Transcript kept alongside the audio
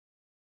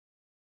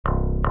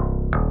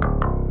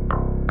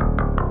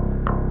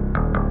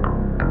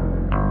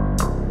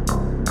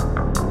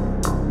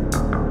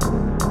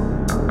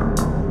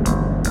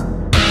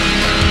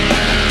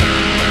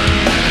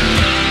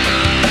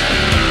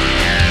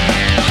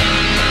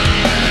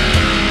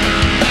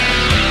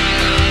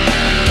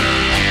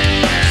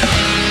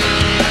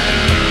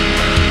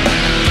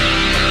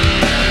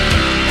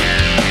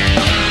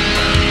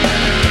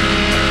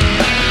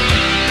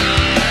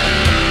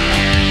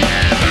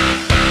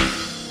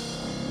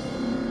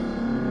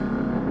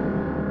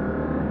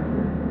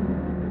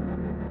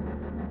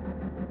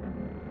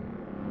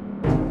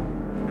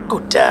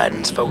Good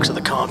tidings, folks of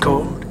the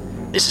Concord.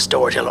 This is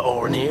Storyteller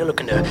Oren here,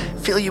 looking to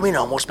fill you in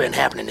on what's been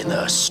happening in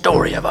the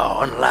story of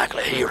our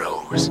unlikely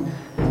heroes.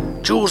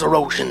 Jules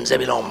LaRoche and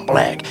Zebulon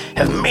Black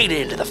have made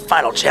it into the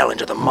final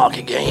challenge of the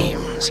Market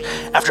Games.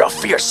 After a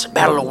fierce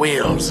battle of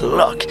wills,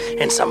 luck,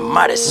 and some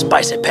mighty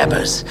spicy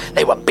peppers,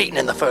 they were beaten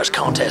in the first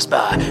contest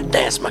by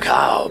Dance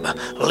Macabre,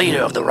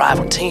 leader of the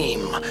rival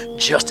team,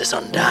 Justice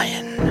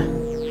Undying.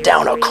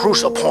 Down a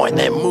crucial point,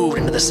 they moved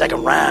into the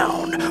second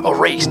round, a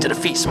race to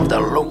defeat some of the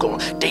local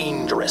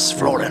dangerous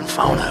flora and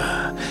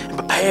fauna, and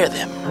prepare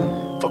them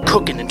for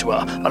cooking into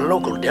a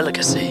local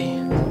delicacy.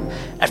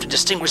 After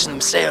distinguishing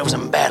themselves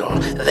in battle,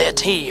 their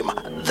team,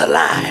 the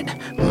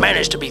Light,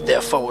 managed to beat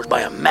their foes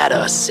by a matter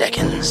of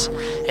seconds,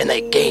 and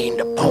they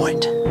gained a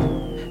point.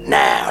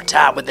 Now,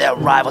 tied with their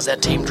rivals, their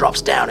team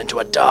drops down into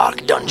a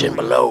dark dungeon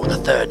below the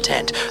third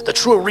tent, the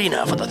true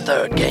arena for the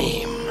third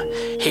game.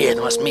 Here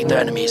they must meet their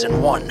enemies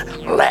in one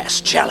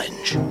last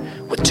challenge.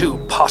 With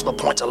 2 possible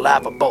points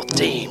alive for both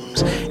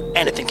teams,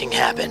 anything can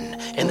happen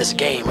in this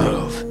game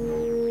of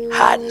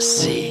hide and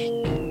seek.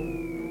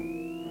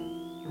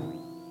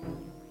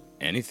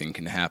 Anything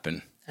can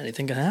happen.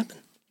 Anything can happen.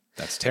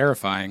 That's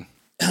terrifying.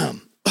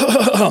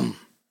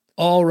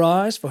 All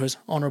rise for his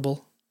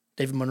Honorable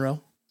David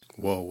Monroe.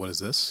 Whoa, what is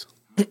this?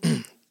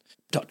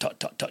 Tut,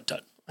 tut, tut, tut,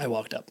 tut. I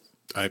walked up.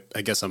 I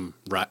guess I'm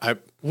right.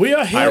 We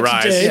are here I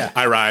rise. today. Yeah.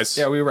 I rise.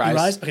 Yeah, we rise. You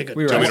rise? Okay, good.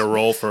 We Do you want rise. me to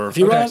roll for... If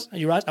you rise,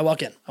 you rise. I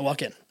walk in. I go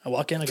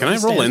Can to I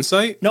the roll stand.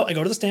 insight? No, I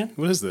go to the stand.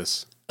 What is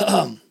this?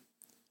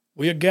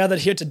 We are gathered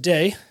here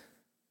today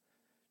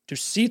to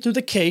see through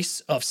the case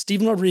of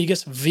Stephen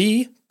Rodriguez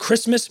v.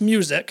 Christmas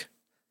Music,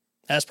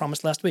 as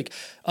promised last week.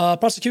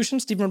 Prosecution,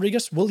 Stephen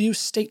Rodriguez, will you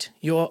state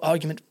your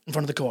argument in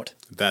front of the court?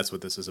 That's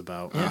what this is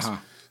about. Yes.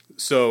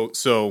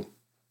 So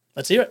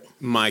Let's hear it.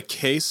 my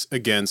case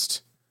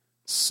against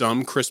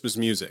some Christmas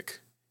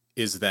music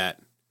is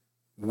that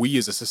we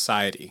as a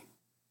society...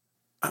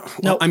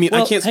 No, I mean,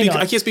 well, I can't hang speak.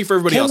 on. I can't speak for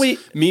everybody Can else. we-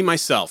 Me,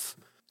 myself.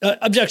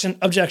 Objection.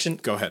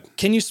 Go ahead.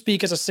 Can you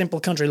speak as a simple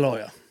country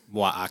lawyer?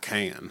 Why, I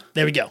can.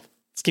 There we go.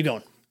 Let's keep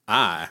going.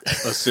 I,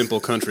 a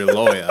simple country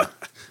lawyer,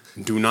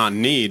 do not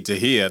need to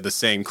hear the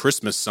same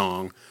Christmas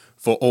song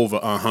for over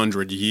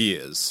 100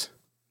 years.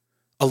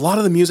 A lot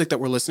of the music that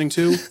we're listening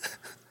to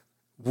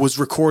was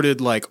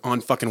recorded like on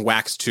fucking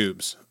wax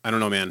tubes. I don't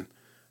know, man.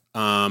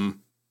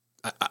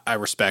 I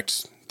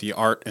respect the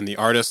art and the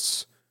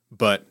artists,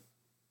 but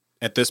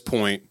at this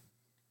point,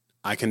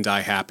 I can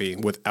die happy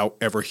without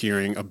ever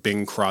hearing a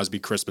Bing Crosby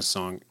Christmas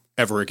song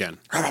ever again.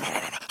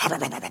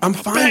 I'm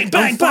fine.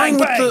 Bang, bang,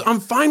 bang. I'm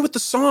fine with the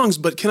songs,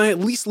 but can I at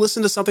least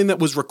listen to something that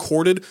was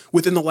recorded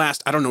within the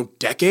last, I don't know,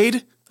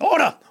 decade?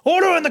 Order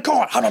in the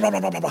court.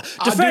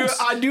 Defense.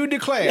 I do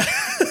declare.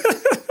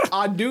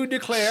 I do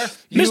declare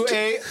you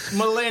a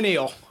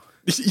millennial.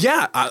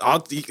 Yeah,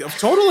 I'll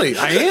totally.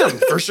 I am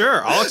for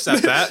sure. I'll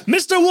accept that.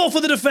 Mr. Wolf for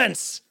the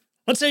defense.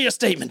 Let's hear your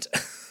statement.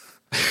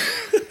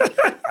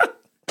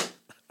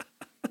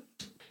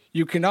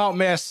 You cannot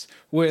mess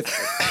with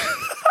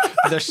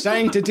the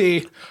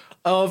sanctity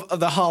of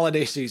the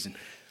holiday season.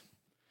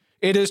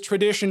 It is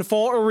tradition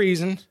for a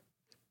reason.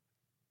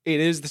 It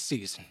is the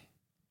season.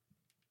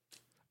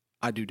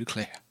 I do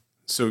declare.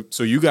 So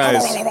you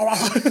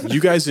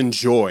guys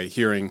enjoy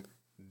hearing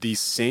the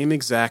same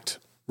exact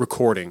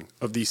recording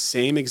of the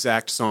same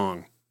exact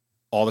song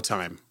all the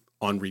time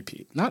on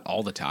repeat. Not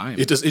all the time.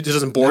 It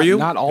doesn't bore you?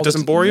 Not all. It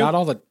doesn't bore you? Not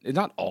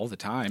all the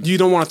time. You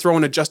don't want to throw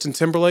in a Justin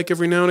Timberlake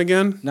every now and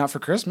again? Not for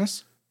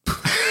Christmas.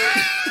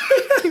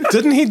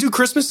 Didn't he do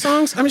Christmas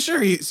songs? I'm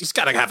sure he's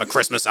got to have a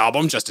Christmas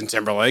album. Justin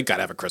Timberlake got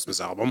to have a Christmas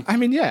album. I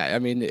mean, yeah. I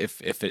mean,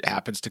 if it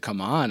happens to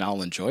come on,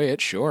 I'll enjoy it.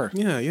 Sure.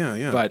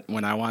 Yeah. But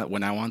when I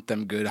want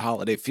them good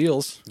holiday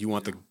feels, You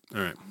want the...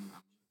 All right.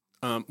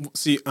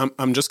 See,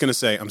 I'm just going to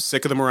say I'm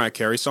sick of the Mariah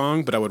Carey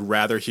song, but I would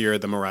rather hear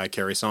the Mariah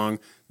Carey song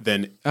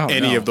than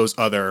any of those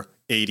other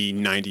 80,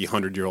 90,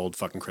 100-year-old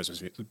fucking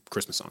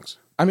Christmas songs.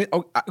 I mean,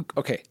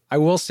 okay. I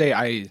will say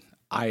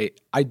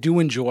I do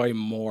enjoy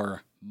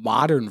more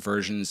modern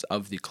versions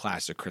of the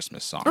classic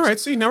Christmas songs. All right,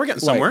 see, now we're getting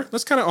somewhere.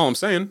 That's kind of all I'm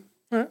saying.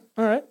 All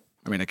right.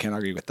 I mean, I can't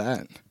argue with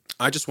that.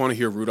 I just want to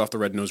hear Rudolph the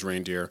Red-Nosed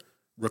Reindeer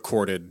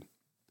recorded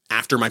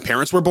after my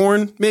parents were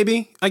born,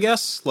 maybe, I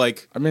guess.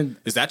 Like, I mean,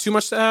 is that too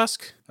much to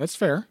ask? that's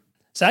fair.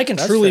 So I can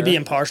That's truly fair. be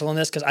impartial in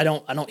this because I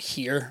don't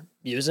hear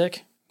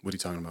music. What are you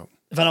talking about?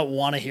 If I don't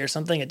want to hear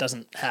something, it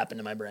doesn't happen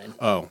in my brain.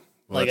 Oh.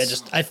 Well, Like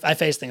I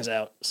phase things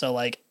out. So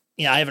like,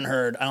 yeah, I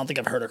don't think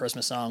I've heard a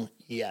Christmas song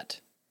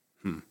yet.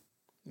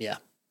 Yeah.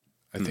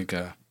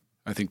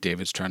 I think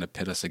David's trying to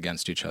pit us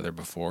against each other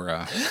before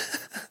a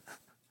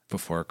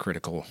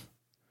critical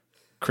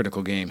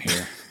game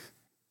here.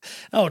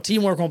 Oh,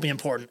 teamwork won't be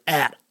important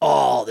at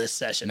all this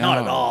session. Not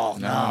at all.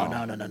 no.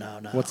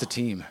 No. What's a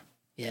team?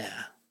 Yeah.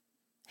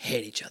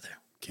 Hate each other.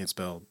 Can't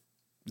spell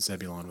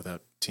Zebulon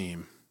without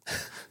team.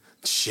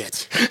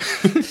 Shit.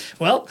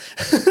 Well,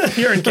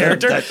 you're in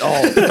character.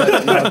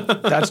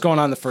 That's going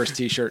on the first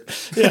T-shirt.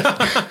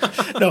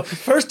 Now No,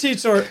 first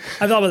t-shirt,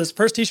 I thought about this.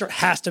 First t-shirt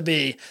has to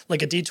be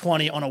like a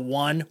D20 on a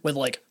 1 with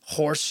like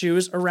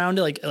horseshoes around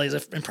it, like as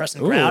if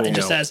impressing crowd. It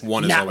just says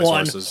one is Nat always 1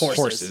 horses.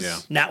 horses. Yeah.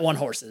 Nat 1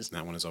 horses.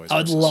 That one is always I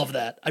would horses. love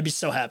that. I'd be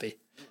so happy.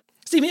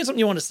 Steve, you have something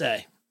you want to say?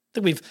 I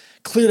think we've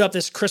cleared up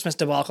this Christmas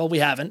debacle. We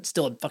haven't.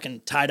 Still a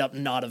fucking tied up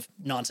knot of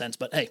nonsense,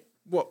 but hey.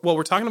 Well,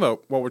 we're talking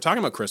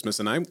about Christmas,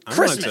 and I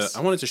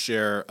wanted to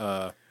share.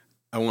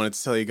 I wanted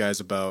to tell you guys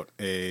about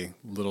a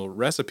little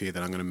recipe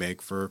that I'm going to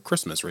make for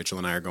Christmas. Rachel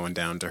and I are going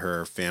down to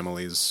her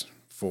family's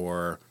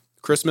for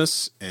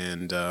Christmas,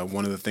 and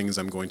one of the things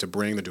I'm going to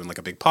bring, they're doing like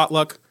a big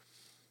potluck.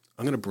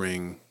 I'm going to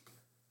bring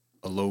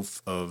a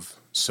loaf of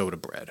soda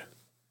bread,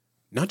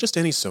 not just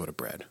any soda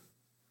bread.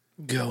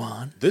 Go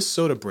on. This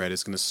soda bread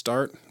is going to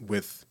start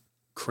with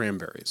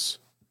cranberries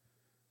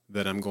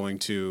that I'm going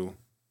to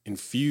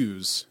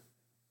infuse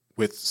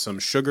with some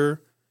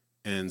sugar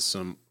and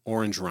some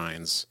orange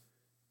rinds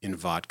in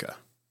vodka.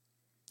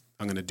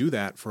 I'm going to do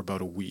that for about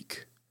a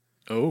week.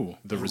 Oh.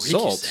 The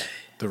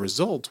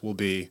result will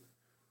be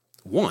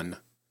 1,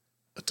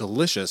 a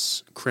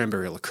delicious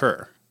cranberry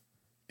liqueur,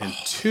 and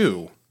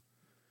 2,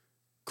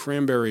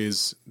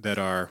 cranberries that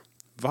are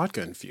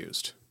vodka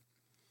infused.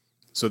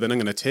 So then I'm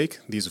going to take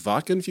these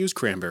vodka infused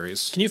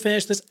cranberries. Can you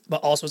finish this?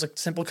 But also as a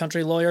simple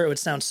country lawyer, it would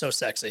sound so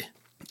sexy.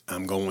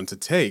 I'm going to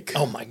take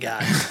Oh my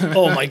God.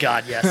 Oh my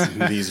God, yes.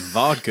 these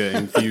vodka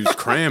infused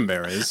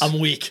cranberries I'm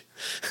weak.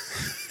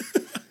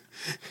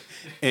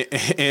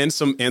 and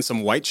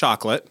some white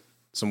chocolate,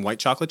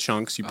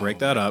 chunks. You break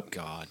that up.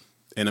 God.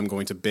 And I'm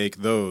going to bake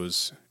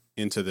those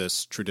into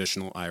this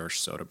traditional Irish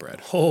soda bread.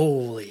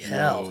 Holy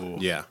hell.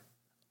 Yeah.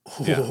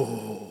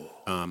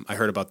 I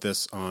heard about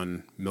this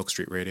on Milk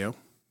Street Radio.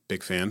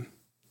 Big fan.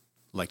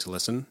 Like to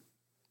listen.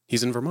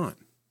 He's in Vermont.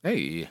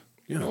 Hey.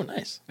 Yeah. Oh,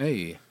 nice.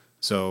 Hey.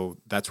 So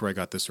that's where I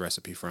got this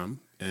recipe from.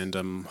 And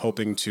I'm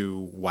hoping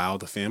to wow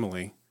the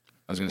family.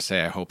 I was going to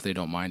say, I hope they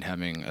don't mind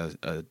having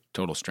a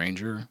total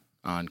stranger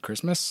on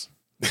Christmas.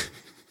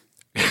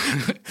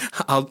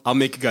 I'll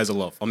make you guys a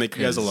loaf. I'm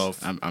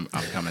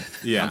coming.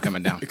 Yeah. I'm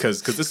coming down.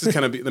 Because this is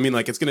kind of,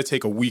 it's going to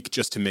take a week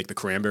just to make the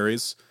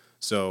cranberries.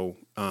 So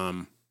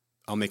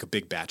I'll make a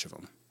big batch of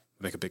them.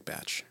 Make a big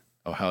batch.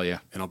 Oh, hell yeah.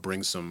 And I'll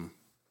bring some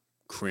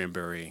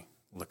cranberry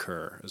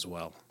liqueur as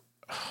well.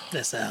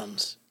 That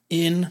sounds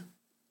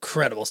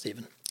incredible,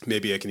 Stephen.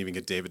 Maybe I can even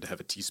get David to have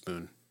a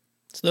teaspoon.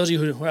 So those of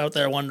you who are out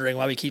there wondering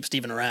why we keep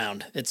Stephen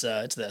around, it's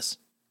this.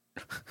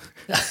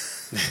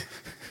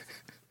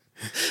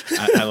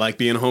 I like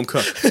being a home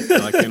cook.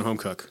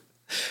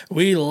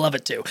 We love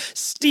it too.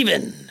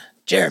 Stephen,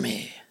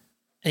 Jeremy,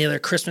 any other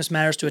Christmas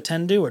matters to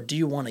attend to, or do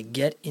you want to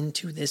get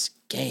into this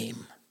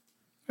game?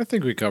 I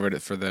think we covered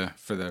it for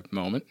the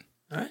moment.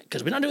 All right,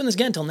 because we're not doing this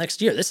again until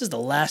next year. This is the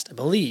last, I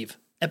believe,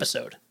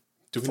 episode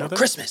Do we for know that?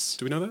 Christmas.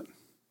 Do we know that?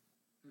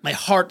 My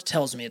heart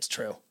tells me it's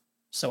true,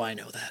 so I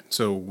know that.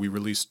 So we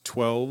released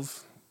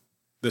 12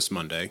 this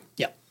Monday.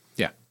 Yep.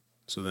 Yeah.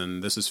 So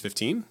then this is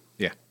 15?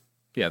 Yeah.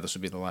 Yeah, this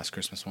would be the last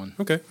Christmas one.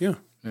 Okay, yeah.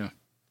 Yeah.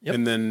 Yep.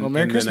 And then, Well,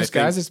 Merry and Christmas,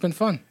 then guys. It's been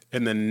fun.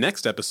 And then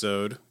next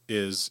episode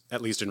is,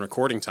 at least in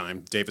recording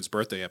time, David's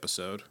birthday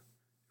episode.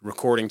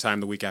 Recording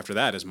time the week after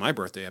that is my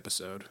birthday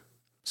episode.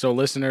 So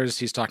listeners,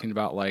 he's talking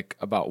about like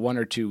about 1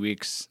 or 2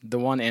 weeks, the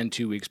 1 and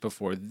 2 weeks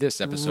before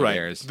this episode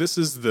airs. This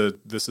is the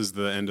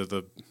end of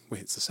the,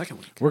 wait, it's the second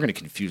week. We're going to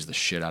confuse the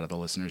shit out of the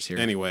listeners here.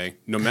 Anyway,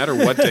 no matter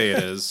what day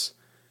it is,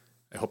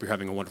 I hope you're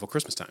having a wonderful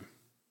Christmas time.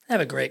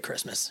 Have a great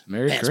Christmas.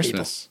 Merry Pants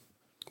Christmas.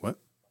 What?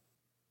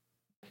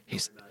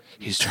 He's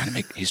trying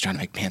to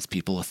make pants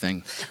people a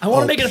thing. People. I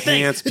want to make it a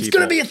thing. pants It's people.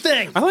 going to be a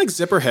thing. I like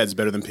zipper heads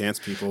better than pants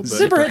people. But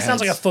Zipperhead sounds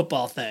like a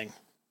football thing.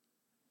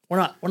 We're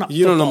not.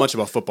 You don't know football. much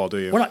about football, do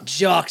you? We're not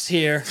jocks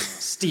here,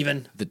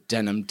 Stephen. The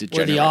denim We're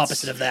degenerates. the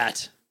opposite of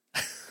that.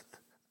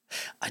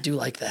 I do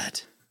like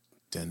that.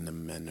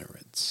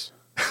 Denomenites.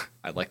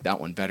 I like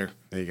that one better.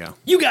 There you go.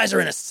 You guys are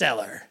in a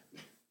cellar.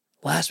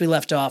 Last we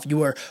left off, you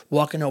were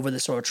walking over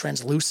this sort of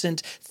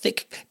translucent,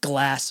 thick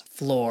glass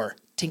floor.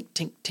 Tink,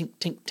 tink, tink,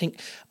 tink,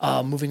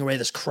 tink. Moving away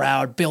this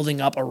crowd, building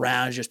up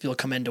around you as people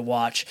come in to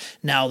watch.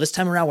 Now, this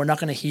time around, we're not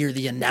going to hear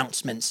the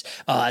announcements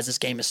as this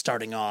game is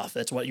starting off.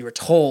 That's what you were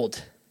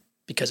told.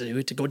 Because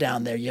to go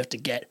down there, you have to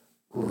get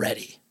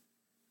ready.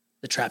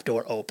 The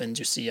trapdoor opens.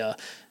 You see a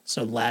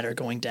ladder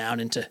going down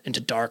into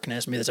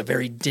darkness. Maybe there's a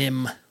very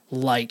dim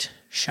light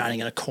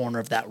shining in a corner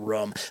of that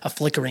room, a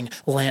flickering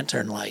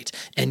lantern light.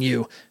 And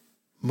you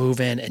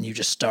move in and you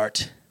just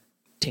start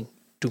tink,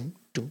 doom,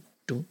 doom,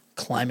 doom,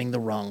 climbing the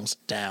rungs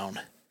down.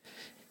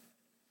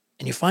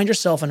 And you find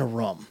yourself in a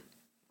room.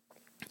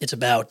 It's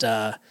about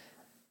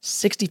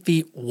 60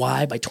 feet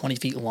wide by 20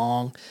 feet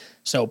long.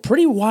 So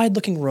pretty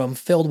wide-looking room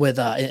filled with,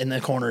 in the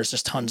corners,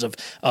 just tons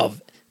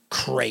of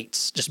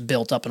crates just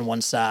built up in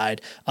one side,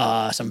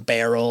 some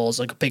barrels,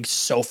 like a big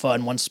sofa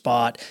in one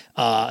spot,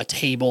 a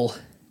table,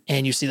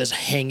 and you see those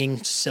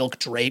hanging silk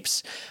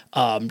drapes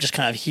just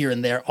kind of here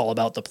and there all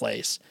about the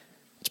place.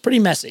 It's pretty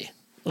messy.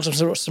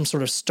 Looks like some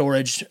sort of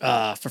storage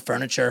for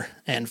furniture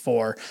and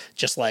for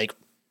just like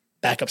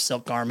backup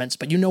silk garments,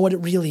 but you know what it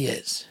really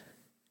is.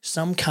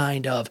 Some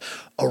kind of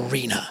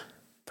arena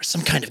or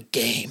some kind of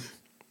game.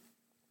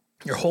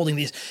 You're holding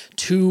these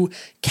 2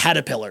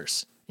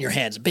 caterpillars in your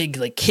hands, big,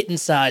 like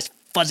kitten-sized,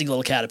 fuzzy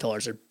little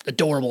caterpillars. They're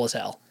adorable as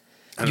hell.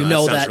 I don't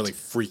know, that sounds really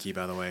freaky,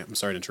 by the way. I'm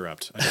sorry to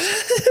interrupt.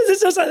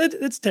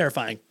 It's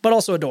terrifying, but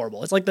also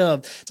adorable. It's like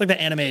the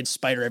animated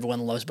spider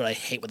everyone loves, but I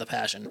hate with a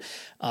passion.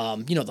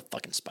 You know the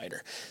fucking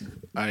spider.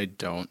 I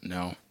don't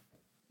know.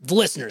 The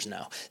listeners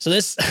know. So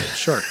this,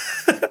 Sure.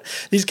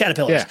 these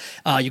caterpillars,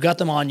 you got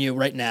them on you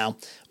right now.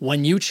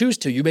 When you choose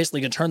to, you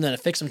basically can turn them and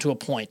affix them to a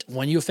point.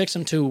 When you affix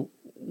them to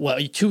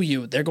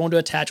you, they're going to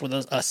attach with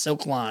a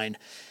silk line,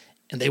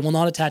 and they will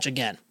not attach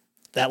again.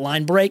 That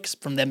line breaks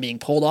from them being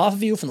pulled off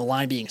of you, from the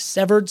line being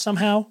severed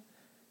somehow.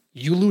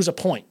 You lose a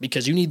point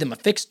because you need them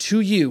affixed to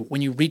you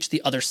when you reach the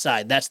other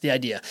side. That's the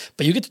idea.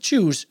 But you get to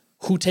choose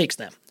who takes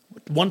them.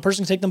 One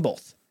person can take them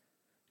both.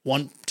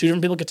 2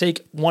 different people could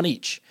take one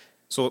each.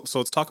 So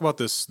let's talk about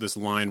this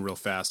line real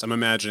fast. I'm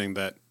imagining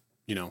that,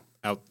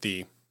 out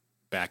the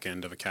back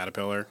end of a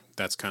caterpillar,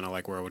 that's kind of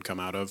like where it would come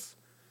out of.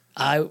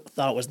 I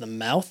thought it was the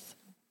mouth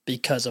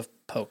because of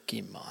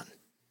Pokemon.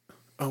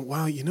 Oh,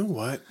 wow. You know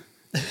what?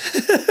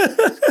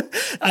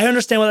 I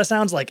understand what that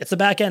sounds like. It's the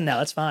back end now.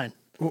 That's fine.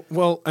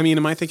 Well, I mean,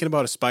 am I thinking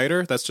about a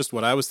spider? That's just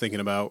what I was thinking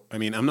about. I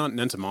mean, I'm not an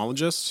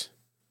entomologist.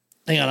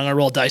 Hang on, I'm gonna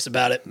roll dice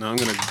about it. No, I'm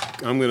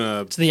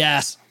gonna To the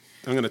ass.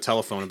 I'm gonna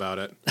telephone about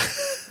it.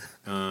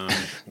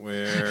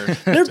 Where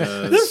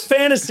They're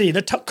fantasy.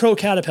 They're tuck crow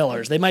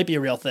caterpillars. They might be a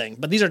real thing,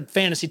 but these are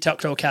fantasy tuck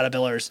crow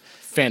caterpillars.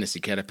 Fantasy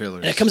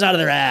caterpillars. And it comes out of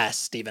their ass,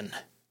 Stephen.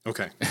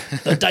 Okay.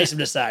 The dice have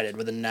decided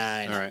with a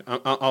 9. All right.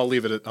 I'll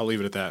leave it at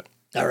that.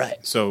 All right.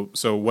 So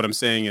what I'm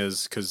saying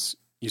is, because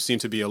you seem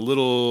to be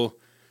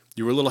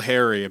you were a little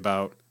hairy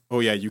about,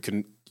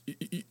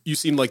 you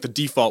seemed like the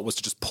default was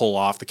to just pull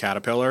off the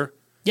caterpillar.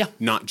 Yeah.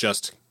 Not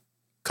just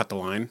cut the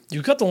line.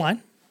 You cut the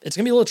line. It's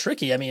going to be a little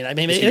tricky. I mean,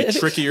 it's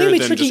trickier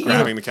than just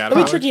grabbing the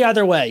caterpillar. It'll be tricky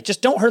either way.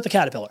 Just don't hurt the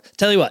caterpillar.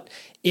 Tell you what,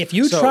 if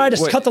you try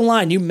to cut the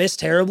line, you miss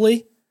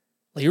terribly.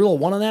 Like you roll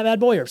 1 on that bad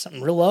boy or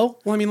something real low.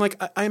 Well, I mean,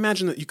 like I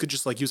imagine that you could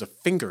just like use a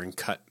finger and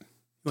cut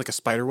like a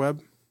spider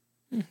web.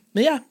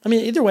 Yeah, I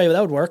mean, either way,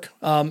 that would work.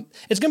 It's going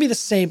to be the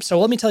same. So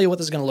let me tell you what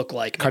this is going to look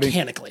like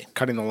mechanically.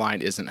 Cutting the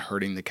line isn't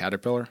hurting the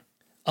caterpillar?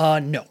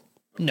 No.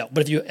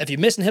 But if you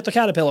miss and hit the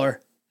caterpillar,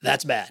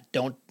 that's bad.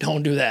 Don't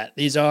do that.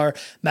 These are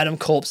Madame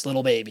Culp's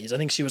little babies. I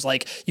think she was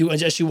like,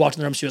 as she walked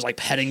in the room, she was like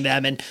petting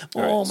them and,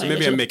 right. So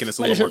maybe I'm making this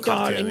a little more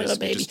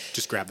complicated.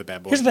 Just grab the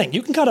bad boy. Here's the thing.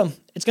 You can cut them.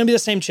 It's going to be the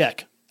same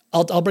check.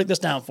 I'll break this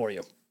down for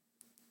you.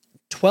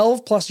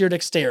 12 plus your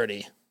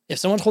dexterity. If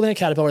someone's holding a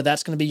caterpillar,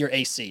 that's going to be your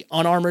AC.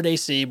 Unarmored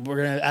AC, we're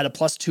going to add a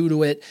 +2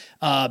 to it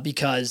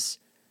because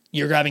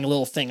you're grabbing a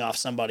little thing off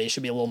somebody. It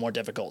should be a little more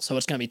difficult. So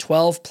it's going to be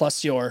 12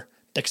 plus your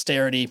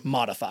dexterity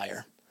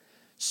modifier.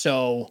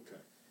 So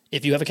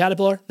if you have a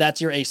caterpillar, that's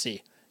your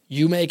AC.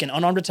 You make an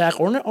unarmed attack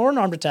or an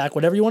armed attack,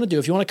 whatever you want to do.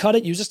 If you want to cut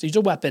it, use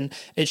a weapon.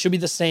 It should be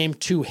the same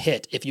to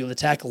hit. If your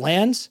attack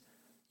lands,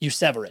 you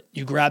sever it.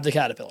 You grab the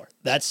caterpillar.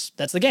 That's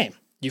the game.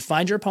 You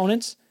find your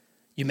opponents.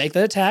 You make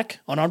that attack,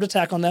 unarmed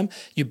attack on them.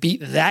 You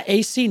beat that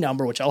AC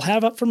number, which I'll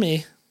have up for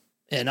me,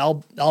 and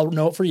I'll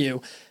know it for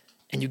you,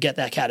 and you get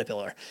that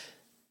caterpillar.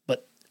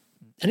 But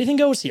anything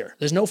goes here.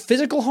 There's no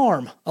physical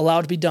harm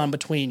allowed to be done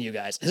between you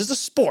guys. This is a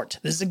sport.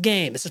 This is a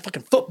game. This is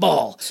fucking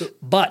football.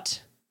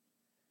 But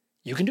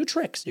you can do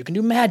tricks. You can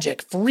do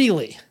magic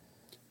freely.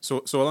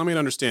 So allow me to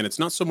understand. It's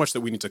not so much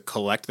that we need to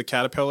collect the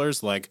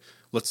caterpillars. Like,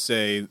 let's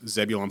say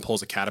Zebulon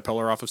pulls a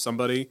caterpillar off of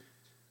somebody.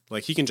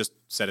 Like, he can just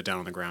set it down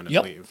on the ground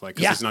and leave. Like,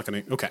 'cause he's not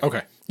going to...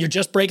 Okay. You're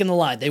just breaking the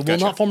line. They will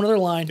not form another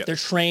line. Yep. They're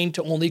trained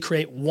to only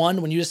create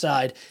one when you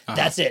decide.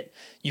 That's it.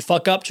 You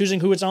fuck up choosing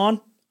who it's on,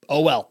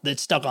 oh well.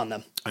 It's stuck on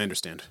them. I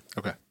understand.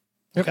 Okay.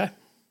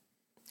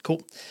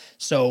 Cool.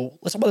 So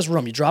let's talk about this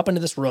room. You drop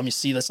into this room. You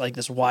see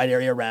this wide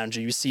area around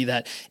you. You see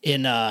that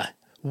in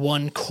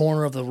one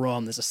corner of the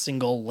room, there's a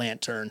single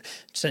lantern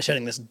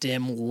shedding this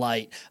dim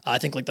light. I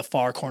think like the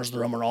far corners of the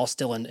room are all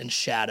still in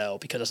shadow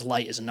because this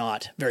light is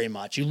not very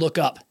much. You look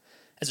up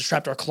as the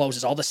trapdoor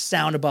closes. All the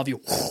sound above you,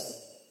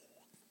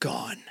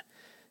 gone.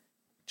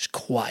 Just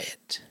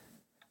quiet.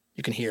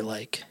 You can hear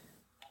like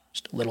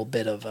just a little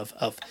bit of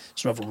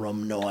sort of a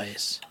room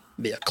noise.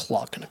 Maybe a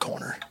clock in a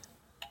corner.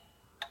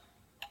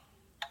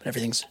 But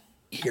everything's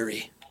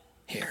eerie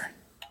here.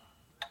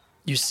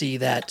 You see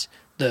that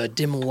the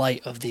dim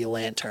light of the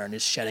lantern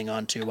is shedding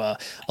onto a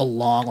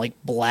long, like,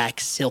 black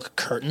silk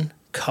curtain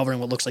covering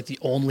what looks like the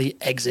only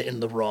exit in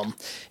the room.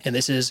 And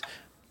this is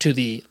to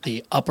the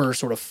upper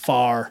sort of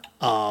far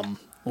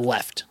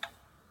left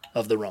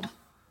of the room.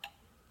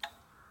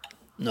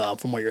 No,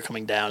 from where you're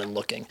coming down and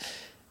looking.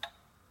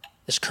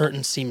 This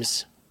curtain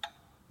seems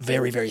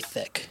very, very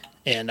thick.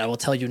 And I will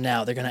tell you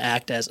now, they're going to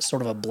act as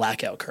sort of a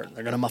blackout curtain.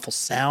 They're going to muffle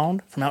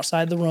sound from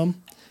outside the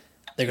room.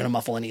 They're going to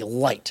muffle any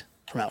light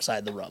from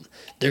outside the room.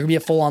 There could be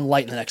a full-on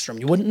light in the next room.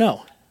 You wouldn't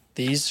know.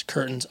 These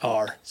curtains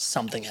are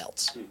something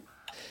else.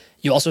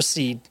 You also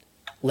see,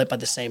 lit by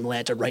the same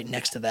lantern right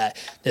next to that,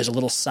 there's a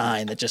little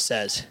sign that just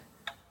says,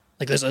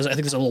 I think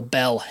there's a little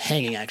bell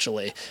hanging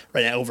actually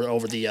right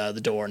over the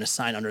door, and a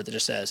sign under it that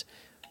just says,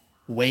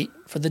 wait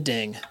for the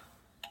ding.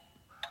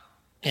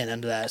 And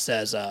under that it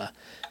says,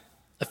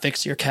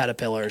 affix your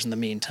caterpillars in the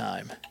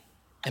meantime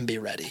and be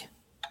ready.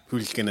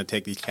 Who's going to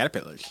take these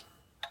caterpillars?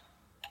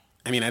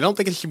 I mean, I don't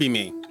think it should be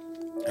me.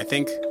 I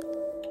think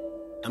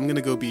I'm going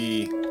to go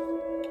be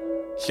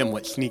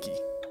somewhat sneaky.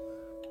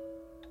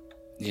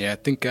 Yeah, I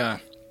think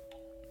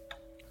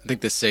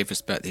the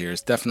safest bet here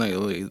is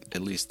definitely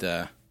at least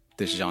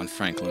this Jean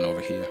Franklin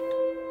over here.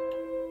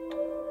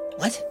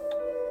 What?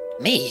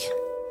 Me?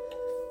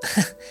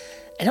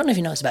 I don't know if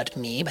you know this about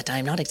me, but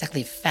I'm not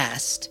exactly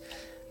fast.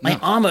 My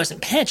armor is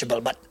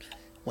impenetrable, but,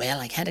 well,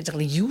 I can't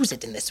exactly use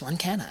it in this one,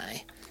 can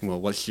I? Well,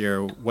 what's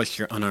your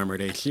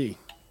unarmored AC?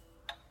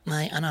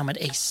 My unarmored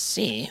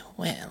AC,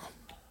 well,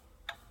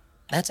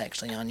 that's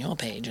actually on your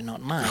page and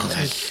not mine.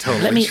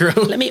 Totally true.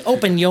 Let me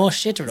open your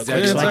shit real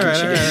quick so I can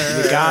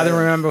check. You gotta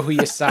remember who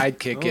your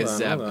sidekick is,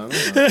 Zeb.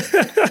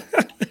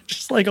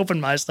 Just like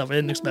open my stuff. I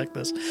didn't expect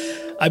this.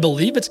 I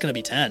believe it's going to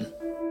be 10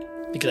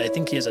 because I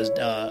think he has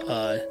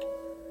a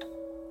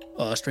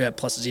straight up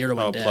 +0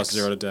 on Dex.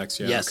 +0 to Dex,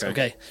 yeah. Yes,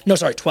 okay. No,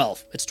 sorry,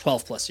 12. It's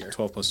 12 plus 0.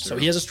 12 plus 0. So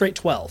he has a straight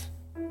 12.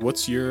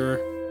 What's your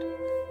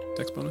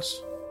Dex bonus?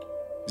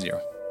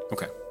 0.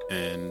 Okay.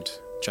 And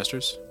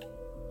Chester's?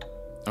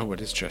 Oh, what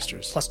is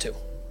Chester's? +2.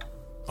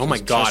 Oh my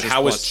god, Chester's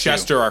how is +2.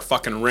 Chester our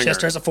fucking ringer?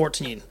 Chester has a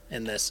 14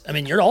 in this. I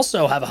mean, you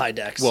also have a high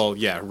Dex. Well,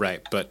 yeah, right,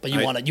 but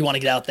you want to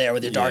get out there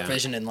with your dark Yeah.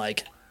 vision and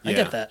like I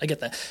Yeah. get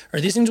that. Or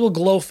these things will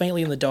glow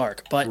faintly in the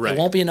dark, but Right. it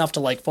won't be enough to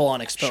like full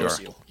on expose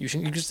Sure. you.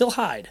 You can still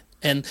hide.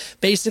 And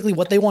basically,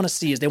 what they want to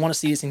see is they want to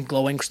see these things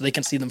glowing so they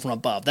can see them from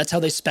above. That's how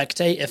they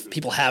spectate. If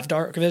people have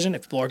dark vision,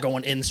 if people are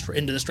going into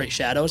the straight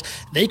shadows,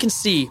 they can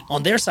see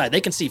on their side.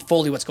 They can see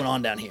fully what's going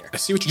on down here. I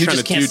see what you're you trying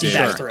just to can't do, see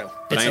Dave. back through.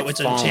 But I ain't It's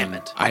an following.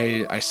 enchantment.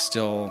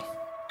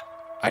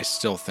 I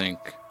still think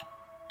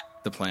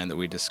the plan that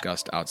we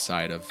discussed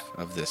outside of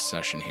this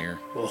session here.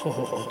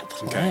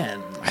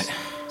 Plans.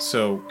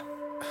 So,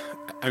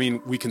 I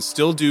mean, we can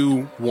still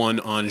do one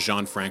on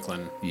Jean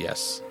Franklin.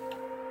 Yes.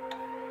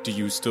 Do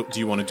you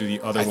want to do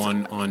the other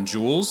one on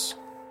Jules?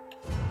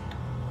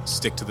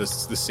 Stick to the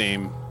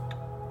same.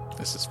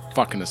 This is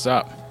fucking us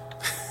up.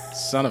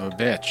 Son of a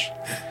bitch.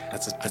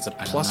 That's a I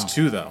don't know.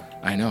 +2 though.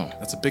 I know.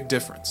 That's a big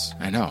difference.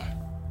 I know.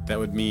 That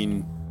would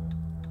mean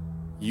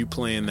you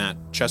playing that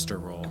Chester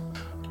role.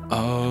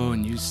 Oh,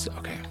 and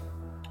okay.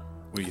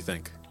 What do you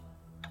think?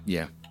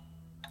 Yeah.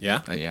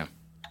 Yeah. Yeah.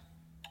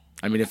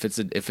 I mean, if it's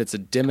a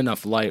dim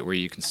enough light where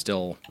you can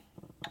still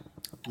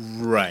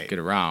Right. get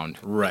around,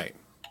 Right.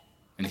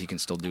 and he can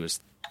still do his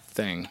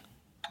thing.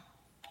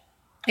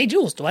 Hey,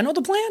 Jules, do I know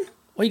the plan?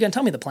 Or are you going to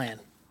tell me the plan?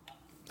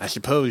 I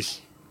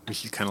suppose we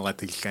should kind of let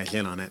these guys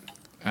in on it.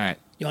 All right.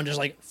 You want to just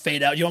like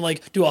fade out? You want to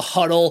like do a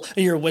huddle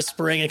and you're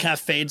whispering and it kind of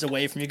fades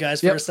away from you guys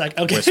for Yep. a sec?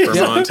 Okay. Whisper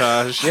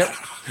montage. Yep.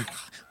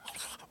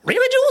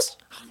 Really, Jules?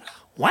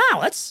 Wow,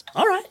 that's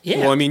all right. Yeah.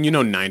 Well, I mean,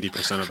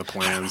 90% of the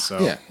plan, so.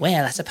 Yeah.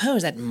 Well, I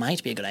suppose that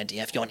might be a good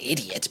idea if you're an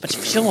idiot, but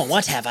sure,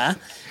 whatever.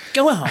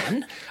 Go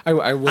on. I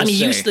will I'm say,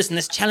 useless in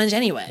this challenge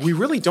anyway. We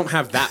really don't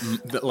have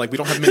we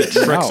don't have many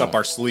tricks No. up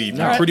our sleeve.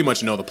 No. We pretty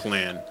much know the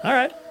plan. all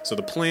right. So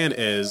the plan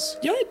is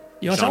You want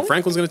to tell Sean me?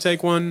 Franklin's going to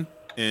take one,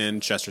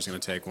 and Chester's going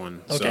to take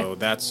one. Okay. So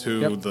that's who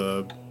Yep.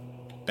 the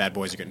bad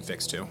boys are getting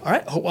fixed to. All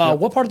right.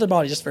 What part of the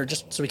body, just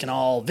so we can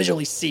all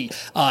visually see?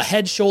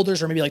 Head,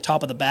 shoulders, or maybe like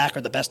top of the back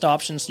are the best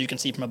options, so you can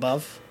see from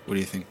above. what do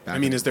you think? I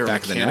mean, is there a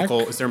back of the neck?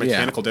 mechanical? Is there a Yeah.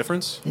 mechanical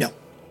difference? No.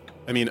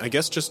 I mean, I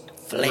guess just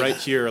Flavor. right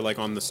here, like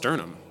on the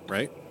sternum,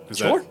 right? Is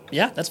Sure.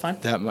 Yeah, that's fine.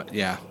 That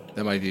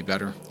might be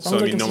better. So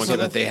I mean, no one So can,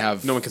 that they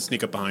have no one can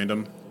sneak up behind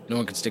them, no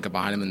one can stick up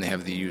behind him, and they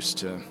have the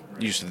use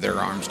of their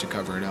arms to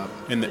cover it up.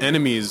 and the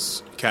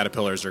enemy's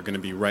caterpillars are going to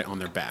be right on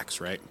their backs,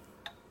 right?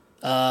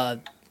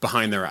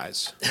 Behind their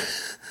eyes.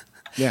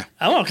 Yeah.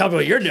 I want to copy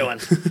what you're doing.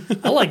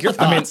 I like your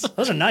thoughts.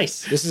 Those are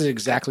nice. This is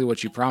exactly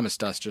what you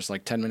promised us just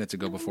like 10 minutes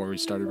ago before we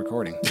started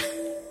recording.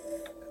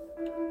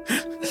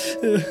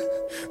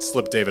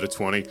 Slip David a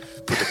 20.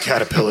 Put the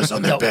caterpillars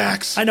on their No,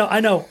 backs. I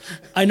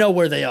know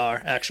where they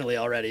are actually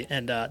already,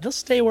 and they'll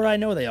stay where I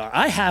know they are.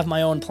 I have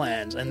my own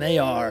plans, and they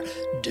are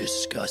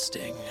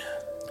disgusting.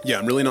 Yeah,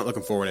 I'm really not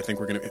looking forward. I think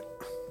we're gonna.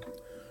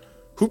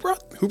 Who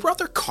brought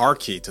their car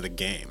key to the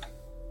game?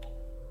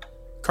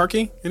 Car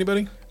key?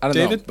 Anybody? I don't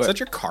know, David, but- is that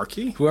your car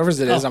key? Whoever's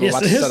it is, I'm yes,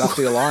 about it to is. set off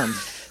the alarm.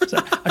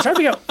 I'm trying to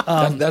figure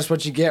out. That's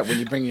what you get when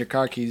you bring your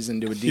car keys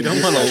into a D&D. You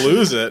don't want to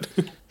lose it.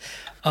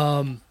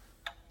 All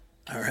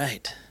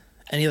right.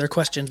 Any other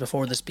questions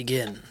before this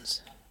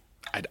begins?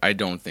 I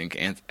don't think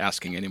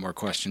asking any more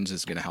questions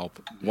is going to help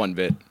one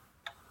bit.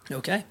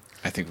 Okay.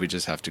 I think we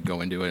just have to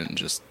go into it and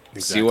just see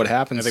Exactly. what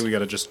happens. I think we got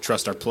to just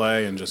trust our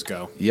play and just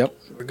go. Yep.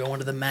 We're going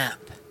to the map.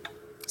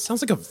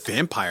 Sounds like a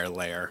vampire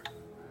lair.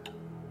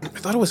 I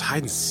thought it was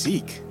hide and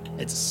seek.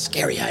 It's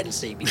scary hide and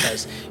seek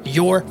because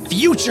your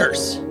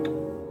futures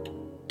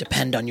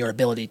depend on your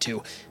ability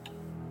to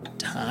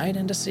hide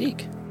and to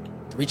seek,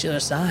 to reach the other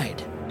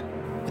side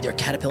with your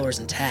caterpillars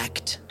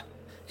intact.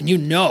 And you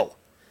know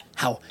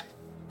how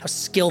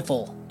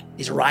skillful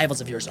these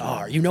rivals of yours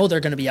are. You know they're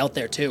going to be out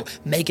there too,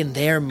 making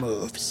their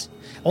moves.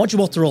 I want you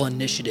both to roll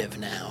initiative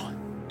now.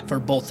 for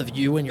both of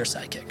you and your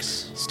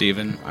sidekicks.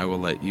 Steven, I will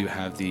let you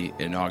have the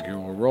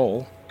inaugural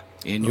roll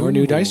in your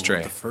new dice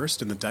tray. The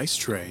first in the dice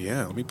tray,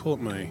 yeah. Let me pull up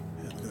my... Yeah,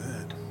 look at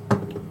that.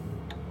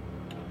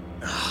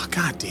 Oh,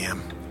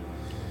 goddamn.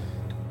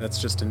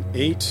 That's just an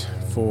 8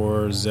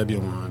 for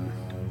Zebulon.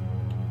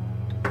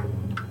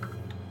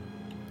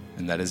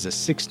 And that is a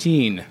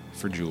 16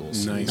 for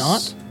Jules. Nice.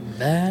 Not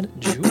bad,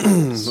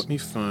 Jules. Let me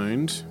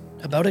find...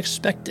 About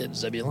expected,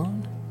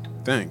 Zebulon.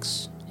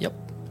 Thanks. Yep.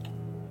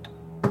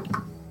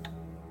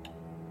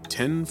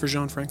 10 for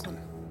Jean Franklin.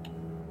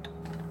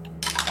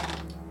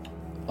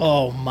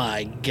 Oh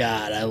my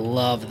god, I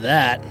love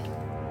that.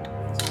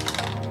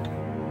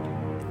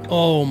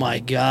 Oh my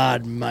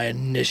god, my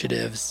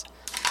initiatives.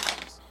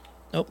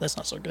 Nope, that's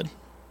not so good.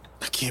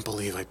 I can't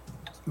believe I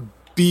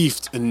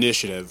beefed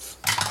initiative.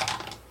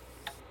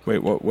 Wait,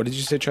 what did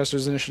you say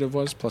Chester's initiative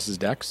was? Plus his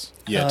dex?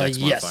 Yeah, Dex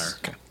yes.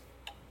 modifier.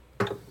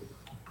 Okay.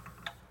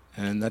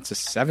 And that's a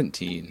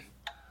 17.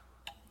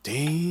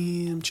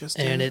 Damn,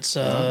 Chester. And it's,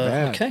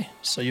 bad. okay.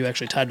 So you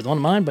actually tied with one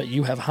of mine, but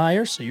you have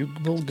higher, so you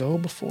will go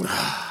before.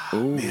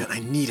 Man, I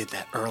needed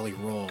that early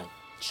roll.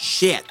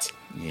 Shit.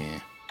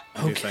 Yeah.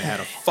 Maybe if I had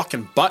a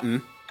fucking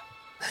button.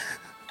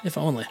 If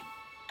only.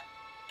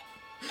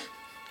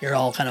 You're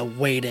all kind of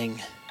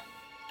waiting,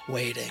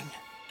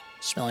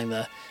 smelling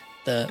the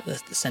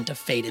scent of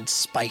faded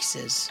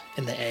spices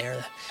in the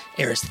air.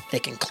 The air is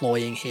thick and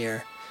cloying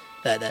here.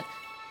 That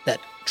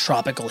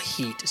tropical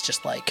heat is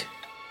just like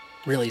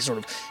really sort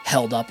of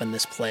held up in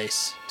this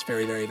place. It's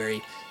very, very,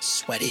 very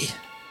sweaty.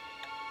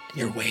 And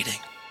you're waiting.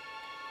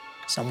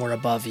 Somewhere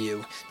above you,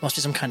 there must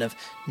be some kind of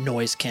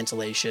noise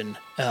cancellation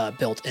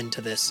built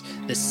into this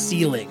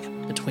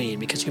ceiling between,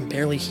 because you can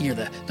barely hear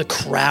the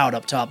crowd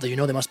up top, though you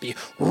know they must be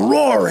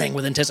roaring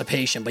with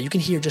anticipation, but you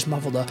can hear just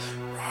muffled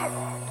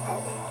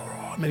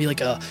maybe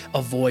like a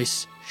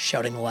voice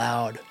shouting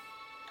loud.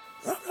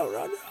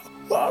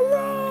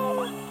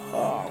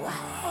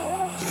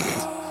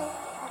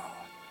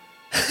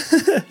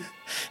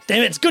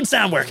 Damn it, it's good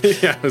sound work.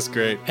 Yeah, that's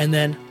great. And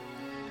then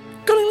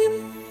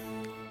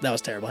that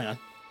was terrible. Hang on.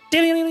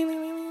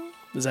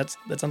 Does that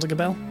sounds like a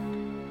bell?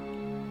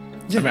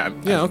 Yeah,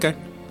 Yeah, okay.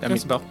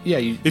 That's a bell. Yeah,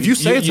 If you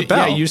say it's a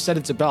bell. Yeah, you said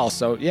it's a bell,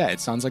 so yeah, it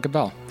sounds like a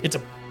bell. It's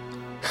a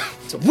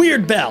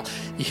weird bell.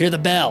 You hear the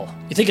bell.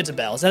 You think it's a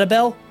bell. Is that a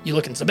bell? You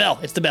look and it's a bell.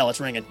 It's the bell. It's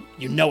ringing.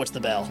 You know it's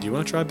the bell. Do you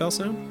want to try bell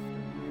sound?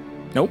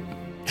 Nope.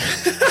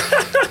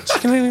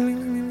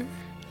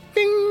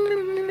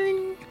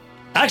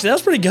 Actually, that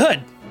was pretty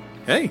good.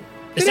 Hey,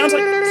 It sounds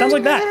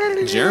like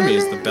that. Jeremy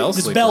is the bell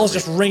This sleeper. bell is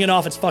just ringing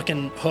off its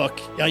fucking hook.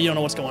 You don't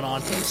know what's going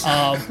on.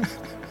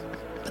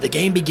 But the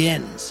game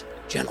begins,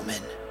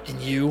 gentlemen, and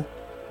you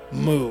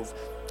move.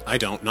 I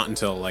don't, not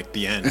until like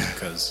the end,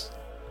 because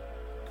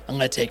I'm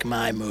gonna take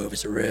my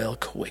moves real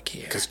quick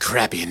here.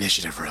 crappy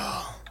initiative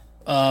roll.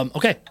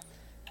 Okay.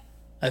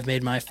 I've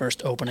made my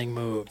first opening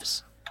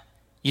moves.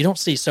 You don't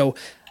see, so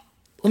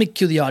let me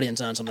cue the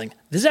audience on something.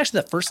 This is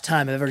actually the first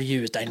time I've ever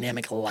used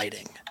dynamic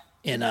lighting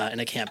in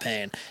a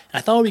campaign. And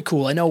I thought it would be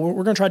cool. I know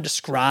we're going to try to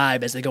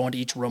describe as they go into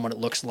each room what it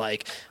looks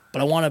like,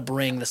 but I want to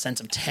bring the sense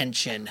of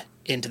tension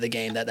into the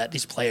game that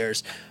these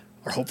players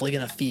are hopefully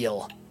going to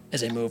feel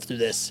as they move through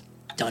this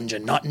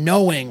dungeon, not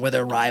knowing where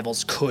their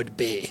rivals could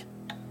be.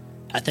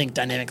 I think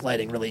dynamic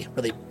lighting really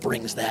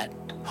brings that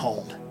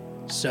home.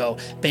 So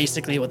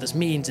basically what this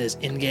means is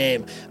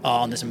in-game,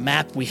 on this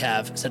map we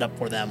have set up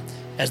for them,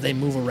 as they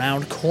move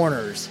around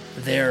corners,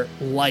 their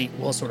light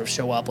will sort of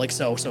show up. Like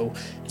so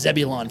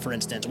Zebulon, for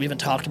instance, we haven't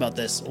talked about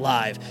this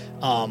live.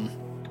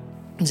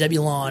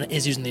 Zebulon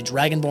is using the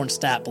Dragonborn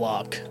stat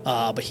block,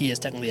 but he is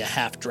technically a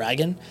half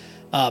dragon.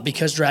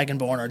 Because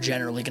Dragonborn are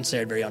generally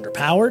considered very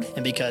underpowered,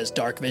 and because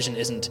Dark Vision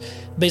isn't...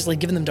 Basically,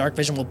 giving them Dark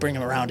Vision will bring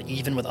them around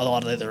even with a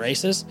lot of the other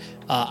races.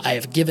 I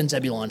have given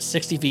Zebulon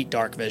 60 feet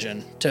Dark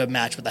Vision to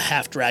match with the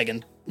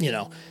half-dragon,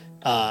 it's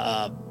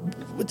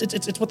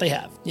what they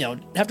have.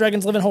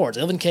 Half-dragons live in hordes,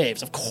 they live in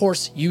caves. Of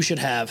course, you should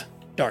have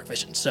Dark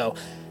Vision. So,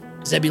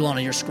 Zebulon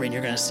on your screen,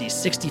 you're going to see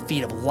 60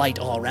 feet of light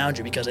all around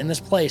you, because in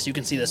this place, you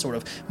can see this sort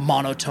of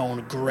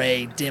monotone,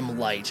 gray, dim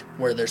light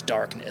where there's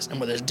darkness. And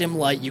where there's dim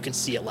light, you can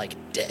see it like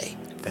day.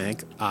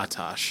 Thank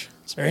Atash.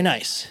 It's very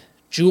nice.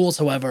 Jules,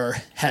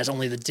 however, has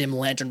only the dim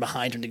lantern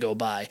behind him to go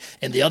by,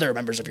 and the other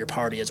members of your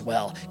party as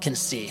well can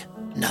see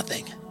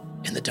nothing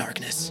in the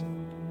darkness.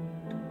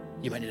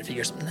 You might need to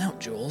figure something out,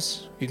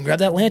 Jules. You can grab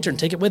that lantern,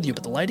 take it with you,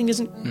 but the lighting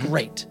isn't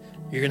great.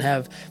 You're going to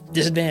have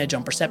disadvantage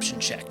on perception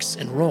checks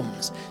in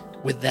rooms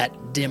with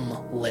that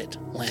dim-lit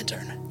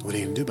lantern. What are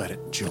you going to do about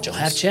it, Jules? But you'll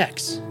have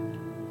checks.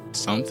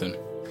 Something.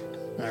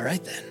 All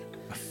right, then.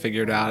 I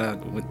figured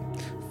out With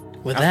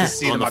the that,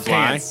 seat on of the my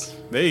fly. pants.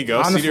 There you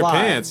go. On the Seat of your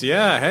fly. pants.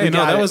 Yeah. Hey, We no,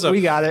 got that it. was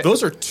We got it.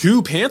 Those are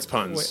 2 pants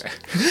puns.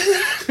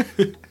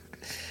 with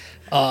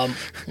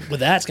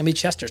that, it's gonna be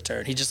Chester's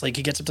turn. He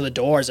gets up to the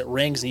door as it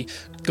rings, and he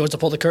goes to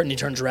pull the curtain. He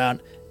turns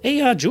around.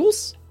 Hey,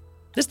 Jules,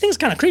 this thing's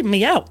kind of creeping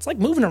me out. It's like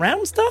moving around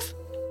and stuff.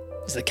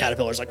 The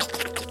caterpillar's like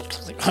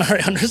all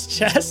right under his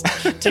chest,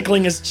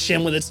 tickling his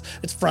chin with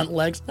its front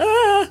legs.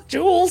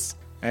 Jules,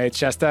 Hey,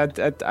 Chester,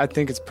 I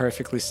think it's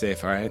perfectly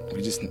safe. All right,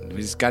 we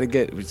just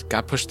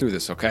gotta push through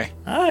this. Okay.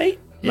 All right.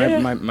 Yeah.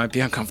 Might be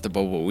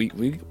uncomfortable, but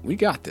we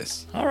got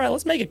this. All right,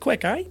 let's make it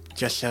quick, all right?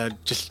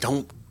 Just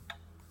don't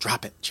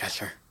drop it,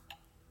 Chester.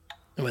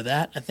 And with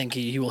that, I think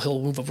he'll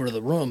move over to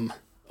the room.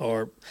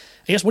 Or,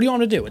 I guess, what do you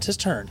want to do? It's his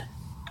turn.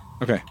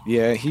 Okay.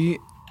 Yeah,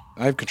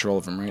 I have control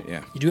of him, right?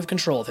 Yeah. You do have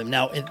control of him.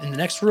 Now, in the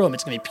next room,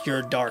 it's going to be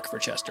pure dark for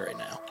Chester right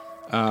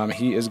now.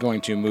 He is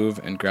going to move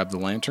and grab the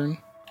lantern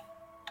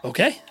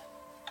Okay.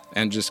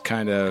 and just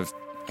kind of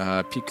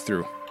peek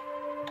through.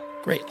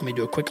 Great. Let me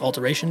do a quick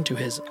alteration to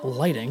his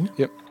lighting.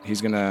 Yep.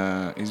 He's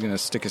gonna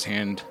stick his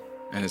hand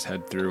and his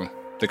head through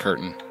the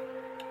curtain.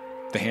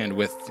 The hand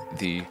with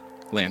the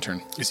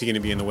lantern. Is he going to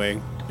be in the way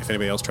if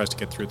anybody else tries to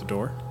get through the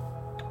door?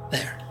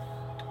 There.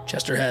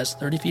 Chester has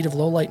 30 feet of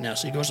low light now,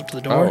 so he goes up to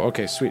the door. Oh,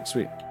 okay. Sweet.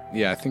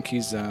 Yeah, I think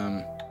he's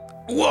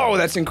Whoa,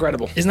 that's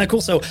incredible. Isn't that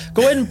cool? So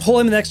go ahead and pull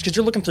him in the next, because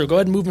you're looking through. Go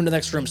ahead and move him to the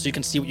next room so you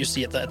can see what you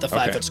see at the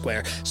 5-foot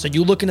square. So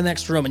you look in the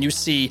next room and you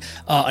see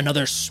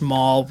another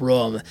small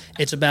room.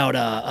 It's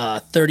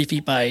about 30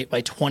 feet by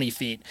 20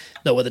 feet,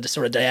 though, with a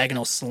sort of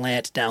diagonal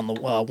slant down the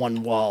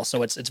one wall.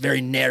 So it's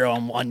very narrow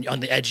on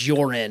the edge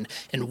you're in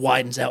and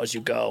widens out as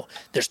you go.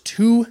 There's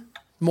 2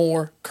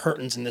 more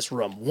curtains in this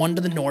room, one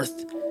to the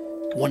north,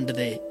 one to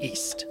the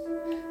east.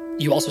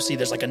 You also see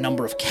there's like a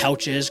number of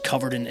couches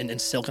covered in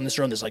silk in this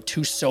room. There's like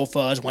 2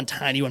 sofas, one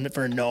tiny one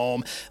for a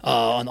gnome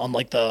on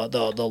like the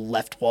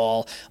left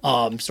wall.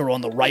 Sort of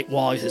on the right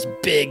wall, there's this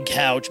big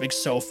couch, big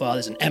sofa.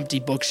 There's an empty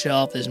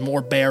bookshelf. There's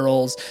more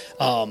barrels.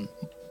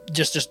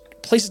 Just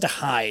places to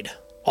hide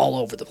all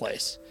over the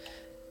place.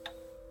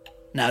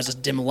 Now as this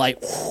dim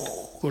light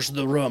goes through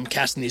the room,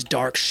 casting these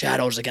dark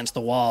shadows against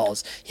the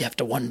walls, you have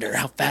to wonder,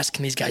 how fast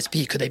can these guys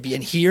be? Could they be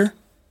in here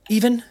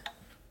even?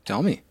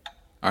 Tell me,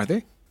 are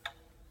they?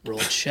 Roll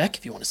a check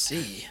if you want to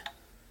see.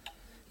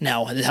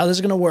 Now, how this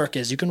is going to work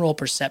is you can roll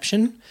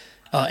perception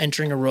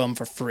entering a room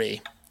for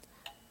free.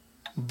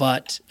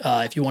 But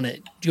if you want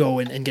to go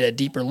and get a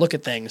deeper look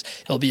at things,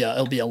 it'll be a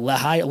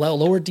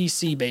lower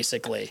DC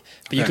basically.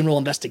 But you can roll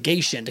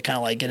investigation to kind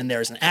of like get in there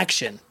as an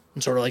action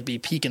and sort of like be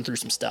peeking through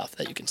some stuff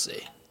that you can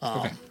see.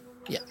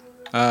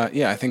 Yeah.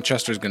 Yeah, I think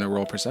Chester's going to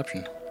roll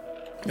perception.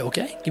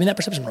 Okay, give me that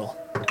perception roll.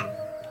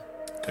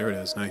 There it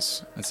is.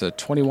 Nice. That's a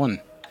 21.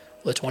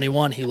 With a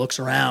 21, he looks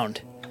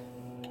around.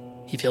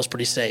 He feels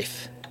pretty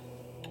safe.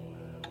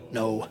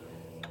 No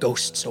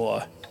ghosts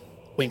or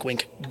wink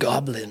wink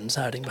goblins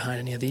hiding behind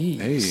any of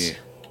these. Hey.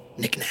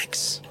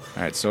 Knickknacks.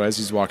 All right, so as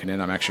he's walking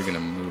in, I'm actually going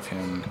to move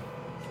him.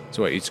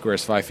 So what, each square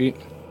is 5 feet?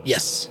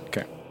 Yes.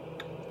 Okay.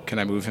 Can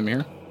I move him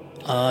here?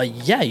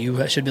 Yeah,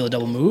 you should be able to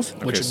double move,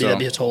 which would so-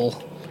 be a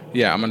total.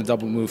 Yeah, I'm going to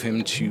double move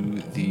him to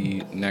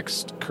the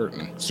next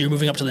curtain. So you're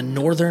moving up to the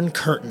northern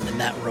curtain in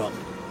that room.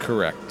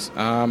 Correct.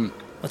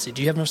 Let's see.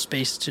 Do you have enough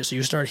space to? So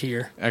you start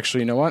here.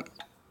 Actually, you know what?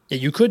 Yeah,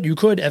 you could.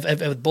 If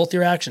with both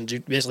your actions,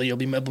 basically you'll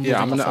be moving.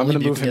 Yeah, I'm gonna move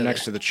him together.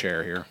 next to the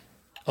chair here.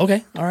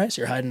 Okay. All right.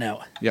 So you're hiding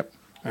out. Yep.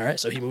 All right.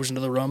 So he moves into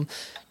the room.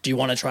 Do you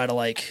want to try to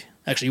like?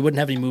 Actually, you wouldn't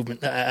have any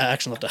movement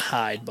action left to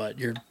hide, but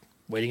you're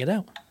waiting it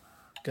out.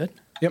 Good.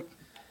 Yep.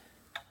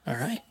 All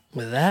right.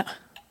 With that,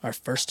 our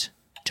first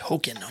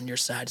token on your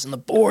side is on the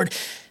board,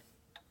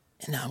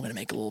 and now I'm gonna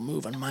make a little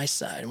move on my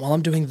side. And while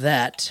I'm doing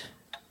that,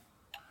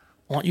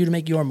 I want you to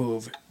make your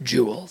move,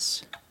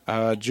 Jules.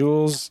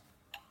 Jules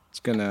is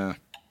gonna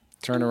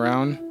turn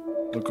around,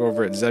 look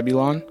over at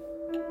Zebulon,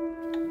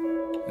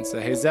 and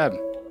say, "Hey Zeb,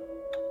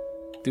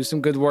 do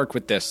some good work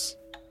with this."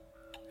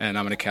 And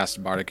I'm gonna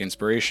cast Bardic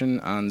Inspiration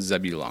on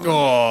Zebulon.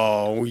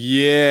 Oh,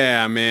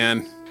 yeah,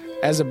 man.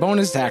 As a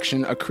bonus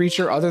action, a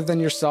creature other than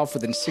yourself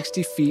within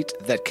 60 feet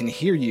that can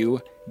hear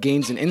you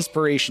gains an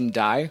inspiration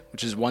die,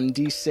 which is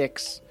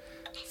 1d6.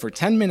 For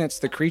 10 minutes,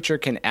 the creature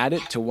can add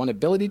it to one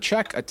ability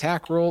check,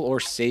 attack roll, or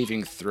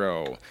saving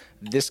throw.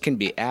 This can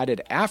be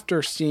added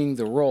after seeing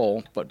the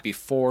roll, but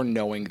before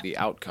knowing the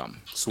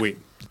outcome. Sweet.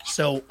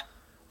 So,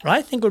 what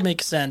I think would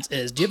make sense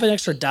is, do you have an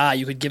extra die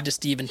you could give to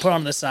Steve and put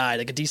on the side,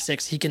 like a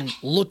d6, he can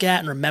look at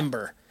and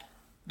remember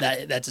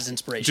that's his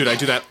inspiration. Dude, I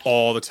do that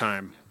all the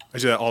time. I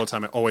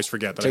always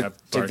forget that I have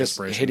Take Bardic this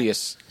Inspiration.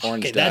 hideous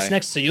orange die. That's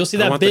next. So you'll see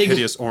I that want big. the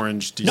hideous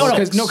orange D6. No,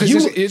 Because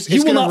it's you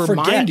will going not to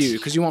remind forget. you,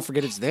 because you won't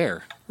forget it's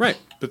there. Right,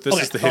 but this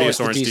Okay. is the Oh, hideous it's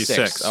the orange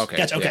D6. D6. Okay.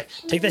 Gotcha. Okay.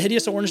 Yeah. Take the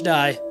hideous orange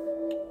die,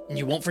 and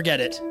you won't forget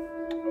it,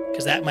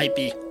 because that might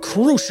be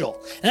crucial.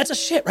 And that's a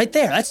shit right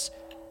there. That's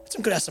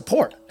some good ass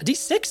support. A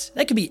d6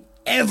 that could be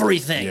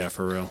everything. Yeah,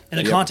 for real. In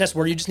a contest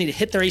where you just need to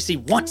hit their AC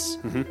once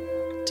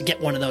to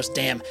get one of those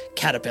damn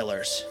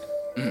caterpillars.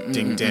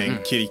 Ding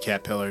dang, kitty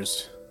cat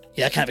pillars.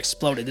 Yeah, that kind of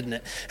exploded, didn't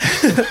it?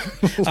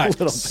 All right.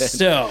 little bit.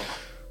 So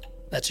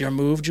that's your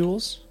move,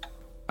 Jules.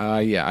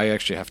 Yeah, I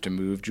actually have to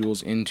move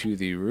Jules into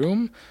the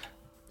room,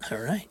 All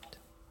right.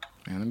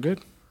 and I'm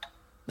good.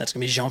 That's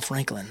gonna be Jean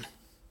Franklin.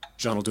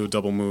 John will do a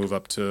double move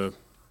up to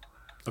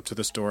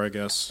this door, I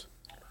guess.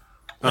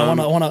 I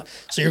wanna.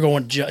 So you're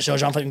going. So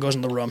Jean Franklin goes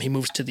in the room. He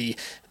moves to the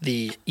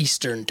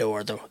eastern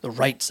door, the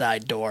right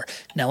side door.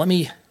 Now let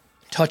me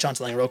touch on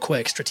something real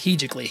quick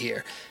strategically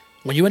here.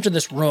 When you enter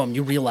this room,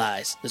 you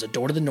realize there's a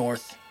door to the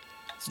north,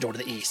 there's a door to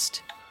the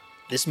east.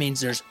 This means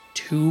there's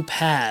 2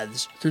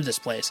 paths through this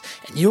place,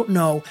 and you don't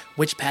know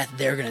which path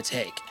they're going to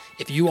take.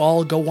 If you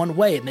all go one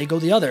way and they go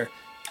the other,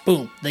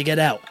 boom, they get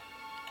out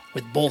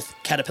with both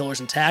caterpillars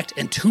intact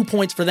and 2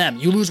 points for them.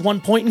 You lose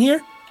 1 point in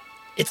here,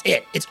 it's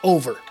it. It's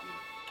over.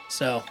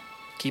 So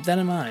keep that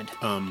in mind.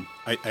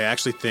 I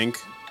actually think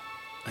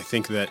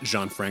that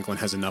Jean Franklin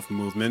has enough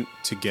movement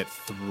to get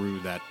through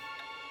that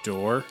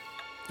door.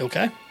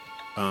 Okay.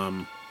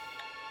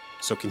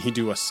 So can he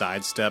do a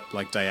sidestep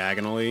like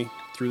diagonally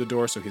through the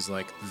door so he's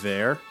like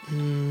there?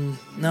 No,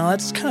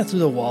 that's kind of through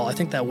the wall. I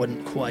think that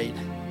wouldn't quite.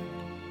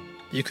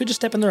 You could just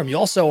step in the room. You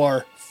also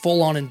are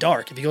full on in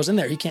dark. If he goes in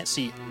there, he can't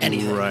see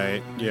anything.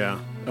 Right, yeah.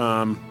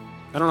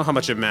 I don't know how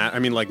much it matters. I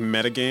mean, like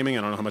metagaming,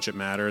 I don't know how much it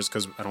matters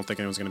because I don't think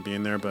anyone's going to be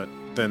in there. But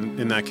then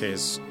in that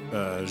case,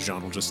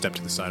 Jean will just step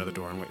to the side of the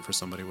door and wait for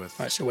somebody with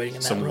All right, so you're waiting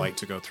in that some room. light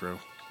to go through.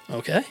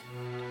 Okay.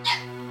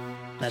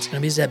 That's going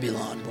to be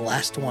Zebulon, the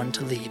last one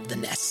to leave the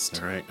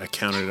nest. All right, I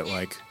counted it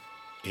like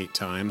 8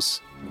 times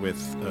with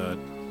a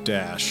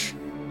dash.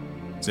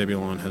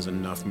 Zebulon has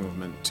enough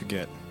movement to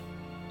get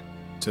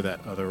to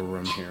that other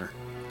room here.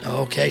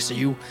 Okay, so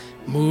you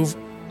move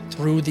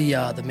through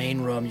the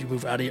main room. You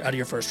move out of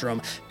your first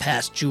room,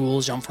 past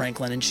Jules, Jean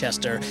Franklin, and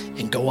Chester,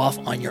 and go off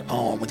on your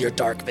own with your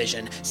dark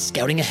vision,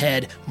 scouting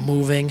ahead,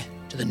 moving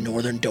to the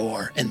northern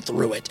door and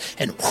through it,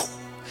 and whoo,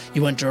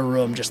 you enter a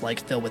room just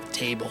like filled with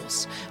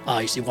tables.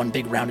 You see one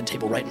big rounded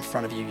table right in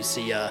front of you. You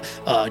see a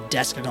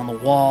desk on the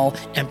wall,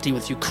 empty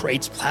with a few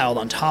crates piled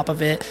on top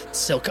of it,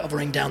 silk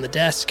covering down the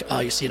desk.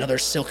 You see another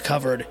silk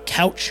covered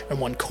couch in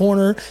one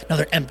corner,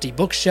 another empty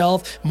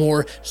bookshelf,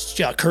 more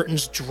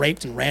curtains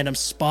draped in random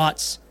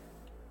spots.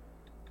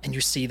 And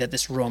you see that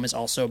this room is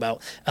also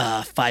about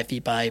 5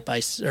 feet by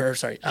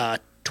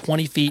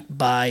 20 feet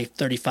by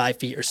 35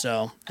 feet or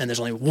so. And there's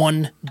only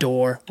one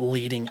door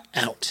leading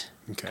out.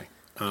 Okay.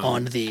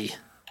 On the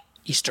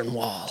eastern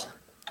wall,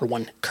 or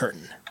one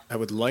curtain. I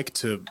would like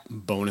to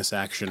bonus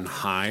action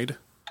hide.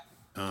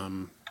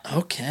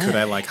 Okay. Could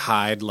I like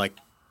hide like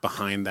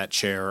behind that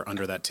chair,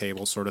 under that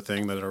table sort of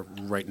thing that are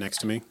right next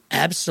to me?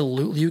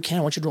 Absolutely you can.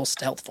 I want you to roll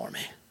stealth for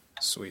me.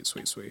 Sweet.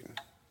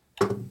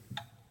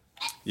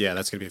 Yeah,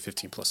 that's going to be a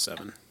 15 plus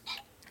 7.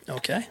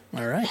 Okay.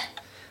 All right.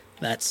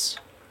 That's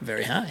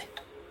very high.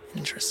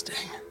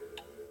 Interesting.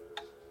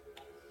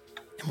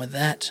 And with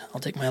that, I'll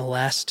take my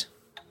last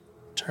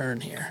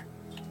turn here.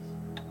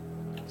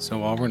 So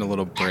while we're in a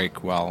little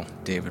break while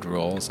David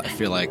rolls, I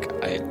feel like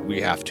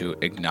we have to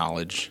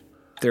acknowledge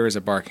there is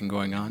a barking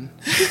going on.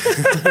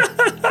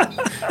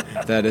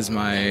 That is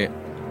my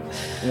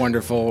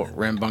wonderful,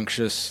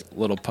 rambunctious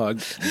little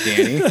pug,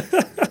 Danny.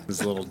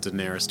 This little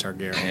Daenerys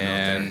Targaryen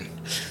And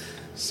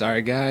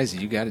sorry, guys,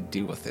 you got to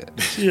deal with it.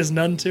 She is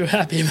none too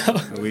happy about.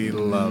 out there. We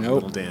love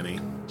little Danny.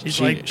 She's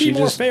She- like, she be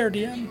more just- fair,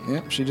 DM.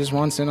 Yep, she just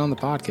wants in on the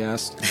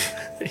podcast.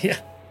 Yeah.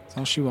 That's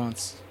all she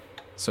wants.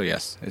 So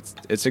yes,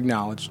 it's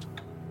acknowledged.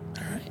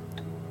 All right.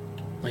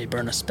 Let me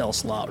burn a spell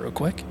slot real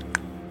quick.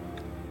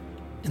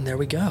 And there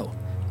we go.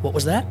 What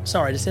was that?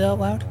 Sorry, did I say that out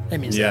loud? I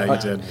didn't mean to say Yeah, that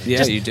out you loud. did. Yeah,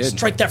 Just you did.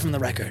 Strike that from the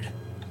record.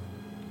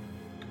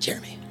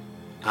 Jeremy.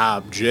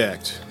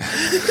 Object.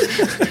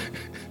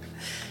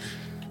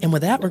 And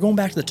with that, we're going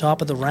back to the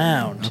top of the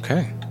round,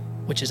 Okay.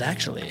 which is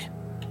actually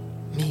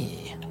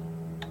me.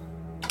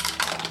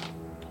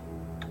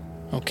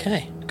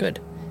 Okay,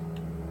 good.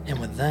 And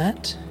with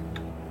that,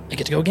 I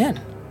get to go again.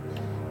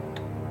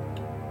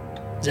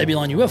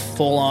 Zebulon, you have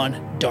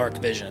full-on dark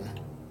vision.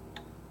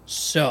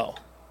 So,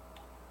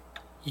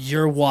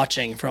 you're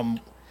watching from...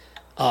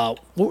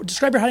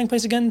 describe your hiding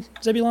place again,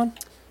 Zebulon.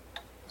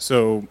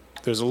 So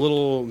there's a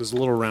little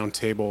round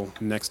table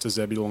next to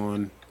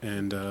Zebulon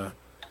and a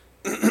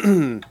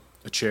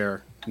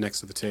chair next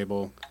to the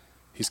table.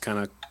 He's kind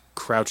of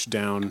crouched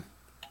down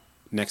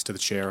next to the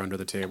chair under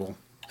the table.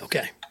 Okay.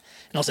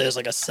 And I'll say there's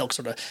like a silk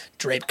sort of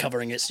drape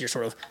covering it, so you're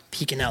sort of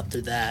peeking out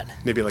through that.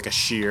 Maybe like a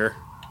sheer.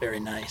 Very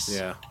nice.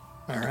 Yeah.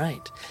 All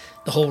right.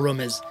 The whole room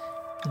is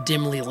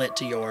dimly lit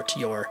to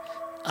your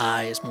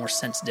eyes, more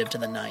sensitive to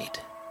the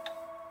night.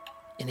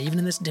 And even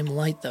in this dim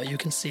light, though, you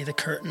can see the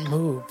curtain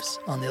moves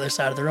on the other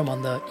side of the room,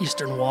 on the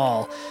eastern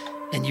wall,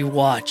 and you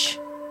watch.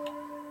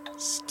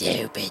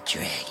 Stupid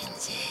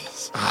dragons.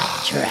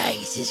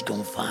 Trace is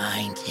gonna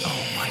find you.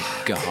 Oh my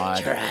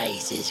God.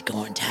 Trace is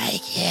gonna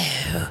take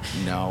you.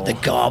 No. The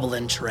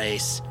goblin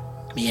Trace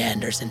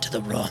meanders into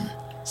the room,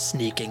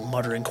 sneaking,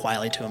 muttering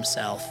quietly to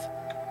himself.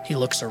 He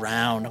looks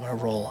around. I'm going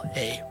to roll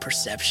a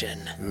perception.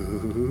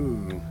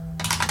 Ooh.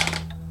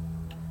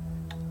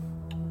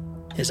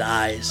 His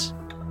eyes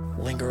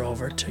linger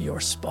over to your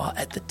spot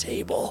at the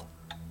table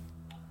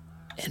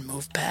and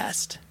move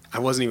past. I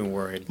wasn't even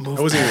worried. Move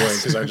I wasn't even worried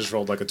past. because I just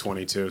rolled like a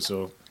 22.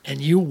 So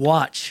And you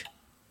watch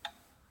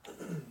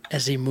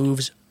as he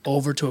moves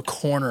over to a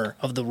corner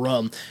of the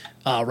room,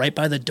 right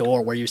by the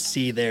door where you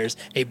see there's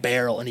a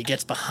barrel, and he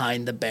gets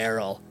behind the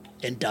barrel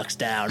and ducks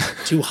down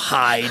to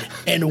hide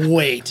and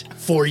wait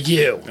for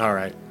you. all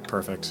right,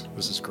 perfect.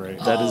 This is great.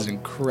 That is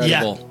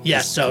incredible. Yeah.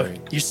 This is So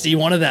great. you see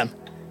one of them,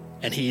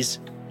 and he's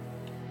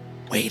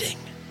waiting.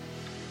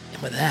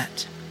 And with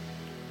that,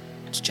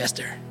 it's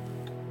Chester.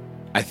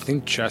 I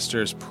think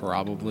Chester's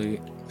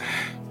probably...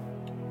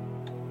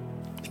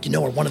 You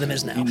know where one of them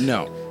is now.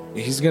 No.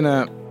 He's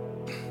gonna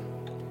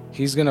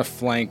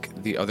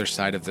flank the other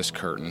side of this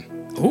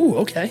curtain, Ooh,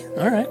 okay.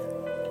 All right.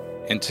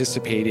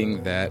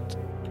 anticipating that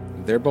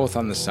they're both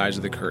on the sides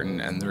of the curtain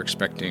and they're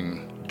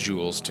expecting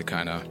Jules to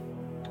kind of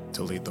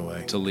To lead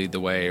the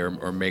way.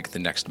 or make the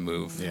next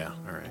move. Yeah,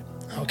 all right.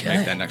 Okay.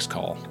 Make that next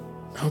call.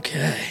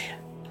 Okay.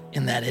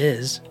 And that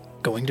is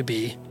going to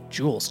be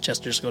Jules.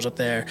 Chester just goes up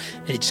there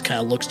and he just kind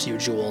of looks to you,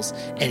 Jules,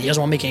 and he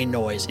doesn't want to make any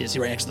noise. He's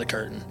right next to the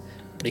curtain,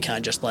 but he kind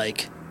of just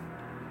like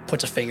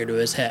puts a finger to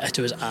his head,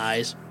 to his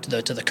eyes, to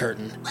the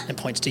curtain, and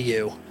points to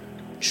you.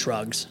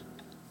 Shrugs.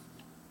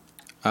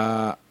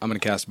 I'm gonna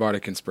cast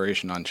Bardic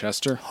Inspiration on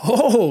Chester.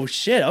 Oh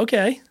shit!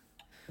 Okay.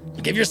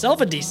 Give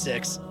yourself a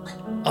D6.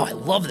 Oh, I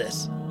love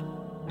this.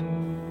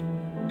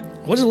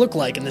 What does it look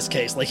like in this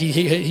case? Like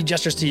he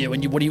gestures to you,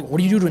 and what do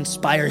you do to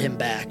inspire him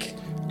back?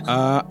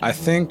 I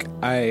think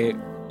I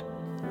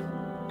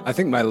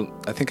make my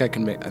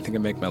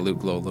loot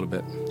glow a little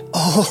bit.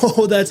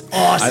 Oh, that's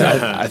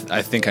awesome.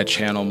 I think I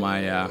channel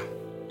my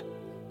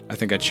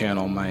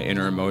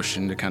inner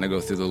emotion to kind of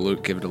go through the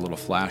loot, give it a little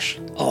flash.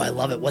 Oh, I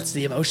love it. What's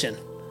the emotion?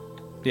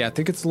 Yeah, I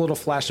think it's a little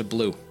flash of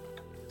blue.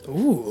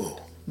 Ooh,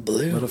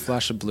 blue. Little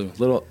flash of blue.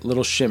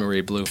 Little shimmery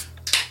blue.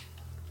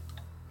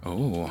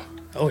 Oh.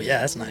 Oh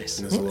yeah, that's nice.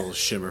 There's a little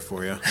shimmer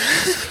for you.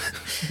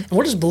 And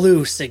what does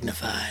blue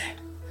signify?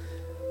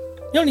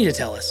 You don't need to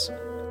tell us,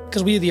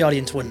 because we, the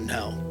audience, wouldn't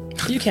know.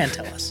 You can't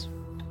tell us.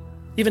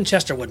 Even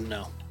Chester wouldn't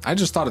know. I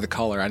just thought of the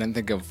color. I didn't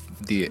think of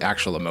the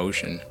actual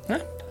emotion. Huh?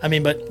 I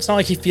mean, but it's not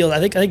like he feels.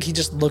 I think he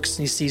just looks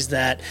and he sees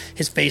that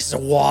his face is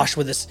awash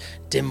with this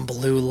dim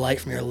blue light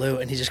from your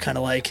loot, and he just kind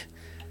of like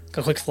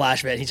a quick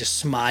flash of it. And he just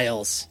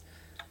smiles,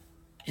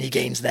 and he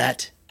gains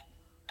that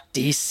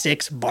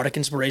D6 Bardic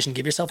Inspiration.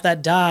 Give yourself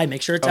that die.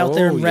 Make sure it's out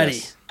there and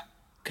ready,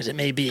 because it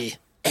may be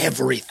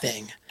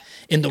everything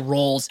in the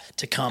rolls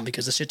to come.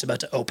 Because this shit's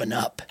about to open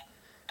up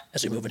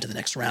as we move into the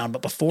next round.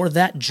 But before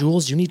that,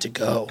 Jules, you need to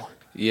go.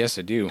 Yes,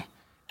 I do.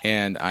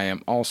 And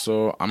I'm going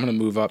to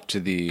move up to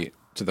the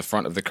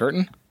front of the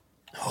curtain.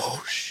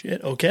 Oh,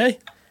 shit. Okay.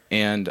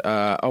 And,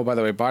 by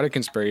the way, Bardic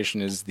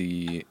Inspiration is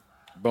the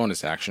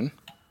bonus action.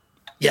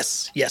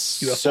 Yes. You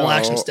have full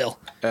action still.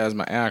 As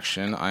my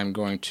action, I'm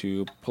going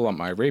to pull up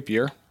my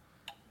rapier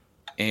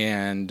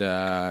and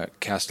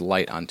cast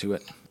light onto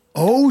it.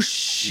 Oh,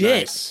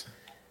 shit. Nice.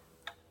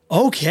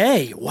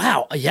 Okay.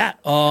 Wow. Yeah.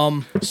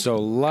 So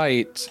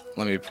light,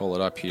 let me pull it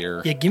up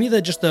here. Yeah, give me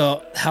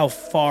the how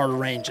far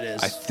range it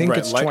is. I think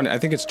it's 20. I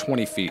think it's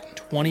 20 feet.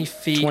 20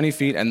 feet. 20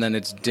 feet, and then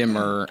it's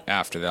dimmer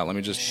after that. Let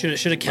me just Should have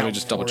counted. Let me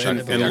just double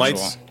check. And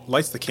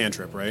light's the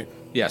cantrip, right?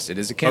 Yes, it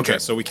is a cantrip. Okay,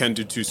 so we can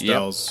do 2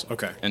 spells. Yep.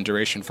 Okay. And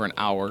duration for an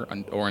hour,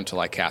 or until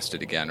I cast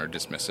it again or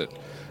dismiss it.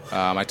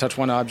 I touch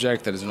one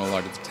object that is no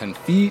larger than 10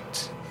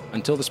 feet.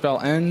 Until the spell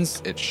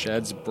ends, it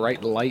sheds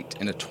bright light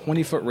in a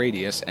 20-foot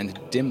radius and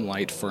dim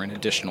light for an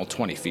additional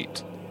 20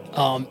 feet.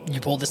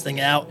 You pull this thing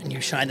out and you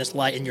shine this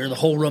light, and the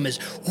whole room is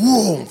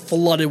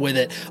flooded with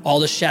it. All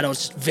the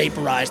shadows just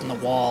vaporize on the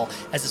wall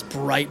as this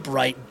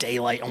bright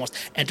daylight almost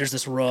enters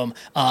this room.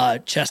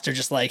 Chester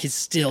just he's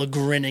still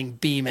grinning,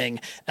 beaming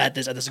at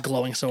this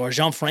glowing sword.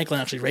 Jean Franklin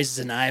actually raises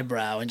an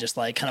eyebrow and just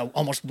kind of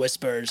almost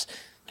whispers,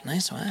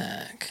 "Nice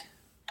whack."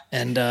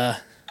 And I'm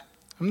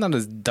not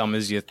as dumb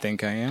as you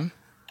think I am.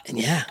 And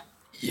yeah,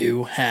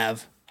 you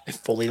have a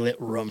fully lit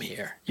room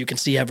here. You can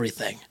see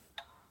everything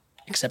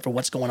except for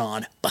what's going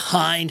on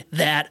behind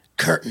that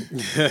curtain.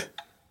 And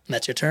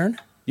that's your turn?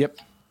 Yep.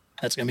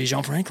 That's going to be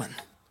Jean Franklin.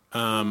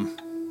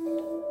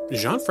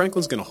 Jean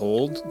Franklin's going to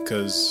hold,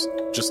 because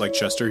just like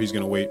Chester, he's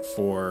going to wait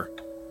for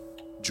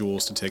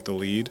Jules to take the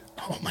lead.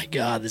 Oh my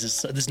God,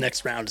 this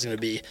next round is going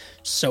to be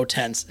so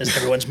tense as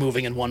everyone's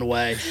moving in one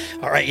way.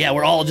 All right, yeah,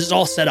 this is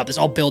all set up. This is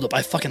all build up.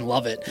 I fucking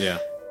love it. Yeah.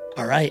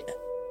 All right,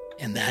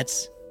 and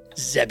that's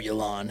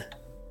Zebulon.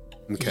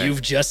 Okay.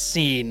 You've just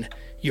seen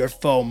your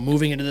foe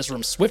moving into this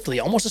room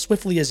swiftly, almost as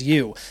swiftly as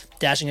you,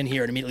 dashing in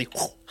here and immediately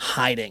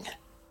hiding.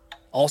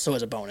 Also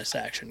as a bonus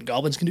action,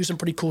 goblins can do some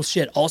pretty cool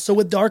shit. Also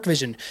with dark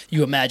vision,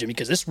 you imagine,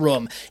 because this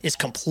room is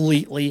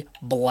completely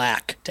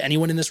black. To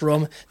anyone in this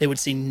room, they would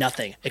see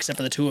nothing except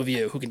for the two of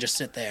you who can just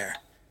sit there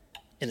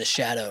in the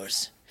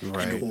shadows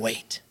and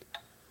wait.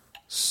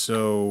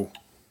 So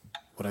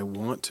what I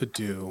want to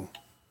do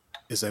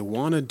is I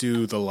want to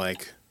do the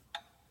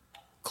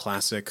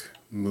classic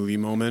movie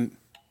moment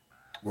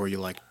where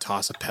you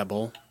toss a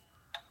pebble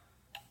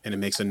and it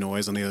makes a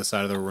noise on the other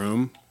side of the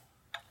room.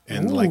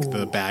 And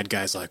the bad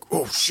guy's like,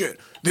 "Oh shit,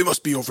 they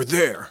must be over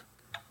there,"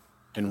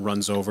 and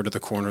runs over to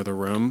the corner of the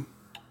room.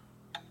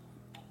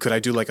 Could I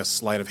do a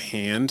sleight of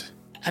hand?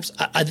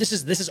 This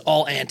is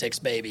all antics,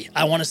 baby.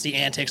 I want to see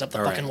antics up the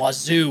fucking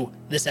wazoo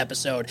this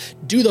episode.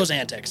 Do those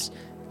antics.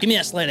 Give me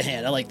that sleight of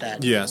hand. I like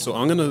that. Yeah, so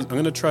I'm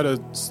gonna try to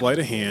sleight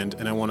a hand,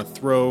 and I want to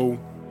throw,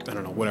 I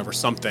don't know, whatever,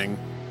 something.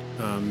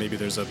 Maybe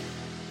there's a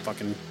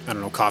fucking, I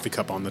don't know, coffee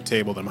cup on the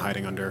table that I'm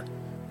hiding under.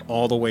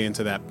 all the way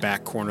into that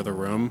back corner of the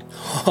room.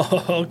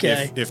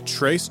 Okay. If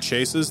Trace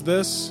chases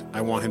this,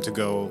 I want him to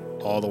go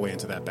all the way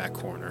into that back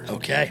corner.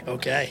 Okay. Oh,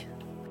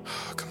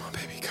 come on,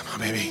 baby. Come on,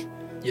 baby.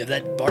 You have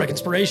that bardic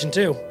inspiration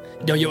too.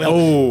 No,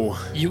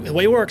 the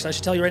way it works, I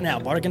should tell you right now,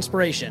 bardic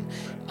inspiration.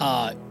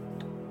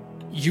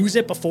 Use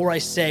it before I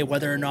say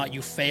whether or not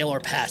you fail or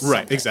pass. Right,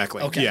 something.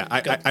 exactly. Okay. Yeah,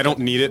 I don't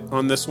need it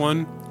on this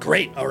one.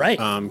 Great. All right.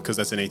 Because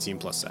that's an 18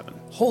 plus 7.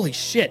 Holy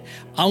shit.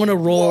 I'm going to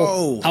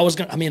roll. I don't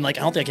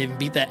think I can even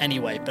beat that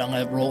anyway, but I'm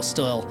going to roll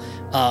still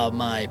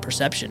my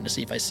perception to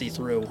see if I see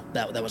through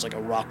that was like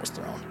a rock was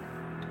thrown.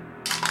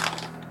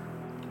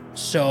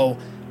 So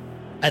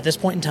at this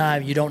point in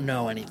time, you don't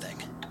know anything.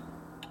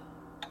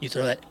 You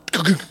throw that,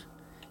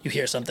 you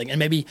hear something, and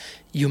maybe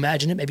you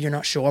imagine it, maybe you're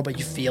not sure, but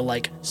you feel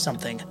like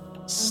something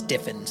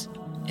stiffens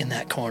in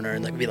that corner,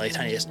 and like maybe like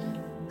tiniest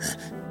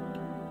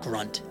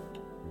grunt.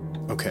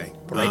 Okay.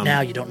 But right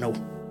now, you don't know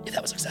if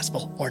that was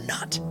successful or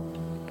not.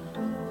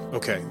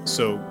 Okay,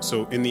 so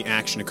in the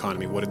action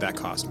economy, what did that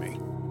cost me?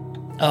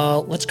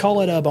 Let's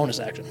call it a bonus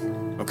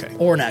action. Okay.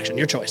 Or an action,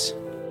 your choice.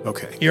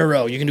 Okay. You're a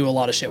rogue. You can do a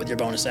lot of shit with your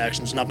bonus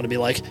actions. It's not going to be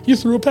like, you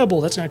threw a pebble.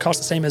 That's going to cost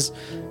the same as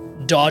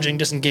dodging,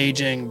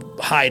 disengaging,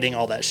 hiding,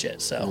 all that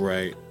shit. So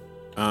Right.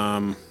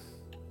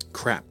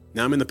 Crap.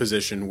 Now I'm in the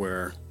position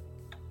where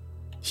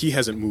he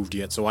hasn't moved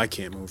yet, so I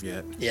can't move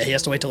yet. yeah, he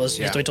has to wait till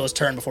his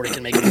turn before he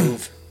can make a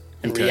move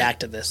and Okay.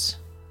 react to this.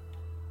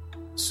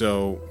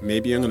 So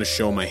maybe I'm going to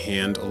show my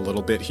hand a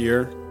little bit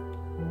here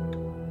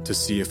to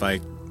see if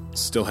I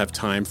still have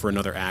time for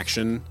another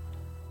action.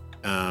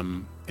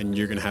 And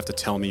you're going to have to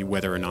tell me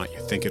whether or not you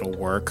think it'll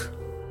work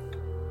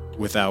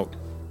without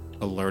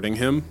alerting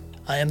him.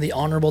 I am the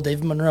Honorable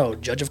David Monroe,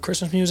 Judge of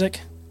Christmas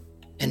Music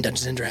and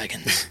Dungeons and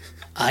Dragons.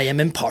 I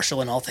am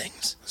impartial in all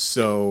things,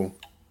 So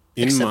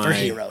except for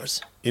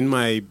heroes. in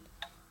my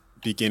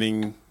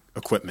beginning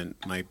equipment,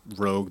 my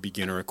rogue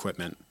beginner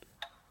equipment,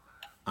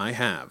 I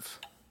have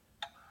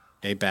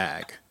a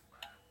bag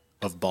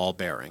of ball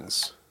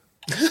bearings.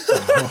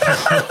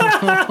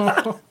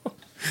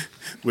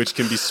 Which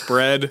can be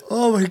spread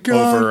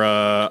over,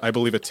 I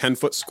believe, a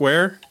 10-foot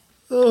square.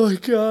 Oh my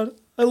god.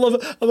 I love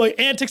it. I'm like,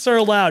 antics are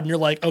allowed. And you're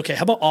like, okay,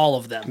 how about all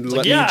of them? It's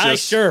like,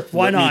 sure.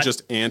 Why let not? me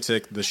just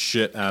antic the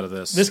shit out of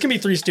this. This can be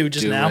Three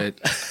Stooges now.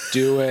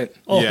 Do it.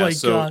 Oh yeah, my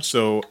so, gosh.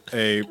 So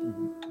a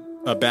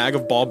bag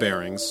of ball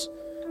bearings.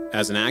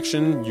 As an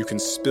action, you can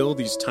spill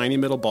these tiny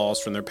metal balls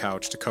from their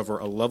pouch to cover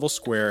a level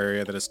square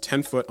area that is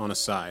 10 foot on a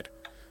side.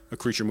 A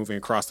creature moving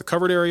across the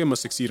covered area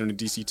must succeed on a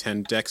DC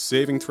 10 Dex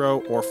saving throw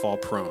or fall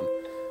prone.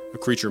 A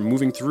creature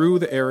moving through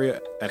the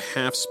area at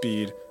half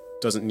speed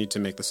doesn't need to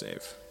make the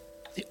save.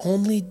 The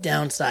only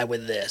downside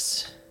with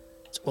this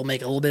is it will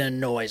make a little bit of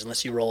noise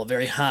unless you roll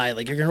very high.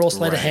 Like, you're going to roll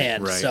sleight of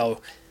hand. right.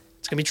 So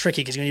it's going to be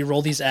tricky because you're going to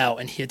roll these out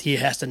and he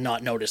has to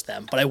not notice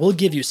them. But I will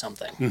give you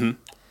something. Mm-hmm.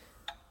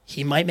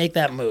 He might make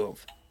that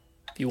move.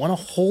 If you want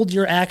to hold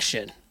your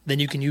action, then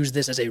you can use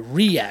this as a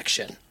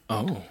reaction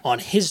on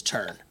his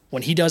turn.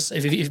 When he does,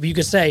 if you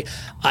could say,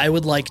 I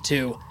would like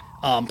to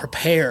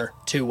prepare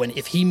to,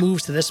 if he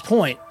moves to this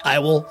point, I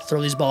will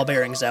throw these ball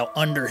bearings out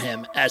under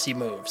him as he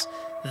moves.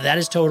 That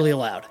is totally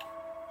allowed.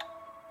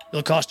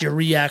 It'll cost you a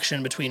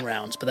reaction between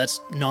rounds, but that's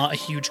not a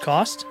huge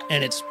cost.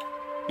 And it's,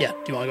 yeah. Do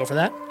you want to go for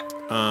that?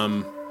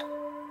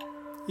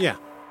 Yeah.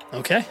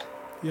 Okay.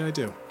 Yeah, I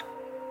do.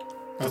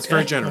 That's Okay.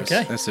 very generous.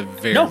 Okay. That's a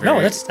very, No,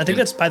 very, I think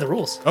that's by the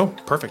rules. Oh,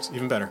 perfect.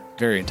 Even better.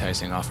 very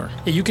enticing offer.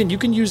 Yeah, you can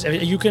use,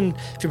 if you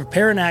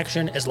prepare an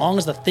action, as long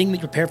as the thing that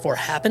you prepare for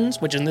happens,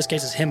 which in this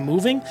case is him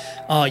moving,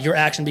 your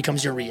action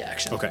becomes your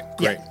reaction. Okay,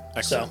 great. Yeah.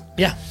 Excellent. So,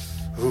 yeah.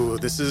 Ooh,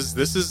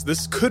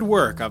 this could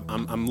work.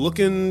 I'm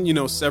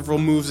looking, several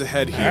moves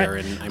ahead All here,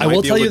 right. and I I might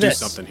will be tell able you to do this.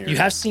 something here. You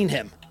have seen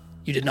him.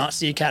 You did not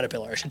see a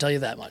caterpillar. I should tell you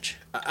that much.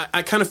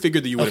 I kind of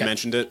figured that you would have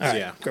mentioned it. All right.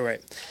 Yeah. Great.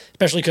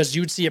 Especially because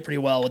you'd see it pretty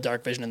well with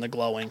dark vision and the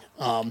glowing.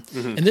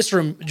 In this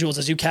room, Jules,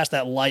 as you cast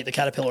that light, the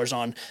caterpillars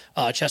on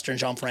Chester and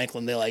John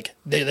Franklin,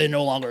 they're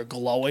no longer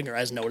glowing or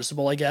as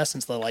noticeable, I guess,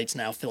 since the light's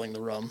now filling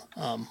the room,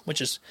 which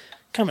is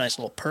kind of a nice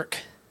little perk.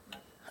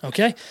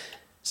 Okay.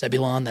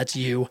 Zebulon, that's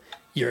you.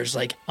 You're just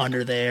like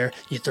under there,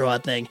 you throw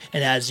out thing,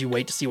 and as you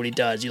wait to see what he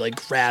does, you like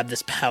grab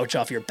this pouch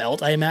off your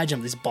belt, I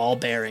imagine, these ball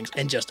bearings,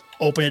 and just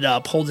open it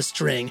up, hold the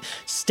string,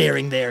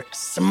 staring there,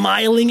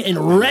 smiling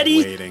and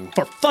ready waiting.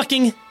 for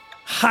fucking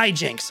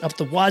hijinks up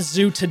the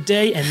wazoo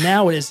today. And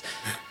now it is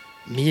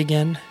me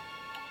again,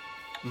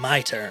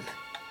 my turn.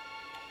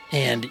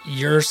 And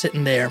you're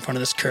sitting there in front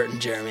of this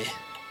curtain, Jeremy.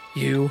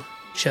 You,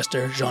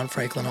 Chester, John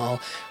Franklin, all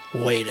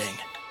waiting.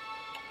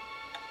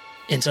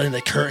 And suddenly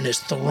the curtain is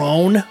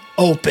thrown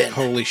open.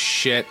 Holy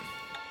shit.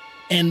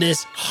 And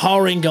this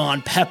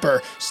Haringon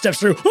Pepper steps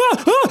through,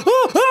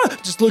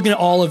 just looking at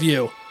all of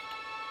you.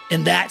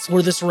 And that's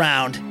where this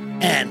round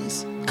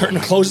ends. Curtain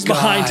closes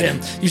behind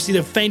him. You see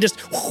the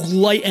faintest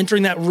light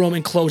entering that room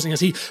and closing as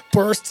he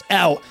bursts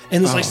out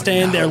and is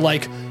standing there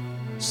like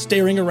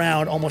staring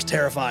around, almost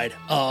terrified.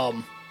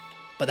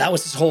 But that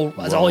was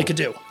that's all he could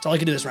do. That's all he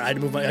could do this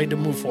round. I had to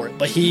move for it.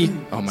 But he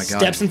Oh my God.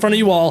 steps in front of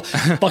you all.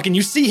 Fucking,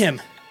 you see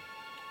him.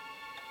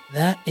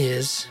 That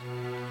is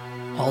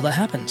all that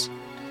happens.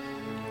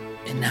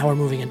 And now we're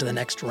moving into the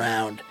next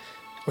round,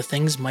 where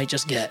things might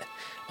just get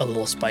a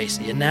little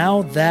spicy. And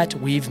now that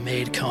we've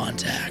made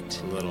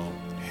contact, Little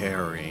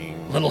hairy.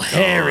 little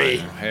hairy,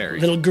 hairy.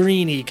 little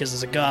greeny, because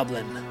there's a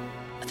goblin.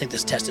 I think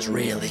this test is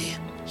really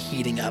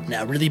heating up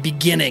now, really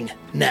beginning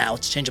now.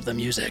 Let's change up the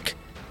music.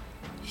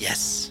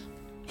 Yes,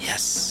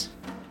 yes.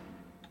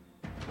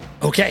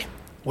 Okay,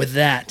 with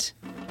that,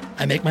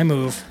 I make my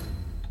move.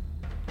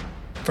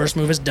 First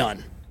move is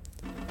done.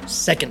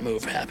 Second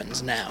move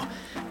happens now.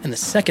 And the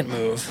second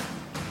move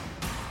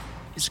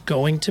is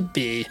going to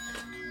be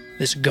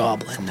this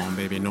goblin. Come on,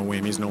 baby. No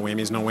whammies, no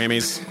whammies, no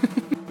whammies.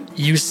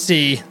 You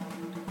see,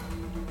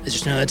 as you're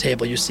sitting on the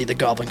table, you see the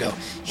goblin go,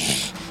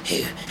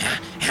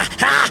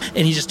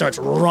 and he just starts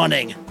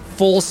running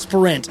full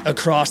sprint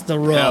across the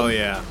room. Hell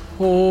yeah.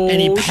 And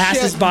he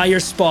passes by your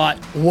spot.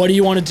 What do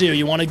you want to do?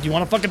 You want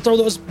to fucking throw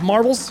those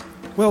marbles?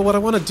 Well, what I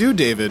want to do,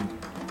 David,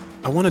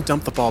 I want to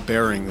dump the ball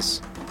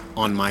bearings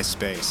on my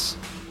space.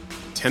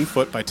 10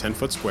 foot by 10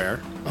 foot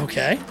square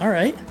Okay, all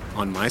right.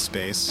 on my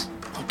space.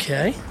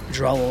 Okay,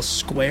 draw a little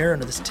square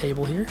under this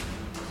table here.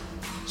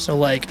 So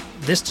like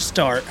this to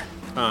start.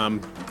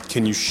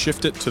 Can you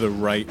shift it to the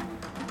right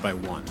by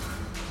 1?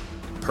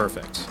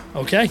 Perfect.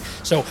 Okay,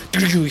 so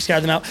we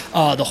scatter them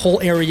out. The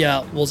whole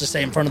area, we'll just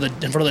say in front of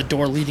the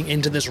door leading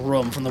into this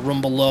room, from the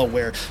room below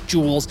where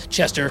Jules,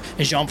 Chester,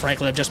 and Jean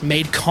Franklin have just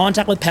made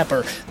contact with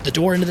Pepper. The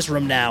door into this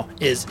room now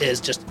is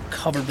just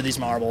covered with these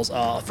marbles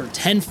for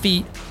 10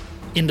 feet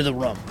into the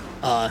room.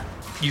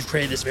 You've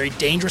created this very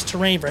dangerous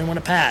terrain for anyone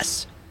to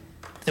pass.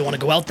 If they want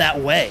to go out that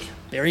way.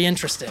 Very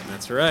interesting.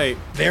 That's right.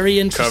 Very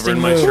interesting.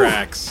 Covering my move.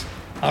 tracks.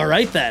 All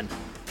right then.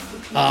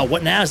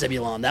 What now,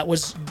 Zebulon?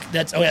 That's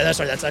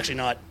actually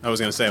not. I was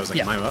going to say, I was like,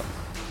 Yeah. am I up?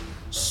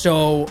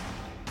 So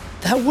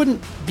that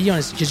wouldn't be on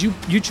his, because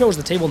you chose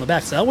the table in the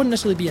back, so that wouldn't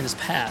necessarily be in his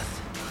path.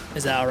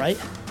 Is that all right?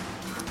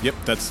 Yep,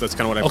 that's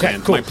kind of what I Okay,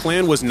 planned. cool. My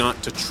plan was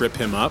not to trip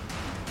him up.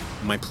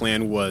 My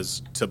plan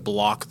was to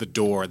block the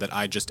door that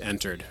I just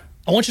entered.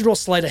 I want you to roll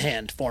sleight of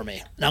hand for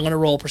me. And I'm going to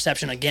roll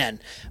perception again.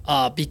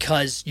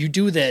 Because you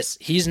do this,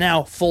 he's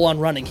now full on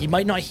running. He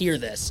might not hear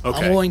this.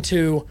 Okay. I'm going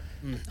to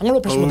roll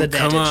perception with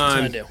advantage. come That's what I'm on.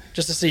 going to do.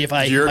 Just to see if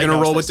I. You're going gonna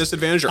to roll with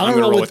disadvantage, or I'm gonna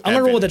gonna roll with I'm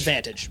going to roll with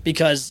advantage? advantage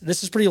because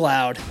this is pretty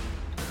loud.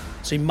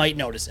 So you might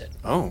notice it.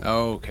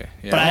 Oh. Okay.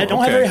 Yeah. But I don't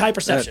have okay. very high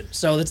perception.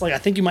 So it's like, I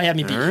think you might have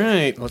me beat. All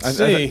right, let's I,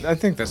 see. I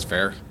think that's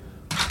fair.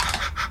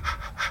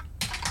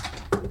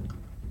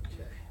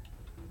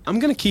 I'm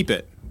going to keep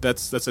it.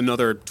 That's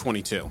another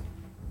 22.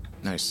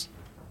 Nice.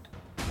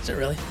 Is it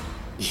really?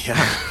 Yeah.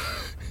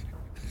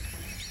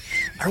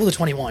 I rolled a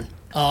 21.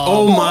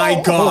 Oh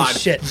my god. Holy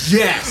shit.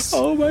 Yes.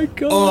 Oh my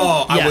god.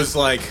 Oh, I Yeah. was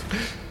like,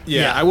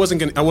 Yeah. I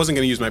wasn't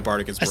gonna use my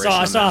bardic I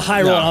inspiration. saw a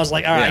high roll and I was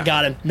like, all right, I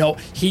got him. No,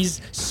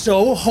 he's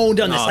so honed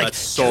on this. Oh, Like, that's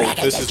so.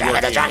 This is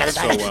working out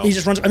so well. he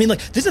just runs. I mean, like,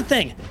 this is the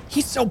thing.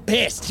 He's so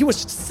pissed. He was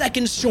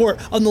seconds short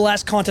on the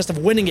last contest of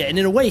winning it. And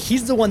in a way,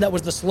 he's the one that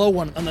was the slow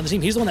one on the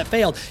team. He's the one that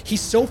failed.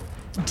 He's so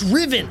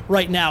driven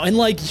right now. And,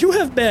 like,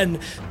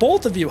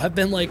 both of you have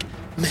been, like,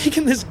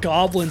 making this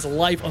goblin's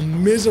life a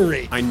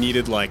misery. I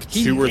needed like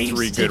He 2 or needs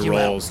 3 to take good you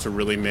out. rolls to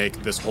really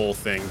make this whole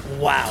thing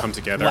Wow. come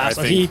together. Wow, I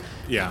so think. he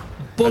Yeah.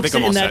 I Books think it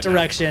I'm all in that set now.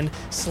 direction,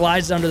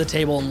 slides under the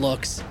table and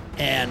looks,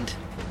 and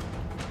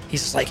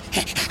he's just like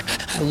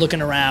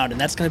looking around, and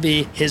that's going to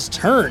be his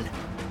turn.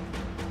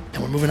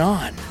 And we're moving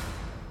on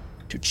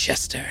to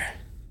Chester.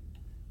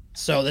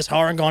 So this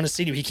Harangon is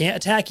seated. He can't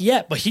attack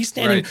yet, but he's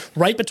standing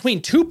right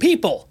between 2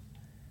 people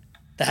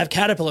that have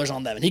caterpillars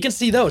on them, and he can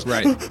see those.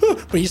 Right.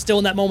 But he's still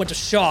in that moment of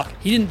shock.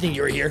 He didn't think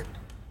you were here.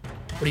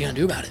 What are you going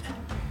to do about it?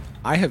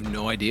 I have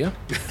no idea.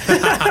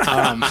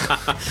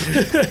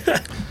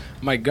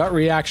 My gut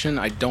reaction,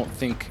 I don't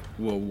think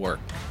will work,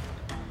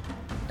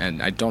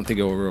 and I don't think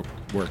it will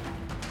work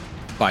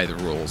by the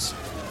rules.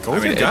 Go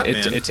with your gut,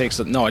 man. It takes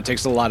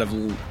a lot of.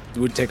 It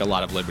would take a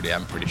lot of liberty.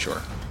 I'm pretty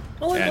sure.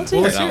 Well, And let's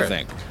hear it. I don't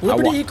think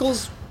Liberty I wa-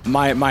 equals...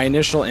 My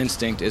initial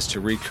instinct is to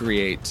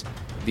recreate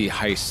the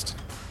heist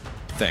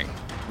thing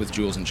with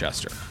Jules and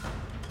Chester,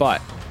 but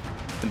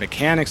the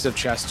mechanics of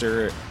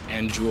Chester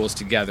and Jules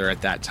together at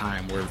that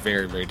time were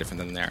very, very different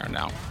than they are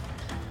now.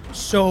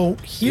 So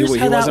here's He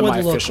how that wasn't would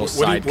my look. official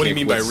What do you sidekick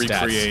mean by with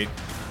stats. recreate?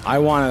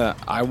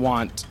 I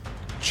want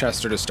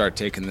Chester to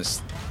start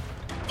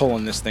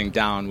pulling this thing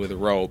down with a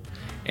rope,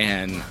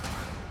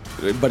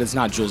 but it's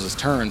not Jules'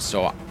 turn,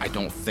 so I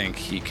don't think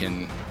he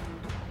can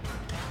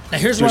Now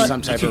here's do what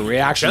some type of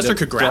reaction. Chester to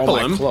could throw grapple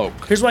my him. Cloak.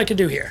 Here's what I could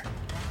do here.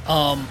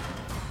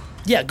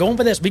 Yeah, going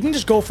for this, we can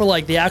just go for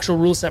like the actual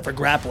rule set for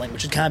grappling,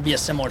 which would kind of be a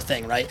similar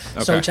thing, right?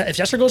 So Okay. if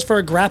Chester goes for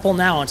a grapple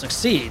now and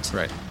succeeds,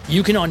 Right.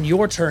 you can on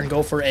your turn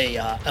go for a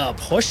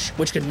push,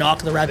 which could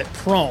knock the rabbit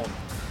prone.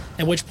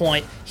 At which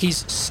point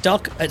he's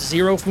stuck at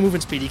 0 for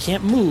movement speed. He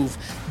can't move,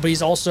 but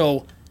he's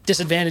also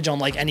disadvantage on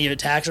like any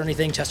attacks or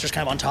anything. Chester's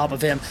kind of on top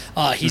of him.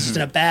 He's just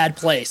in a bad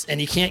place, and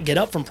he can't get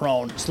up from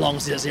prone as long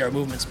as he has 0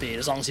 movement speed,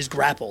 as long as he's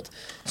grappled.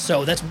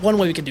 So that's one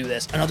way we can do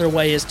this. Another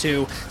way is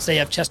to say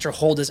have Chester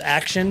hold his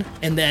action,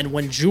 and then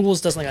when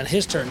Jules does something on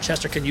his turn,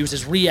 Chester can use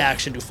his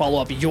reaction to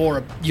follow up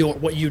your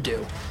what you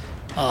do.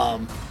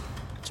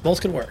 So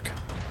both could work.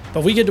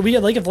 But we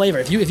get like a flavor.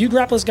 If you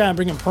grapple this guy and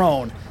bring him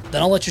prone,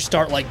 then I'll let you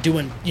start like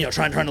doing,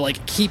 trying to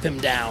like keep him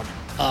down,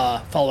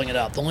 following it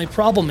up. The only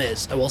problem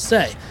is, I will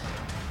say,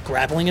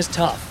 grappling is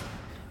tough.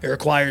 It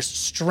requires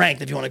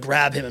strength if you want to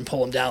grab him and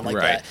pull him down like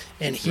that.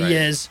 And he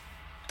is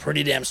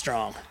pretty damn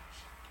strong.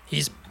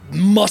 He's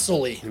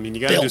muscly. I mean,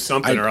 you got to do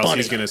something, or else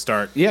he's going to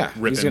start.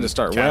 Ripping he's going to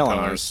start railing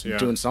us,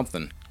 doing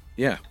something.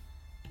 Yeah.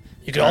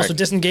 You could also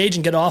disengage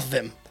and get off of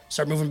him,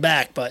 start moving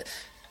back, but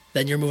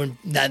then you're moving.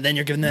 Then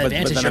you're giving the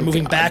advantage. You're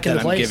moving back into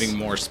place. I'm giving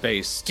more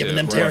space to giving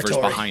them whoever's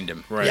territory behind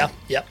him. Right.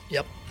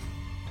 Yep.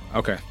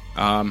 Okay.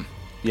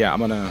 Yeah, I'm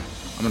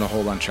gonna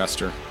hold on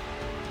Chester.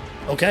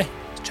 Okay.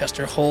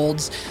 Chester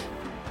holds.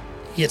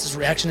 He gets his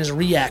reaction as a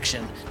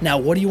reaction. Now,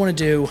 what do you want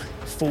to do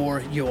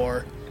for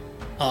your?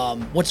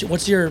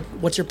 What's your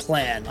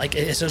plan? Like,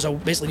 so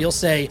basically, you'll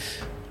say,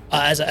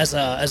 as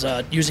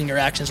a using your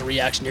action as a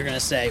reaction, you're gonna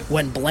say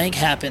when blank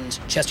happens,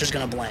 Chester's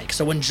gonna blank.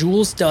 So when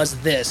Jules does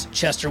this,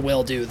 Chester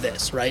will do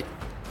this, right?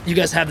 You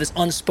guys have this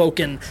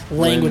unspoken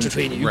language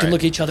between you. You can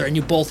look at each other and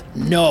you both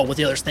know what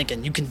the other's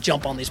thinking. You can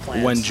jump on these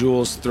plans. When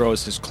Jules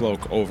throws his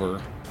cloak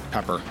over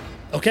Pepper,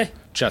 okay,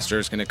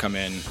 Chester's gonna come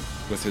in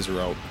with his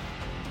rope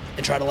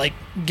and try to like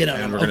get on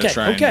him. And we're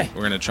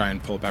gonna try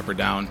and pull Pepper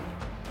down.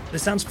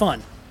 This sounds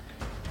fun.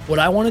 What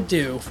I want to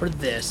do for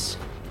this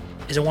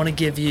is I want to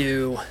give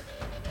you.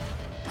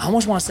 I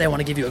almost want to say I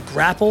want to give you a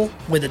grapple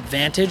with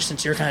advantage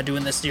since you're kind of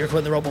doing this. You're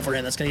putting the rope over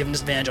him. That's going to give him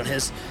disadvantage on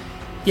his.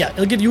 Yeah,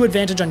 it'll give you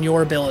advantage on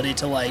your ability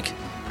to like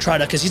try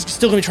to, because he's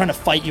still going to be trying to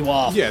fight you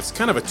off. Yeah, it's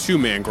kind of a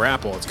 2-man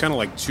grapple. It's kind of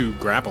like 2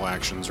 grapple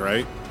actions,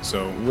 right?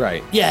 So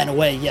right. Yeah, in a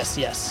way, yes.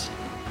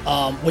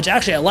 Which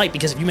actually I like,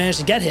 because if you manage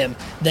to get him,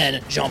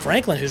 then Jean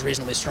Franklin, who's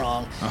reasonably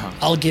strong,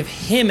 I'll give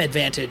him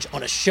advantage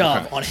on a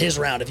shove on his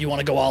round if you want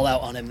to go all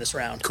out on him this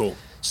round. Cool.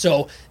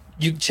 So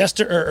you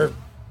Chester's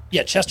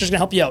gonna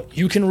help you out.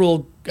 You can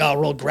roll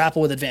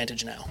grapple with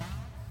advantage now,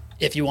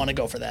 if you want to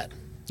go for that.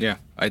 Yeah,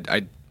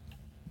 I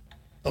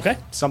Okay.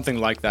 Something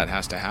like that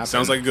has to happen.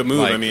 Sounds like a good move.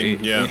 Like, I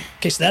mean, yeah.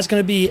 Okay, so that's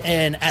going to be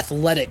an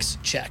athletics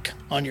check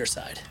on your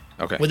side.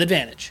 Okay. With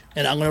advantage.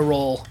 And I'm going to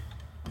roll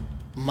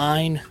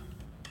mine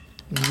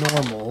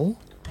normal.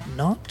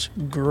 Not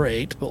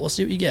great, but we'll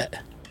see what you get.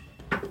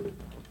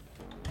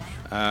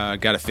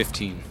 Got a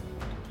 15.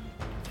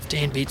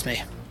 15 beats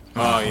me.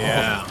 Oh,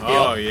 yeah.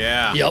 Oh,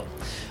 yeah. Yep.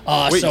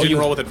 Wait, so you didn't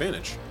roll with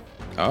advantage.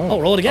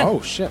 Oh, roll it again.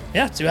 Oh, shit.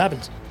 Yeah, see what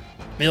happens.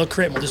 Maybe it'll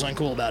crit and we'll do something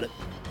cool about it.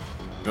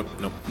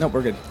 Nope,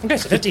 we're good. Okay,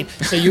 so 15.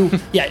 So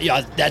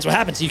yeah, that's what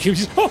happens. You can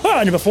just,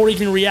 and before he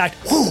can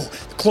react,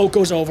 the cloak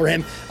goes over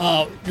him.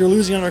 You're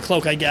losing another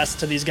cloak, I guess,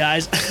 to these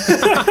guys.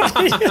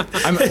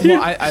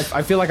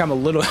 I feel like I'm a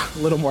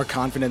little more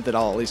confident that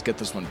I'll at least get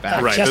this one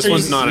back. Right, Chester, this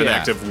one's not an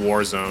active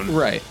war zone.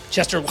 Right.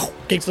 Chester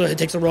takes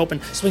the rope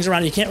and swings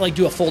around. He can't like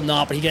do a full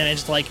knot, but he can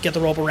just like get the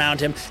rope around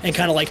him and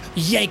kind of like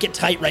yank it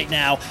tight right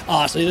now.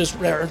 So he just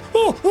he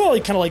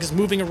kind of like is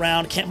moving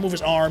around, can't move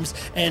his arms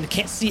and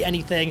can't see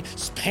anything,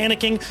 just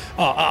panicking,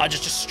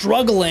 just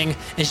struggling.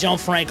 And Jean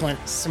Franklin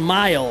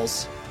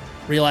smiles,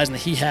 realizing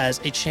that he has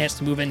a chance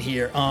to move in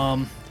here.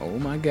 Oh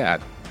my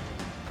God.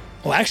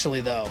 Well,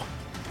 actually, though,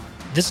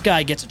 this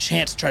guy gets a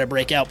chance to try to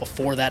break out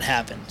before that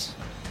happens.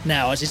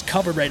 Now, as he's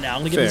covered right now,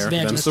 I'm going to give him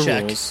disadvantage on this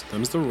check.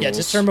 Them's the rules. Yeah, it's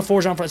his turn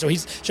before Jean Franklin.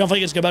 So Jean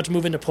Franklin's about to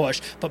move into push,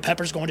 but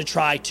Pepper's going to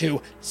try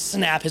to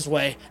snap his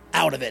way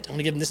out of it. I'm going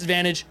to give him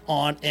disadvantage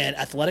on an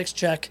athletics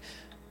check.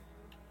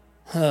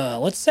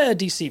 Let's set a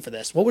DC for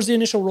this. What was the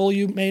initial roll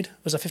you made?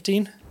 Was it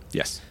 15?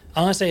 Yes.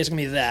 I'm going to say it's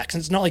going to be that,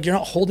 because it's not like you're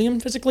not holding him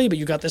physically, but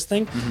you got this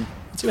thing.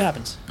 Let's see what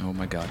happens. Oh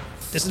my God.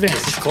 Disadvantage.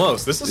 This is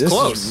close. This This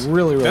close. is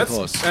really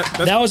close.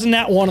 That was in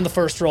that one on the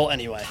first roll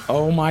anyway.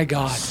 Oh my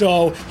God.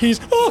 So he's,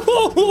 and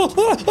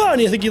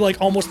I think he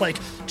like almost like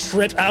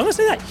trips. I'm gonna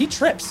say that he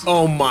trips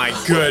Oh my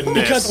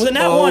goodness. because within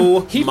that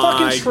one he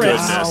fucking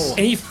trips and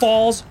he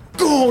falls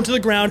to the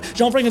ground.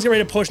 Jean Franklin's getting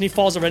ready to push and he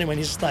falls over anyway. And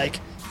he's just like,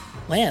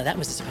 "Man, that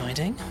was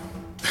disappointing."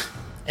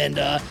 And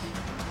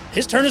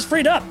his turn is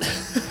freed up.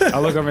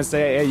 I'll look over and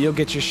say, "Hey, you'll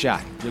get your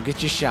shot. You'll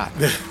get your shot."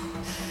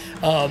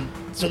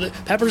 So the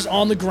Pepper's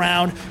on the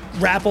ground,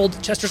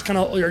 grappled. Chester's kind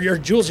of, or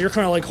Jules, you're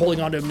kind of like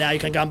holding onto him now. You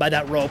kind of got him by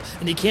that rope,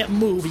 and he can't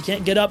move. He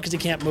can't get up because he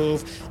can't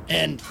move.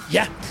 And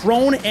yeah,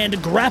 prone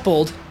and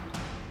grappled.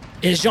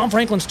 It is Jean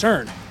Franklin's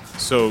turn.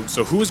 So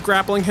who is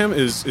grappling him?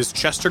 Is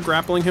Chester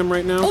grappling him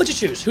right now? I'll let you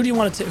choose. Who do you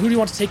want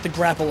to take the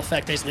grapple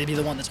effect? Basically, be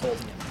the one that's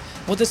holding him.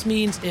 What this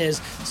means is,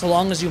 so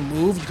long as you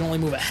move, you can only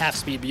move at half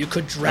speed, but you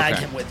could drag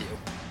him with you.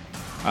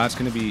 It's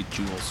going to be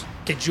Jules.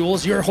 Okay,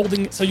 Jules, you're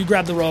holding, so you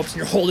grab the ropes, and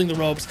you're holding the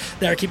ropes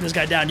that are keeping this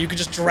guy down. You could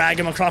just drag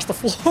him across the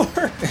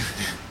floor.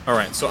 All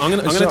right, so I'm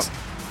gonna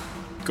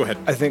go ahead.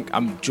 I think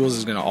Jules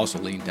is going to also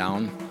lean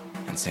down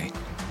and say,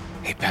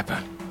 "Hey, Pepper,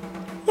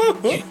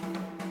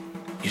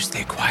 You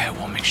stay quiet.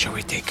 We'll make sure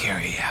we take care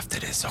of you after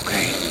this,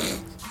 okay?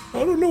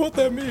 I don't know what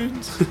that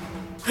means.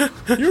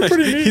 You were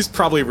pretty mean. He's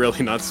probably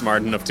really not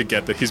smart enough to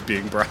get that he's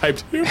being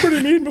bribed. You were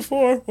pretty mean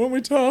before when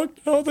we talked.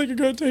 I don't think you're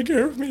going to take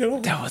care of me at all.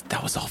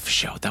 That was all for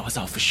show. That was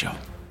all for show.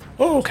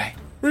 Oh, Okay.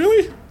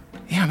 really?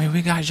 Yeah, I mean,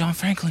 we got John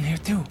Franklin here,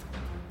 too.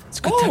 It's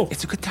a good time.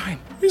 It's a good time.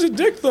 He's a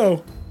dick,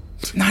 though.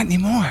 Not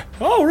anymore.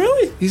 Oh,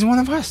 really? He's one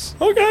of us.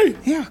 Okay.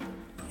 Yeah.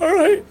 All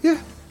right.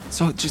 Yeah.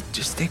 So just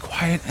stay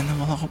quiet, and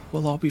then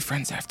we'll all be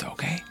friends after,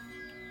 okay?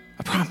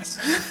 I promise.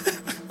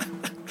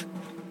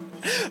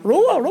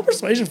 Roll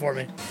persuasion for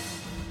me.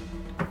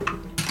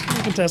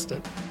 You can test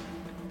it.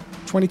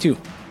 22.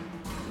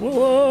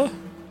 Well,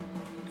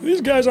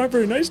 these guys aren't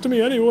very nice to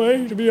me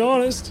anyway, to be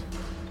honest.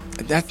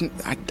 I've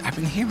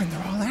been hearing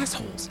they're all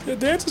assholes. Yeah,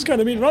 Dance is kind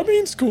of mean.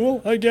 Robin's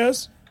cool, I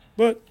guess.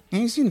 But,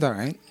 He seemed all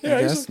right. yeah,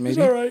 I guess, he's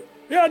all right.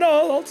 Yeah,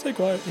 no, I'll stay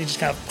quiet. He just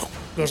kind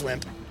of goes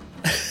limp.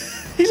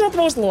 He's not the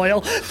most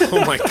loyal.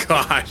 Oh my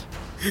god.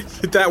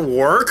 Did that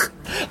work?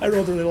 I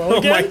rolled really low Oh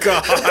again. my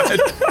god.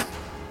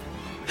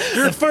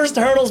 The first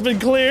hurdle's been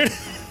cleared.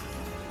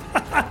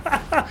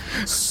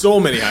 So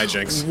many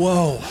hijinks.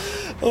 Whoa.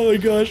 Oh my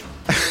gosh.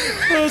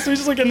 Oh, so he's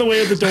just like in the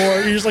way of the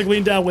door. You just like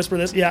lean down, whisper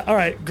this. Yeah, all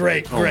right,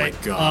 great, Oh great.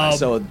 my god.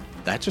 So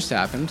that just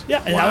happened.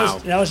 Yeah, and Wow.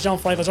 that was John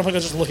Franklin. John Franklin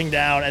was just looking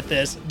down at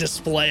this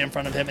display in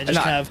front of him and just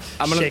And kind of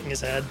I'm gonna- shaking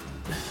his head.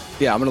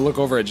 Yeah, I'm gonna look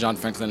over at John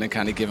Franklin and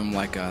kind of give him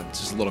like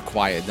just a little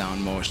quiet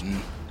down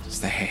motion.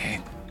 Just say, hey,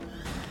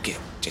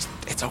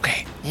 it's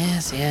okay.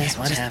 Yes, Just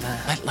whatever.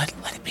 let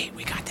it be.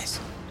 We got this.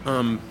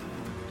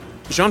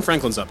 John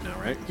Franklin's up now,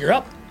 right? You're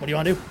up. What do you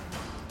want to do?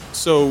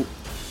 So,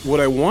 what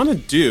I want to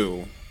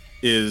do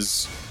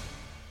is.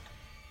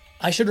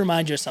 I should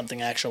remind you of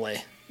something,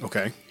 actually.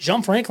 Okay.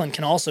 Jean Franklin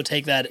can also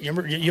take that. You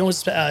know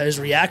his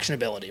reaction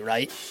ability,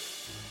 right?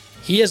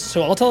 He is.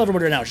 So I'll tell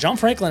everybody right now. Jean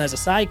Franklin as a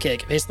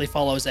sidekick basically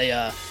follows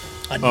a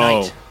knight.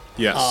 Oh,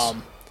 yes.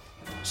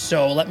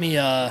 So let me.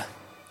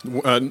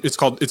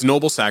 It's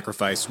Noble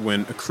Sacrifice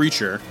when a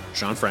creature,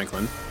 John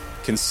Franklin,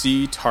 can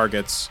see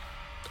targets.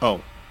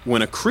 Oh,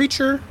 when a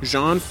creature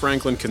John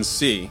Franklin can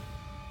see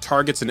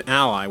targets an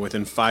ally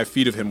within 5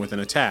 feet of him with an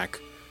attack,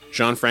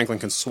 John Franklin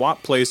can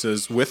swap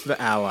places with the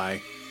ally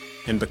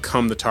and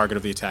become the target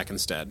of the attack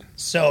instead.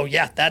 So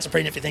yeah, that's a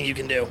pretty nifty thing you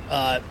can do.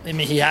 I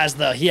mean, he has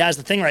the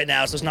thing right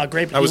now, so it's not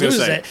great. But I was if he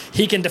gonna loses say. it,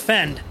 he can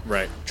defend.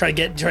 Right. Try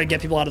to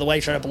get people out of the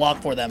way. Try to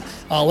block for them.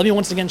 Let me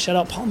once again shout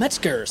out Paul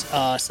Metzger's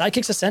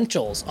Sidekicks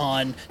Essentials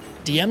on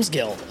DM's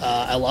Guild.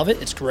 I love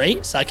it. It's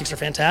great. Sidekicks are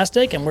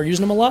fantastic, and we're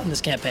using them a lot in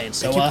this campaign.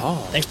 So Thank you, Paul.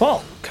 thanks,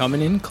 Paul.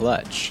 Coming in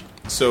clutch.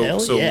 So Hell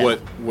so yeah.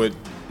 what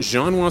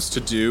Jean wants to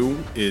do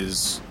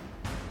is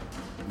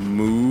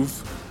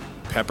move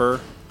Pepper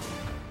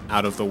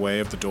out of the way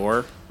of the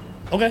door.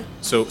 Okay.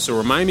 So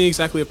remind me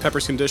exactly of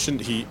Pepper's condition.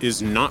 He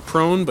is not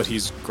prone, but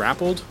he's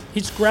grappled.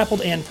 He's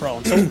grappled and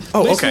prone. So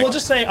Oh, basically, okay. we'll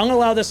just say I'm gonna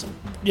allow this.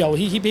 You know,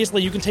 he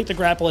basically, you can take the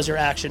grapple as your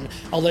action.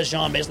 I'll let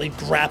Jean basically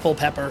grapple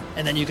Pepper,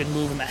 and then you can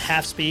move him at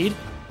half speed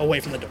away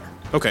from the door.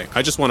 Okay,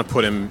 I just want to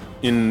put him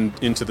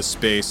into the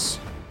space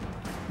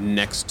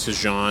next to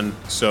Jean.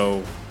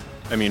 So,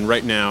 I mean,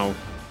 right now,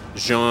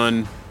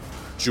 Jean,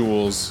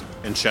 Jules,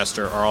 and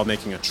Chester are all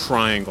making a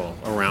triangle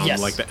around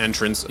Yes. like the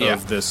entrance Yeah.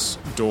 of this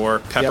door.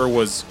 Pepper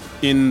was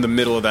in the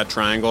middle of that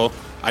triangle.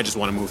 I just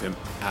want to move him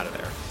out of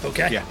there.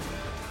 Okay. Yeah.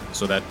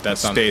 So that sounds-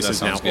 space that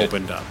is now sounds good.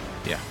 opened up.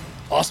 Yeah.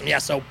 Awesome. Yeah.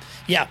 So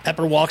yeah,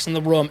 Pepper walks in the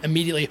room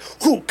immediately,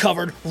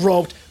 covered,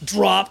 roped,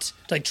 dropped,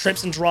 like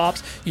trips and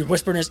drops. You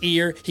whisper in his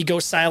ear. He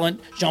goes silent.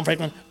 John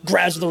Franklin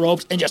grabs the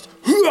ropes and just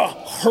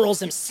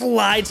hurls him,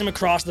 slides him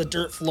across the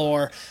dirt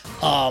floor.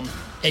 And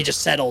he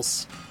just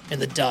settles in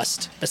the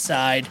dust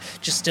beside,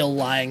 just still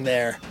lying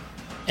there.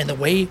 And the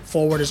way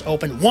forward is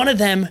open. One of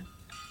them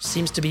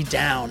seems to be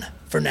down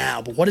for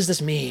now. But what does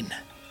this mean?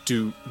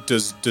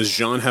 Does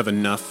Jean have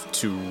enough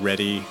to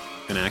ready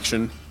an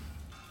action?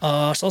 So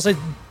I'll say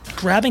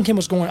grabbing him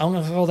was going. I'm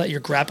going to call that your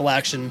grapple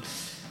action.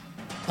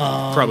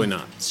 Probably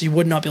not. So you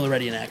would not be able to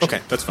ready an action. Okay,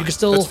 that's fine. You could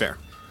still, That's fair.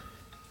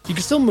 You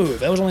could still move.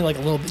 That was only like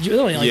a little bit.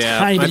 Only like Yeah,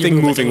 tiny bit I of think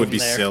movement moving to would move be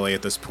from there. silly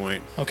at this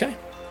point. Okay.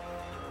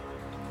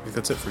 I think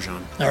that's it for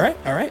Jean. All right.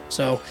 All right.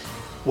 So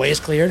way is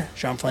cleared.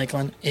 Jean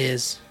Franklin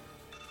is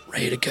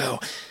ready to go.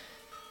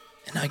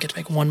 And now I get to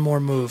make one more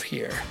move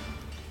here.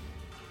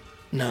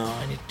 No,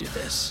 I need to do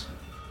this.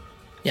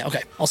 Yeah.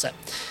 Okay. All set.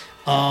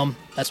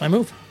 That's my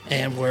move,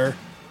 and we're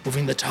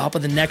moving the top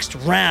of the next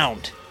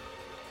round,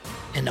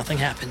 and nothing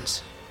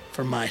happens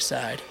from my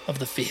side of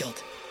the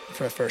field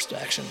for a first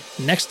action.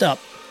 Next up,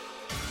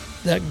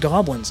 that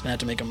goblin's gonna have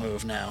to make a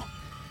move now.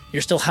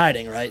 You're still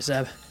hiding, right,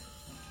 Zeb?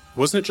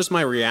 Wasn't it just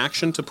my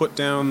reaction to put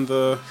down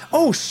the?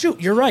 Oh shoot,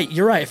 you're right.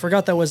 You're right. I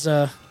forgot that was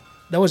just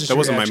That your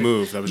wasn't my reaction.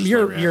 move, that was just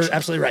you're my you're reaction.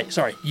 absolutely right.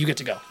 Sorry, you get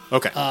to go.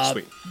 Okay,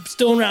 sweet.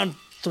 Still in round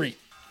 3.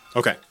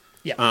 Okay,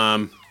 Yeah.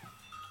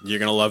 you're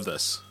gonna love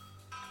this.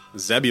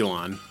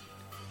 Zebulon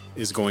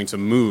is going to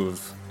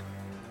move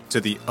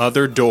to the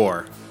other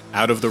door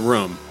out of the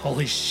room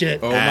Holy shit.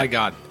 Oh my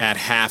god. at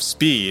half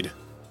speed,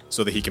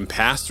 so that he can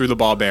pass through the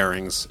ball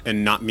bearings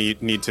and not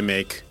need to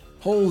make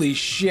Holy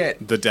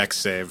shit. the dex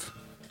save,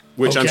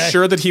 which I'm Okay.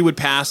 sure that he would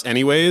pass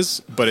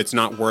anyways, but it's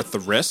not worth the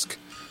risk.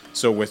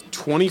 So with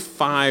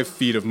 25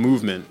 feet of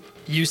movement,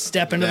 You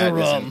step into the That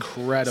is room.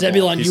 incredible.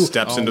 Zebulon, He you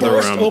steps into the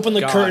burst room. open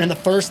the God. curtain, and the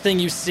first thing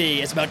you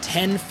see is about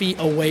 10 feet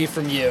away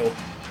from you.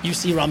 You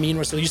see Ramin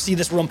Rasul. You see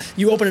this room.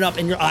 You open it up,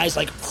 and your eyes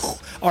like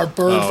are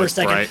burned Oh, for a it's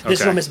second. bright.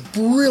 This Okay. room is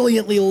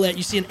brilliantly lit.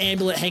 You see an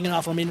amulet hanging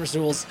off Ramin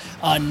Rasul's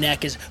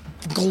neck is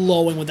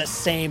glowing with that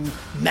same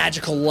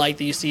magical light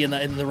that you see in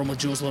the room with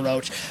Jules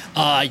LaRoche.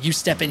 You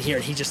step in here,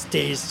 and he just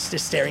stays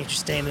just staring at you,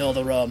 staying in the middle of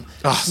the room.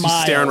 he's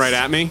staring right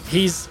at me?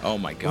 He's Oh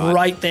my God.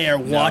 right there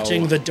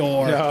watching the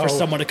door No. for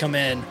someone to come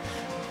in.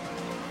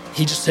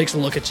 He just takes a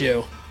look at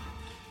you.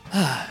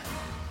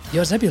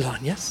 You're Zebulon,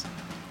 yes?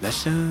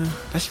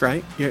 That's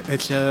right.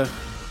 It's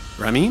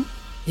Ramin.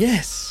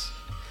 Yes.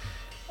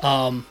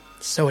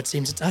 So it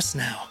seems it's us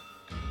now,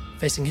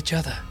 facing each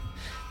other.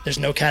 There's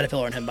no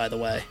caterpillar in him, by the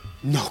way.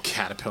 No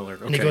caterpillar.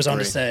 Okay, And he goes on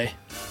to great. say,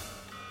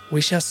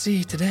 "We shall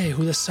see today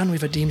who the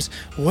Sunweaver deems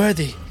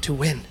worthy to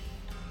win.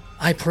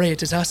 I pray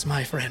it is us,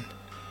 my friend.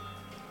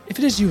 If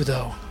it is you,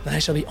 though, then I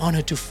shall be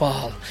honored to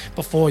fall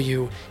before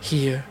you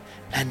here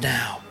and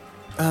now."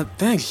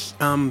 Thanks.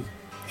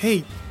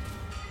 Hey,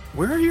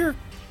 where are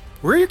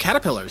your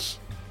caterpillars?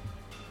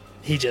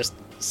 He just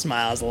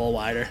smiles a little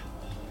wider.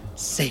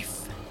 Safe.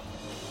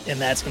 And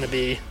that's going to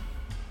be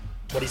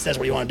what he says.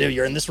 What do you want to do?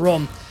 You're in this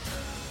room.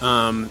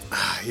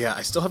 Yeah,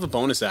 I still have a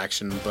bonus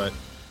action, but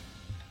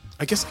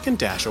I guess I can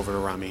dash over to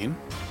Ramin.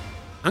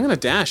 I'm gonna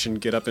dash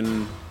and get up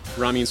in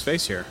Ramin's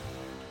face here.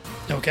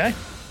 Okay.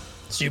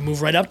 So you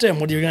move right up to him.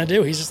 What are you going to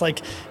do? He's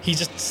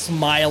just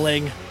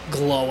smiling,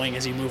 glowing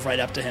as you move right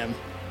up to him.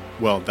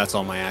 Well, that's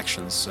all my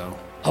actions, so.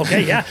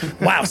 Okay, yeah.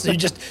 Wow. So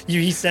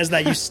he says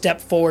that you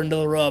step forward into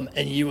the room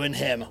and you and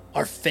him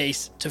are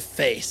face to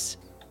face.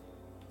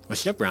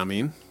 What's up,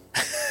 Ramin?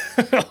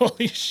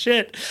 Holy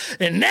shit.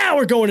 And now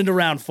we're going into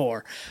round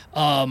 4.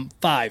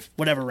 5,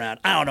 whatever round.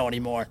 I don't know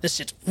anymore. This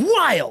shit's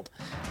wild.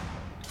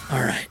 All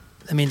right.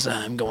 That means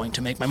I'm going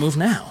to make my move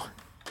now.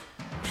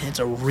 And it's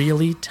a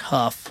really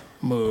tough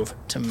move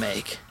to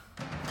make.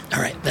 All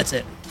right, that's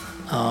it.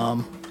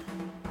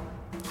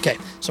 Okay,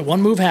 so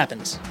one move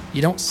happens.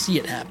 You don't see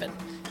it happen.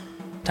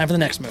 Time for the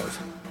next move.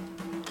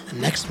 The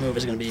next move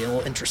is going to be a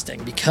little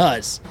interesting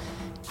because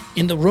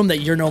in the room that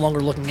you're no longer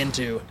looking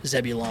into,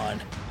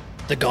 Zebulon,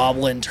 the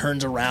goblin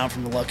turns around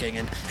from looking,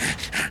 and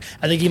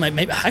I think he might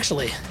maybe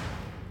actually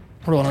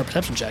roll another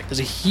perception check. Does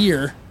he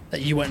hear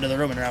that you went into the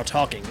room and are now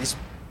talking? These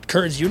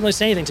curtains, you didn't really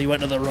say anything until you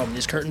went into the room.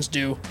 These curtains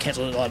do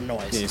cancel a lot of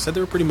noise. Yeah, you said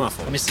they were pretty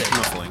muffled. Let me see.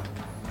 Muffling.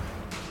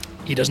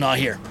 He does not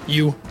hear.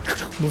 You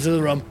move to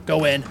the room,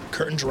 go in,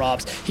 curtain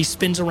drops. He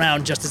spins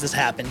around just as this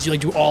happens. You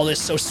do all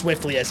this so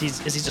swiftly as he's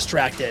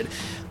distracted.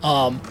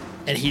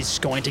 And he's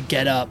going to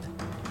get up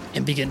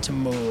and begin to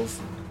move.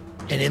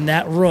 And in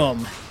that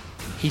room,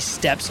 he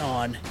steps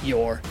on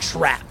your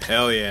trap.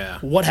 Hell yeah.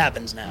 What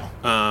happens now?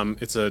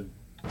 It's a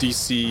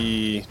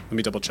DC. Let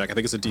me double check. I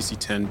think it's a DC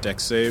 10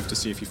 dex save to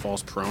see if he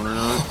falls prone or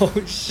not.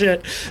 Oh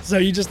shit. So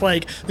you just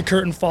the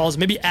curtain falls.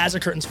 Maybe as the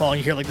curtain's falling,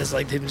 you hear this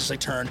they just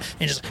turn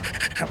and just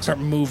start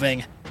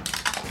moving.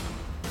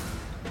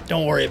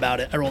 Don't worry about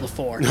it. I rolled a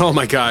 4. Oh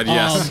my god,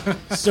 yes.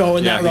 So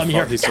in that Yeah, room, you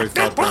hear he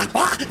fell prone.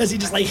 as he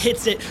just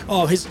hits it.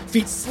 Oh, his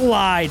feet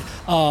slide.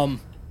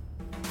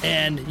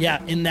 And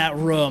yeah, in that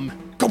room,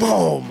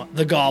 boom,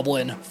 the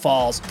goblin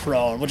falls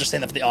prone. We'll just say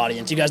that for the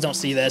audience. You guys don't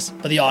see this,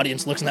 but the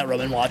audience looks in that room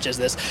and watches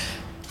this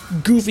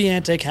goofy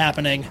antic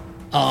happening.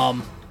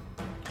 Wow.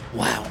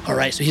 All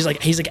right. So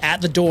he's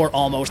at the door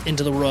almost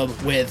into the room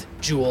with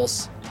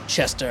Jules,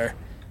 Chester,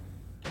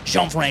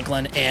 Jean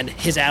Franklin, and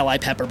his ally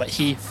Pepper, but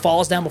he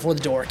falls down before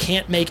the door.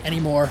 Can't make any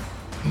more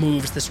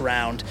moves this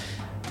round.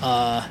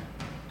 Actually,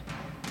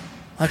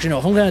 no.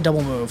 If I'm gonna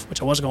double move,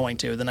 which I was going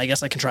to, then I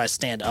guess I can try to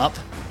stand up.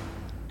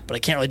 But I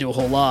can't really do a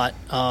whole lot.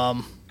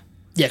 Yeah,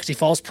 because he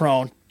falls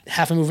prone,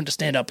 half a movement to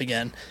stand up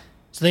again.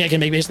 So I think I can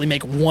basically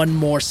make one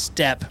more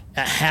step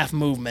at half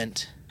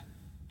movement,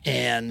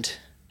 and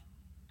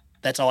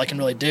that's all I can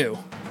really do.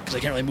 Because I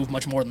can't really move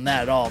much more than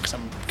that at all, because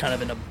I'm kind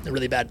of in a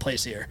really bad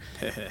place here.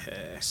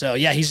 So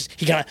yeah, he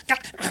kind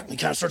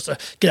of starts to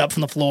get up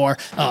from the floor,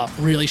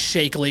 really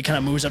shakily, kind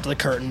of moves up to the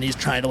curtain. He's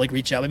trying to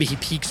reach out. Maybe he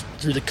peeks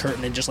through the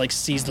curtain and just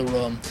sees the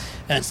room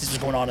and sees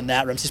what's going on in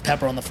that room. Sees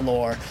Pepper on the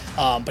floor,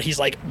 but he's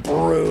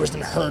bruised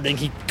and hurting.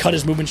 He cut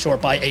his movement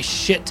short by a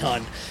shit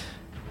ton,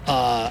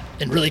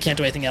 and really can't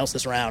do anything else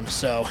this round.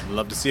 So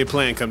Love to see a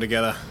plan come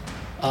together.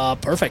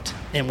 perfect.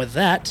 And with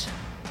that,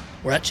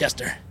 we're at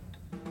Chester.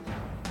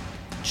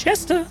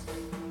 Chester.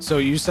 So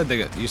you said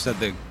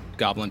the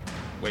goblin.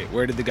 Wait,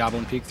 where did the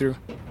goblin peek through?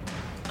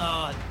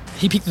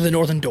 He peeked through the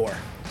northern door.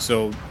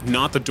 So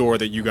not the door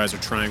that you guys are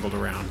triangled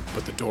around,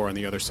 but the door on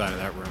the other side of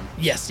that room.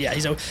 Yes, yeah.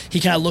 He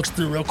kind of looks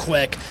through real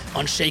quick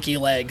on shaky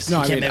legs. No,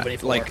 he I can't mean make any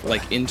floor.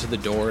 like into the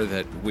door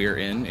that we're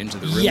in, into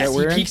the room Yes, that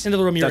we're he in. peeks into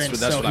the room you're that's in.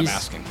 That's so what I'm he's,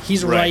 asking.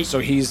 He's right. So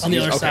he's on the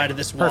other okay, side of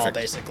this wall, perfect.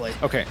 basically.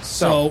 Okay,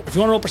 So if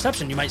you want to roll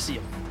perception, you might see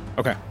him.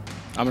 Okay,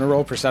 I'm gonna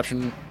roll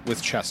perception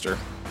with Chester.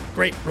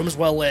 Great. Room is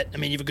well lit. I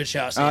mean, you have a good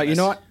shot. of seeing You this.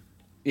 know what?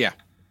 Yeah.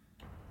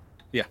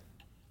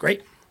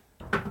 Great.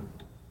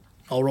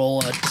 I'll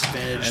roll a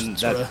disadvantage. And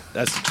sorta.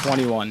 that's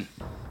 21.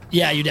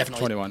 Yeah, you definitely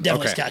 21.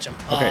 definitely Okay. catch him.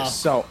 Okay,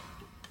 so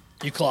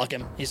You clock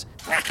him. He's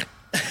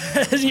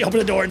as you open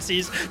the door and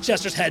sees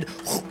Chester's head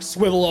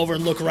swivel over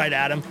and look right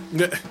at him.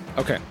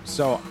 okay,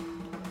 so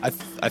I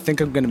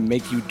think I'm gonna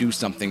make you do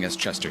something as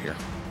Chester here.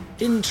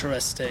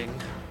 Interesting.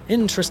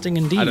 Interesting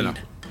indeed. I don't know.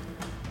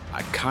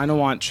 I kind of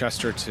want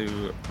Chester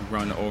to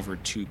run over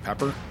to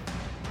Pepper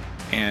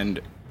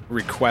and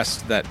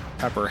request that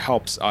Pepper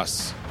helps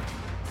us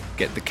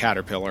get the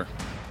caterpillar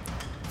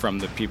from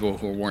the people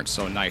who weren't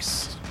so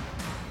nice.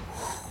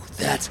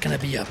 That's gonna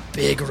be a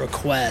big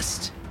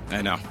request.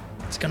 I know.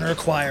 It's gonna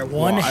require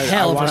one Well,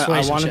 hell of a I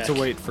persuasion wanted check. to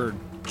wait for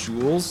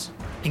Jules.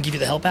 And give you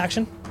the help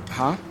action.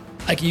 Huh?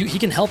 Like he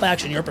can help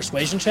action your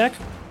persuasion check,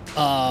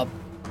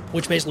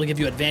 which basically give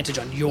you advantage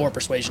on your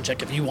persuasion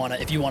check if you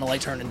wanna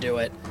like turn and do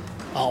it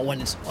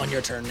when it's on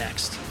your turn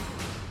next.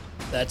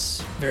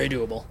 That's very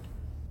doable.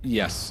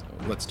 Yes,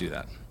 let's do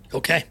that.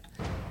 Okay.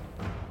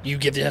 You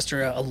give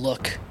Chester a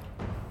look.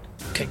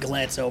 Okay,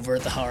 glance over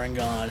at the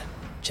Harangon.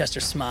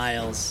 Chester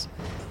smiles.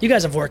 You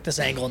guys have worked this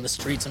angle in the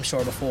streets, I'm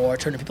sure, before,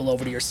 turning people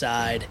over to your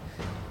side.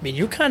 I mean,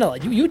 you kind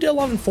of you did a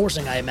lot of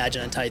enforcing, I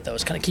imagine, in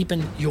Tythos, kind of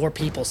keeping your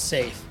people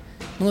safe.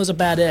 When there's a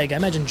bad egg, I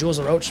imagine Jules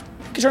LaRoche,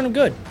 you could turn him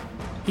good.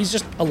 He's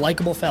just a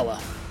likable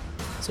fella.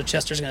 So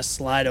Chester's gonna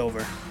slide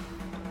over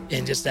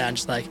and just down,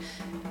 just like,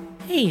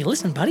 hey,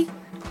 listen, buddy.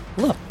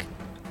 Look,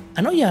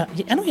 I know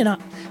you're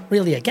not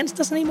really against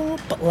us anymore,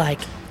 but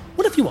like,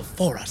 what if you were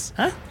for us,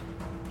 huh?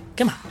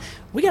 Come on,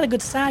 we got a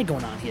good side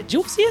going on here.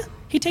 Jules here,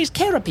 he takes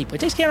care of people. He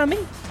takes care of me.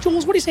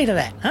 Jules, what do you say to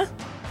that, huh?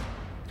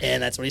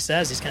 And that's what he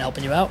says. He's kind of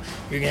helping you out.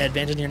 You're gonna have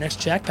advantage in your next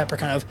check. Pepper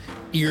kind of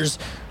ears,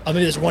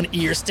 maybe there's one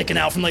ear sticking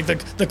out from like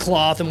the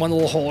cloth and one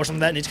little hole or something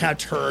like that, and he kind of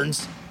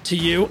turns to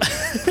you,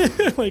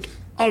 like,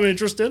 I'm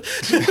interested.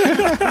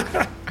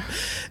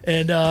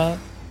 And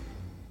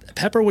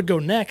Pepper would go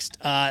next.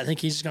 I think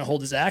he's just gonna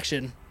hold his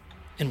action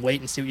and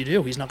wait and see what you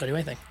do. He's not gonna do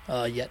anything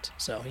yet,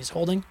 so he's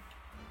holding.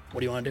 What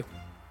do you want to do?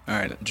 All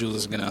right, Jules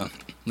is gonna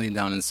lean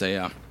down and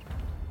say,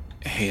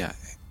 hey,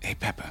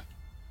 Pepper.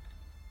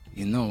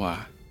 You know,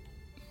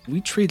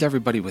 we treat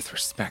everybody with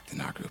respect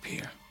in our group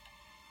here,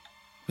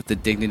 with the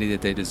dignity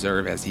that they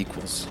deserve as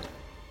equals,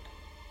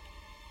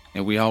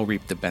 and we all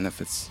reap the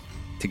benefits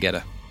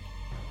together.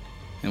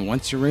 And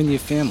once you're in your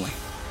family,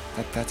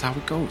 that's how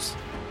it goes.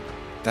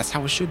 That's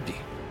how it should be.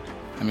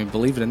 I mean,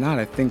 believe it or not,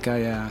 I think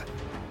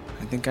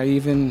I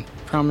even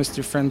promised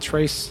your friend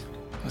Trace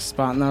a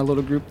spot in our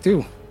little group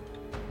too.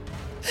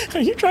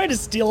 Are you trying to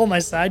steal all my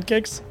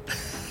sidekicks?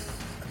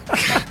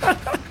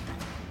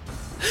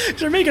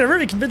 You're making a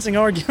very convincing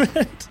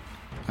argument.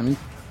 I mean,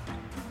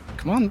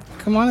 come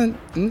on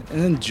and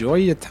enjoy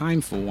your time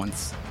for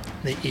once.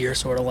 The ear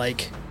sort of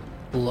like,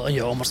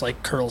 almost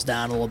like curls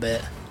down a little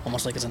bit,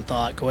 almost like it's in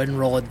thought. Go ahead and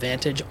roll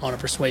advantage on a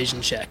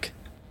persuasion check.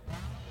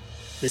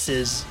 This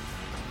is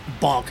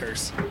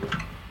bonkers.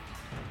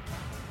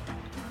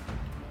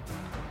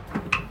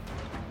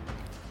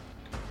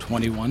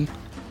 $21.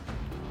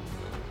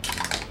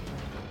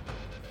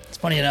 It's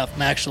funny enough,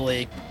 I'm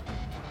actually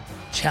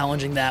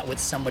challenging that with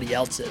somebody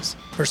else's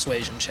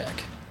persuasion check.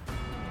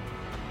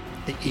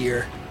 The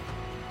ear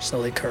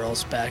slowly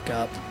curls back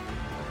up.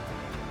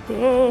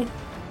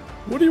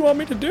 What do you want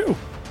me to do?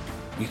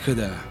 We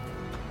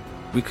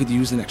could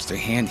use an extra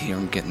hand here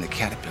in getting the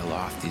caterpillar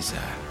off these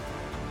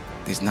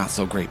not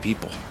so great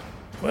people.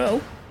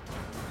 Well,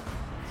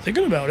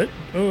 thinking about it,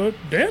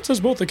 Dance has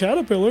both the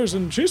caterpillars,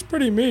 and she's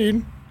pretty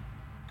mean.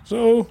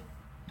 So,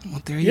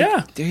 Well, there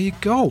you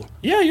go.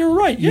 yeah, you're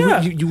right.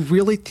 Yeah. You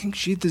really think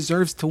she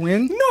deserves to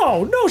win?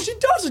 No, she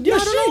doesn't. Yeah,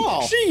 Not at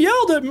all. she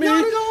yelled at me.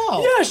 Not at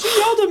all. Yeah, she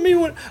yelled at me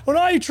when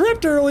I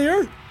tripped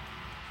earlier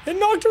and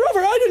knocked her over.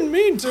 I didn't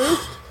mean to.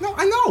 No,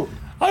 I know.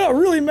 I got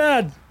really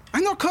mad.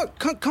 I know.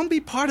 Come be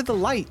part of the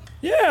light.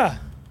 Yeah.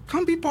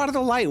 Come be part of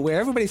the light where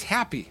everybody's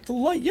happy. The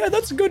light. Yeah,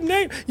 that's a good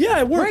name.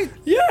 Yeah, Right.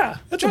 Yeah,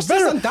 that's Just a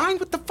as better. Undying?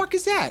 What the fuck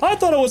is that? I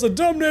thought it was a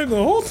dumb name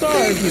the whole time.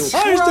 Thank you.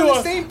 I We're just on do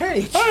the same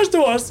page. I just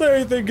don't want to say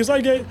anything because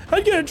I'd get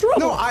in trouble.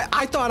 No,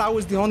 I thought I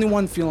was the only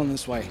one feeling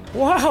this way.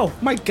 Wow.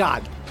 My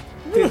God.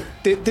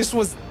 This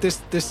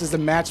is a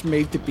match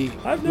made to be.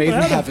 I've Made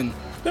never in heaven.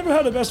 Never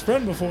had a best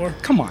friend before.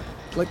 Come on.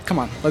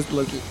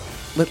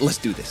 Let's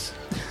do this.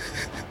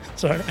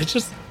 Sorry,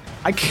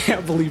 I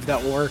can't believe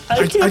that worked.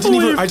 I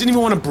didn't even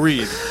want to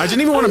breathe. I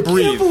didn't even want to can't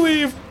breathe.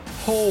 believe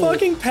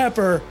fucking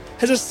Pepper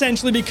has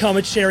essentially become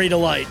a cherry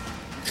delight.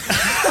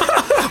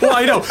 Well,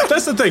 I know.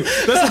 That's the thing.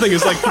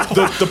 Is like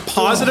the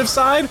positive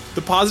side.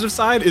 The positive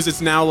side is it's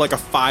now like a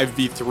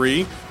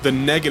 5v3. The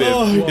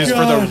negative is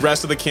for the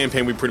rest of the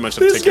campaign. We pretty much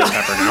have to take care of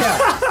Pepper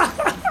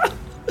now.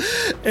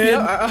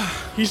 And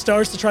he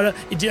starts to try to,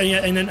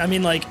 and then, I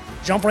mean, like,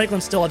 John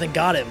Franklin still, I think,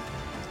 got him.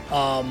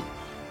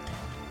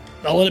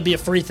 I'll let it be a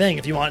free thing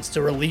if he wants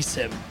to release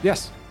him.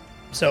 Yes.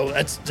 So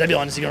that's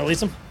Zebulon. Is he going to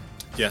release him?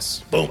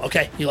 Yes. Boom.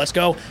 Okay, he lets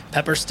go.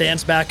 Pepper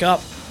stands back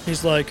up.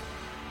 He's like,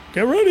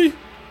 get ready.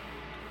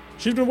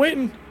 She's been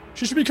waiting.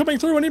 She should be coming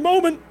through any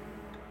moment.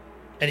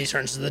 And he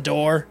turns to the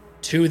door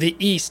to the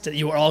east that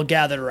you are all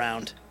gathered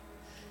around.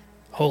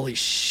 Holy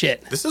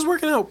shit. This is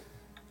working out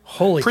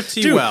Holy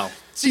pretty dude, well.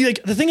 See,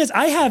 like, the thing is,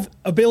 I have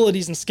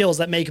abilities and skills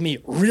that make me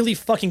really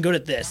fucking good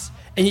at this.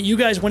 And yet you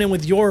guys went in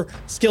with your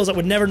skills that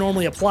would never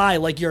normally apply,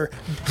 like your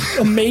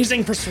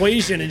amazing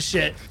persuasion and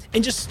shit,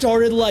 and just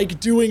started, like,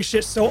 doing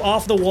shit so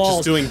off the walls.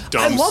 Just doing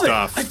dumb I love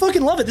stuff. It. I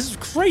fucking love it. This is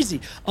crazy.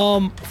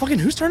 Fucking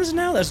whose turn is it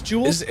now? That's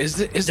Jules? Is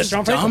this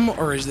John Franklin? dumb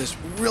or is this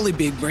really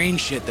big brain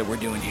shit that we're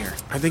doing here?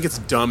 I think it's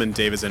dumb and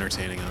Dave is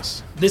entertaining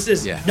us. This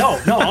is Yeah. no,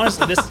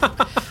 honestly, this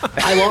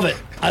I love it.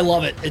 I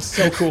love it. It's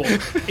so cool.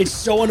 It's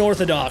so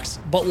unorthodox,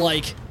 but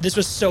like this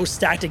was so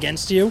stacked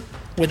against you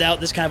without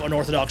this kind of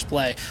unorthodox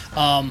play.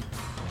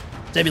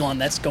 Zebulon,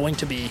 that's going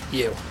to be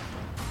you.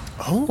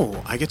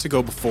 Oh, I get to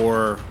go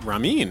before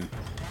Ramin.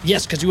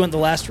 Yes, because you went the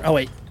last. Oh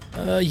wait.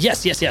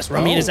 Yes.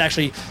 Ramin is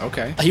actually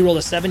okay. He rolled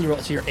a 7. You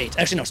rolled to your 8.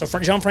 Actually, no. So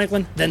John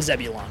Franklin, then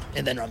Zebulon,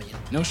 and then Ramin.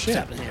 No shit. What's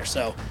happening here?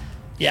 So,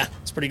 yeah,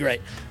 it's pretty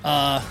great.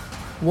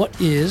 What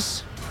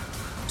is?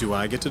 Do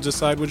I get to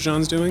decide what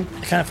John's doing?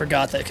 I kind of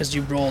forgot that because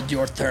you rolled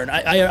your turn.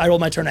 I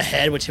rolled my turn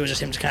ahead, which was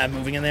just him just kind of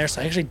moving in there.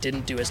 So I actually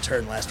didn't do his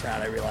turn last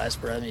round. I realized,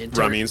 but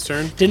Ramin's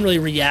turn? Didn't really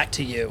react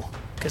to you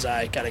because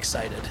I got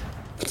excited.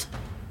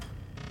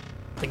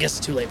 I guess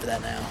it's too late for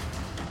that now.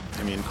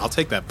 I mean, I'll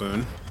take that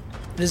boon.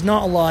 There's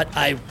not a lot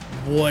I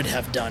would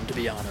have done, to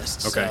be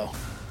honest. Okay.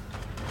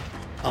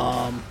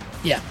 So,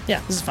 yeah,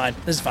 this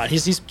is fine.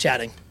 He's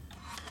chatting.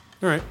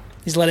 All right.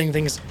 He's letting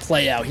things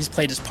play out. He's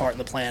played his part in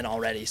the plan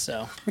already.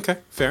 So, Okay,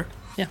 fair.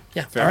 yeah.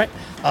 Fair. All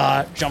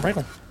right. John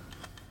Franklin.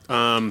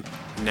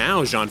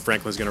 Now John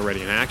Franklin's going to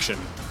ready an action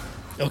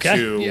Okay.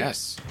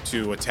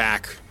 to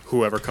attack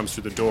whoever comes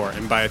through the door.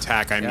 And by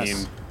attack, I Yes.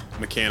 mean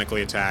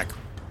mechanically attack,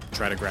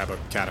 try to grab a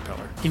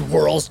caterpillar. He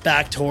whirls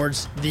back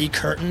towards the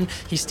curtain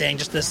he's staying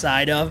just this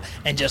side of,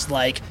 and just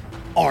like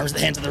arms the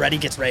hands at the ready,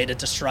 gets ready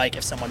to strike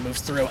if someone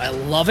moves through. I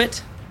love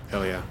it.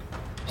 Hell yeah.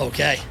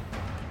 Okay.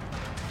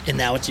 And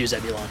now it's you,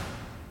 Zebulon.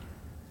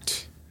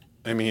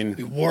 I mean,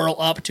 You whirl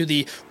up to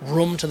the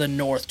room to the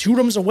north, 2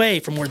 rooms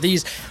away from where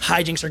these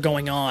hijinks are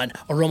going on,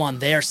 a room on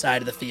their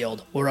side of the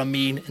field, where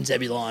Amin and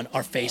Zebulon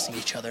are facing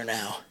each other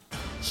now.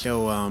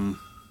 so,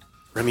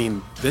 I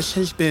mean, this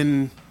has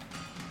been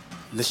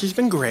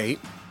great,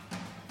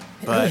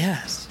 It but really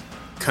has.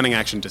 cunning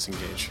action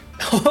disengage.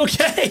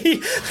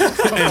 Okay.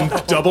 And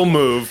double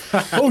move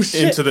Oh,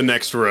 shit. into the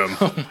next room.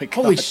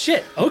 Holy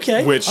shit.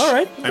 Okay. Which, All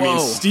right. I mean, Whoa.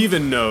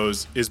 Steven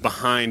knows is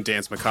behind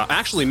Dance Macabre.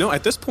 Actually, no,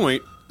 at this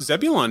point,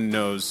 Zebulon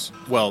knows.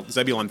 Well,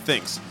 Zebulon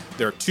thinks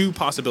there are 2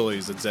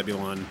 possibilities that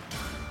Zebulon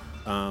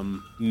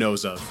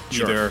knows of.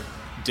 Sure. Either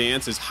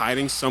Dance is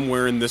hiding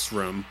somewhere in this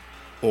room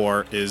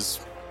or is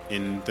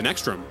in the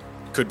next room.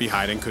 Could be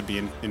hiding, could be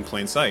in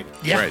plain sight.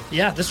 Yeah, Right.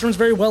 yeah. This room's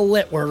very well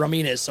lit where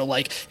Ramin is. So,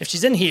 like, if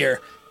she's in here,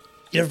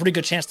 you have a pretty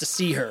good chance to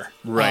see her.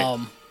 Right.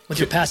 With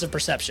your passive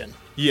perception.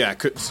 Yeah,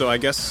 so I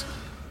guess.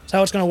 So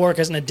how it's going to work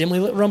is in a dimly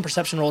lit room,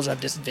 perception rolls have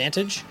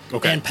disadvantage.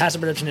 Okay. And passive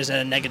perception is at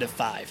a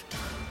 -5.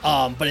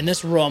 But in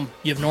this room,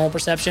 you have normal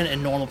perception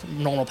and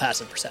normal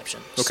passive perception.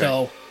 Okay.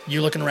 So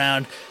you're looking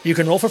around. You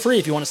can roll for free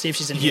if you want to see if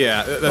she's in here.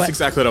 Yeah, that's But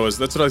exactly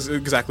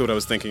what I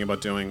was thinking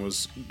about doing,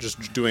 was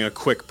just doing a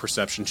quick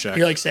perception check.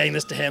 You're like saying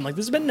this to him, like,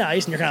 this has been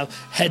nice, and you're kind of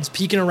heads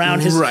peeking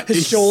around his, Right,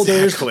 his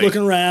shoulders, exactly.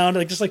 looking around,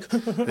 like just like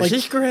This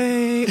is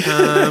great,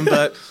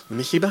 but let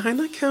me see behind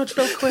that couch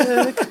real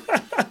quick.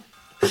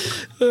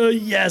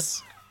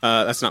 yes.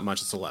 That's not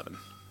much. It's 11.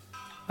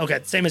 Okay,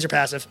 same as your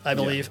passive, I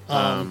believe.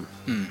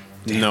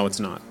 No, it's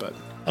not, but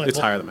Okay, it's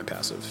well- higher than my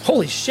passive.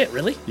 Holy shit,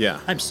 really? Yeah.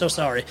 I'm so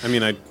sorry. I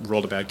mean, I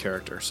rolled a bad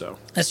character, so.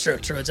 That's true.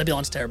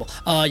 Zebulon's terrible.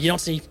 You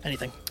don't see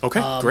anything. Okay,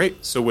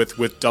 great. So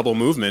with double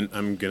movement,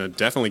 I'm gonna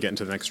definitely get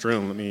into the next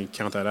room. Let me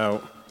count that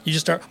out. You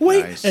just start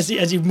wait Nice.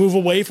 as you move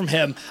away from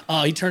him.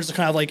 He turns to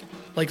kind of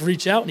like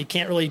reach out, and he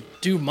can't really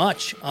do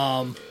much.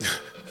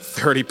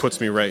 30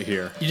 puts me right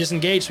here. You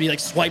disengage, so he like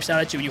swipes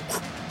out at you, and you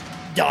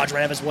dodge right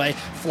out of his way,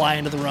 fly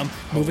into the room,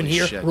 move in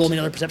here, shit. roll me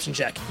another perception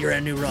check. You're in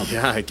a new room.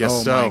 Yeah, I guess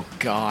Oh so. my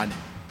god.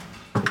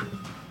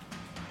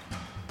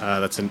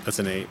 That's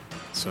an 8.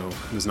 So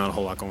there's not a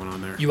whole lot going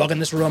on there. You walk in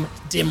this room,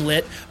 dim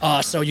lit.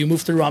 So you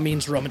move through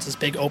Amin's room. It's this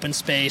big open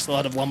space, a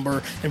lot of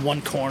lumber in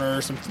one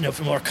corner, some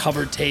more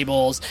covered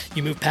tables.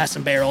 You move past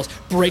some barrels,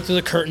 break through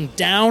the curtain,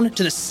 down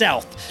to the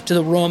south, to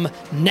the room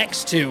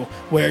next to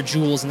where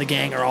Jules and the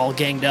gang are all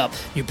ganged up.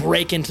 You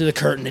break into the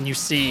curtain and you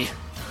see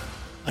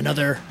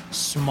another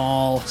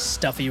small,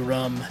 stuffy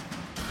room.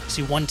 You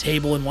see one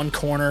table in one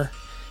corner.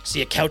 You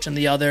see a couch in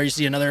the other. You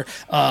see another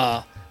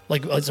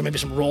so maybe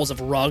some rolls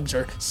of rugs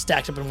are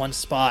stacked up in one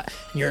spot,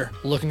 and you're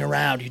looking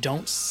around. You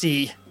don't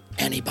see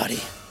anybody.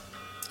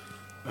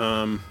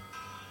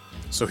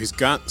 So he's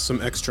got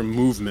some extra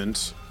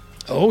movement.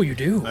 Oh, you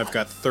do? I've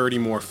got 30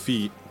 more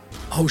feet.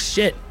 Oh,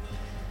 shit.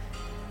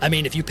 I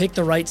mean, if you pick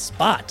the right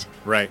spot,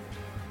 Right.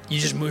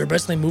 you're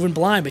basically moving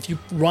blind. But if you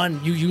run,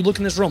 you look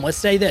in this room. Let's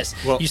say this.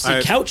 Well, you see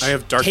I- couch, I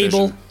have dark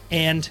table, vision.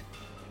 and...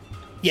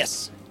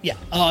 Yes. Yeah.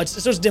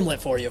 It's dim lit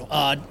for you.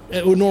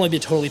 It would normally be a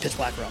totally pitch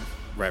black room.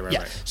 Right.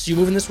 Yeah. So you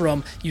move in this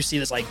room, you see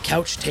this like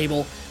couch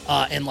table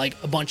and like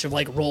a bunch of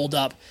like rolled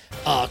up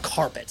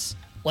carpets.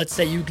 Let's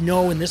say you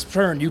know in this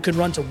turn you can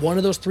run to one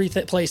of those three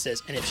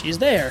places, and if she's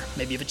there,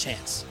 maybe you have a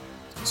chance.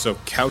 So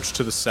couch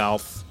to the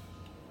south,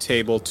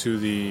 table to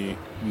the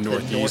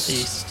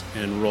northeast.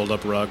 And rolled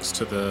up rugs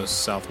to the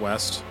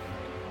southwest.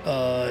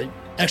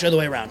 Actually, other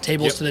way around.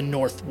 Tables to the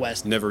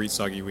northwest. Never eat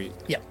soggy wheat.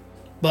 Yep.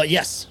 But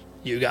yes,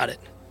 you got it.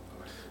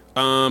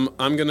 I'm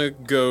gonna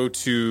go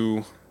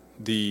to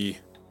the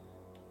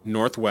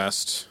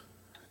northwest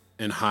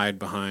and hide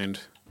behind.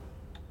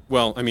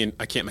 Well, I mean,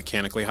 I can't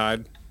mechanically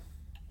hide,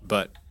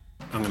 but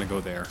I'm gonna go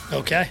there.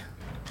 Okay.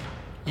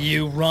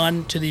 You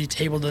run to the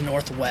table to the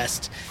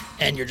northwest,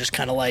 and you're just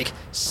kind of like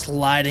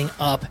sliding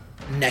up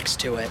next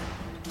to it.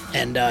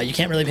 And you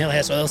can't really handle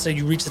it. So let's say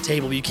you reach the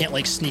table, but you can't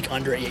like sneak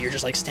under it yet. You're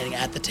just like standing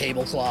at the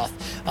tablecloth,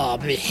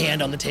 maybe a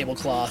hand on the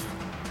tablecloth,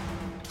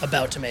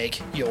 about to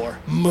make your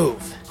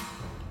move.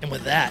 And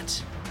with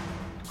that,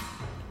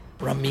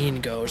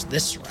 Ramin goes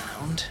this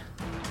round,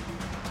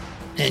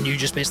 and you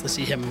just basically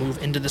see him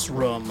move into this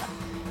room.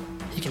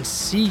 He can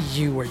see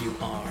you where you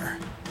are.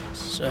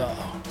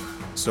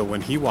 So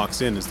when he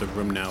walks in, is the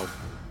room now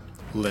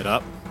lit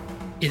up?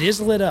 it is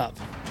lit up.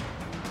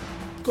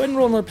 Go ahead and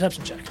roll another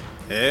perception check.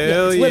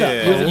 Hell it's yeah. lit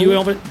up. You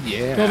don't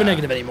Yeah. have a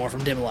negative anymore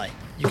from dim light.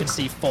 You can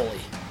see fully.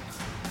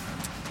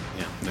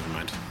 Yeah, never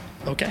mind.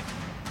 Okay.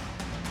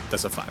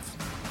 That's a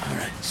 5. All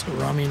right. So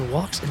Ramin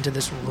walks into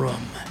this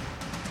room.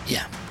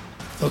 Yeah.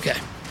 Okay.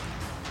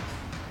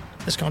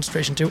 This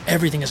concentration too.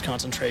 Everything is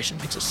concentration.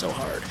 Makes it so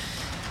hard.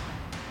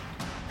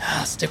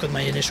 I'll stick with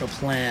my initial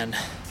plan.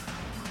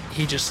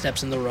 He just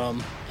steps in the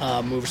room,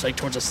 moves like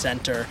towards the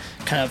center,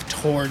 kind of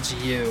towards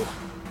you.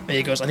 Maybe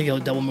he goes. I think he'll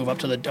double move up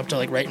to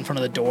like right in front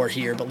of the door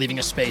here, but leaving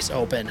a space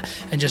open,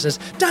 and just says,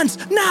 "Dance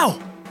now!"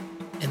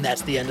 And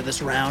that's the end of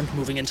this round.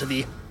 Moving into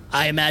the,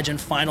 I imagine,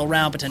 final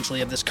round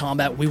potentially of this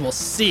combat. We will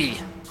see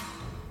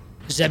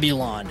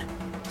Zebulon.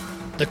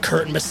 The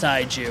curtain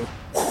beside you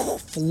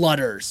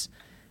flutters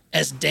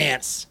as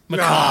Dance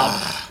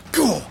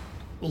Macabre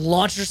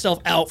launches herself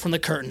out from the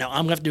curtain. Now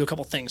I'm gonna have to do a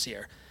couple things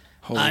here.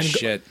 Holy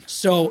shit.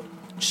 So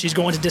she's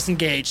going to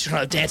disengage. She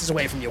kind of dances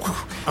away from you.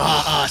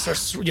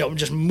 Starts,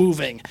 just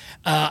moving.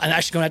 I'm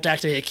actually going to have to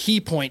activate a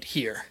key point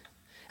here.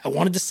 I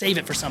wanted to save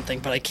it for something,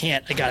 but I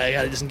can't. I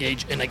gotta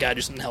disengage, and I gotta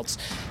do something else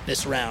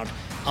this round.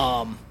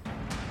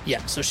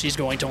 So she's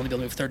going to only be able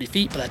to move 30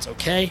 feet, but that's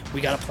okay.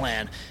 We got a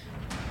plan.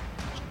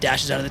 She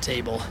dashes out of the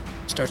table,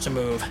 starts to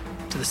move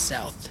to the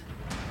south.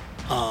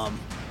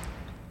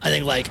 I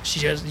think like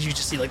you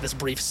just see like this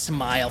brief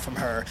smile from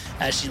her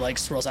as she like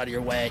swirls out of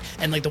your way,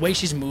 and like the way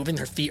she's moving,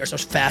 her feet are so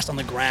fast on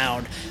the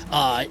ground.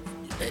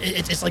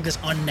 It's like this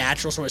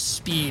unnatural sort of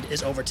speed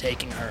is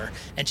overtaking her,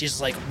 and she's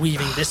like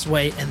weaving this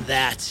way and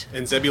that.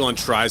 And Zebulon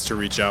tries to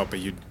reach out, but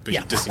you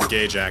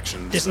disengage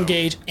action.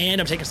 Disengage, and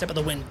I'm taking a step of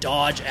the wind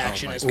dodge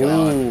action as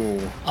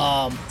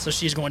well. So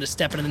she's going to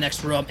step into the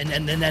next room,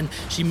 and then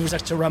she moves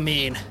next to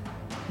Ramin.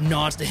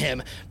 Nods to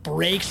him,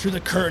 breaks through the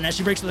curtain. As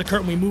she breaks through the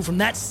curtain, we move from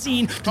that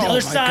scene to the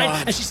other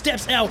side, and she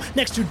steps out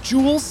next to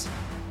Jules,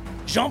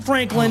 Jean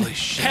Franklin,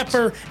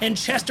 Pepper, and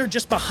Chester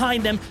just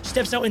behind them,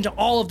 steps out into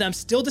all of them,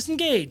 still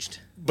disengaged.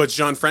 But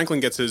Jean Franklin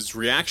gets his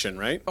reaction,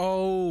 right?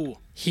 Oh.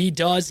 He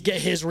does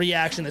get his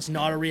reaction. It's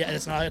not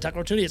it's not an attack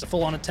opportunity, it's a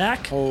full-on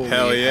attack. Holy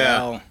Hell yeah.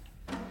 hell.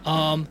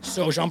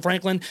 So Jean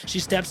Franklin, she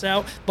steps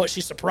out, but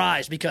she's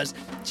surprised because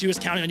she was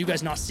counting on you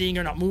guys not seeing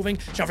her, not moving.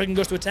 Jean Franklin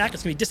goes to attack.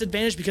 It's going to be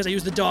disadvantaged because I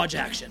used the dodge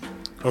action.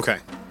 Okay.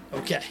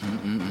 Okay.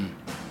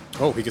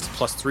 Oh, he gets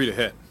 +3 to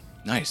hit.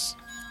 Nice.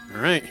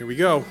 All right, here we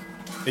go.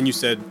 And you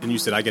said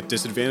I get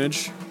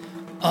disadvantage?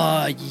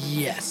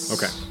 Yes.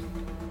 Okay.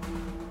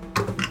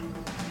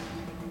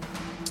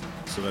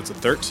 So that's a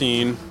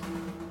 13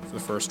 for the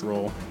first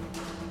roll.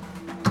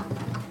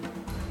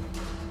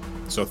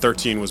 So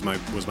 13 was my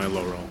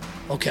low roll.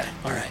 Okay,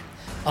 all right.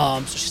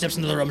 So she steps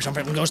into the room. Jean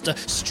Franklin goes to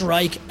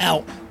strike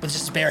out with just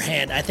his bare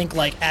hand. I think,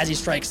 like, as he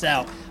strikes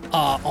out,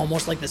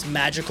 almost like this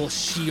magical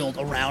shield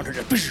around her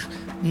just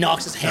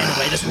knocks his hand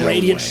away. This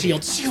radiant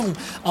shield.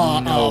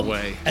 No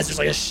way. As there's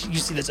like you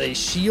see there's a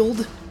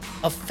shield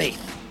of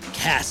faith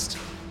cast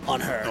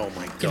on her. Oh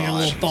my Giving her a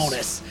little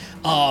bonus.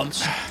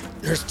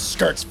 Her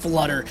skirts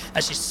flutter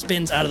as she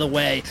spins out of the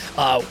way.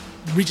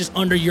 Reaches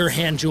under your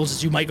hand, Jules,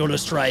 as you might go to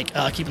strike,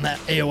 keeping that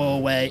AOO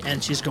away,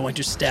 and she's going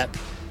to step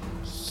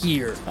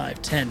here,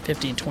 5, 10,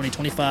 15, 20,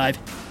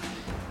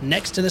 25,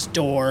 next to this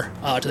door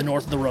to the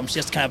north of the room. She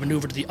has to kind of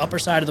maneuver to the upper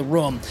side of the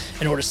room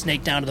in order to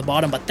snake down to the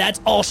bottom, but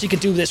that's all she could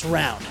do this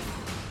round.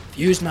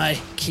 Use my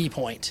key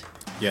point.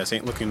 Yeah, this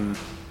ain't looking...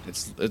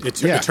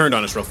 It yeah. turned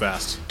on us real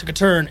fast. Took a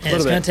turn, and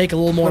it's going bit. to take a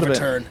little more of a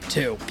Little turn,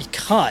 too,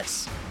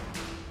 because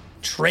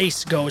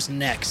Trace goes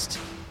next.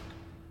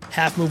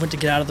 Half movement to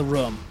get out of the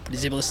room, but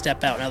he's able to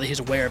step out now that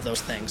he's aware of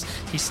those things.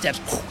 He steps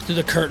through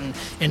the curtain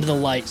into the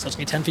light, so it's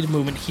going to be 10 feet of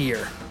movement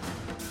here.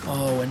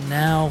 Oh, and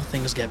now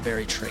things get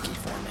very tricky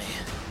for me.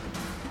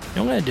 You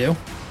know what I'm going to do?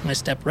 I'm going to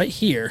step right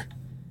here,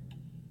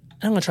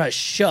 and I'm going to try to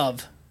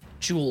shove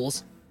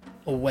Jules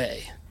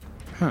away.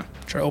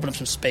 Try to open up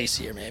some space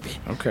here, maybe.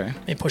 Okay.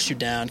 Maybe push you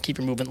down, keep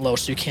your movement low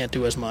so you can't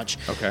do as much.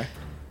 Okay.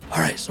 All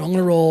right, so I'm going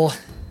to roll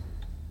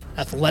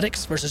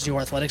athletics versus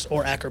your athletics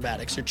or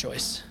acrobatics, your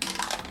choice.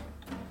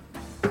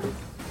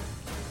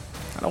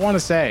 I don't want to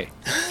say.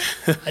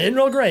 I didn't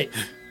roll great.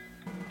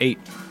 8.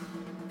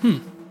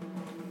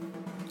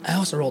 I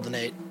also rolled an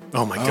 8.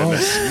 Oh my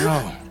goodness.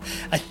 No.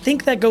 I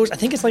think that goes, I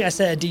think it's like I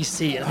said, a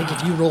DC. And I think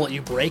if you roll it,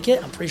 you break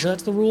it. I'm pretty sure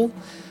that's the rule.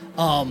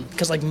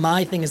 Because like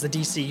my thing is the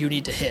DC you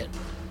need to hit,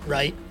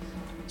 right?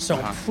 So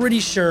I'm pretty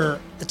sure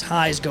the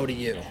ties go to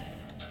you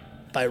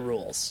by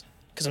rules.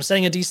 Because I'm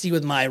setting a DC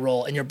with my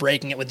roll, and you're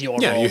breaking it with your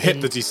roll. Yeah, you hit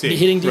and the DC.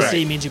 Hitting DC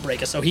Right. means you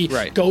break it. So he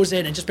Right. goes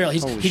in and just barely,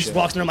 he just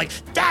walks in there. I'm like,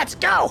 Dads,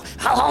 go!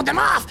 I'll hold them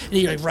off! And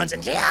he like runs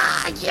in,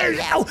 yeah, you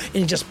know! And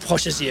he just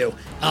pushes you.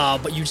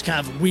 But you just kind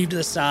of weave to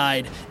the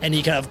side, and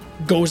he kind of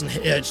goes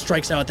and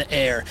strikes out at the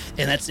air,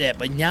 and that's it.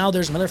 But now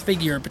there's another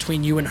figure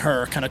between you and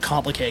her, kind of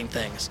complicating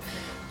things.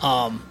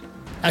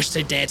 I should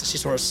say Dance, as she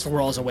sort of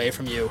swirls away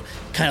from you,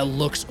 kind of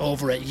looks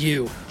over at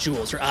you,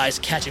 Jules, her eyes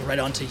catching right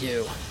onto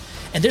you.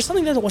 And there's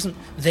something that wasn't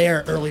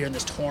there earlier in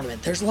this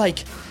tournament. There's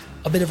like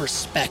a bit of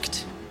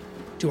respect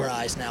to her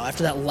eyes now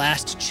after that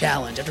last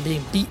challenge, after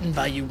being beaten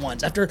by you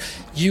once, after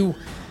you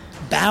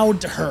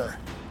bowed to her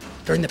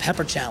during the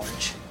pepper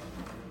challenge.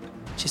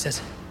 She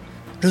says,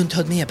 Rune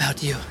told me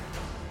about you.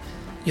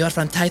 You're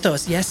from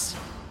Tythos, yes?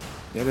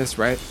 Yeah, that's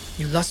right.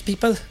 You lost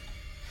people?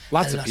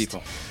 Lots I of lost-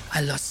 people.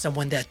 I lost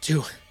someone there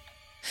too.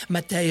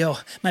 Matteo,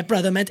 my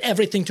brother, meant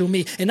everything to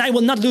me, and I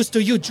will not lose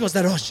to you, Jules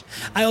de Roche.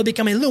 I will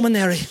become a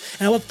luminary,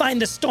 and I will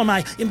find the Storm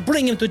Eye and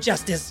bring him to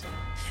justice.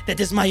 That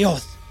is my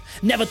oath,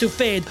 never to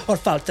fade or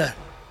falter.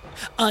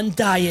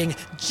 Undying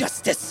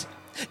justice.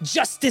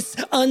 Justice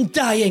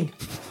undying.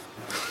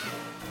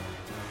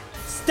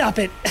 Stop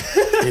it.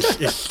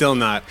 It's still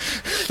not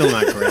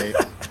great.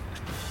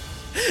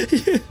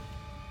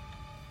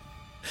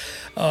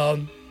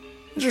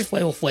 Just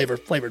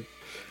flavored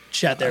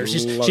chat there.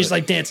 She's love it.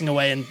 like dancing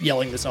away and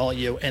yelling this all at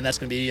you, and that's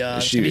gonna be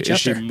Is she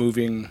Chester.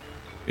 moving?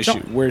 No.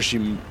 Where is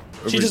she?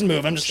 She doesn't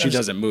move. She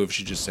doesn't move.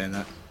 She's just saying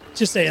that.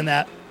 Just saying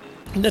that.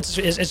 That's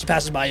as she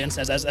passes by you and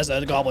says, as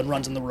the goblin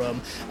runs in the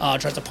room,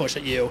 tries to push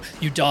at you.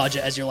 You dodge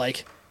it as you're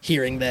like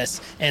hearing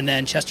this, and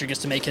then Chester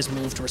gets to make his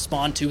move to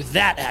respond to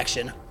that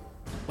action.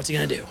 What's he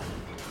gonna do?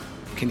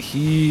 Can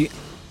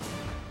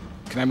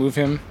I move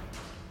him?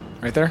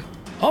 Right there.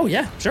 Oh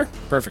yeah, sure.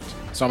 Perfect.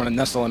 So I'm gonna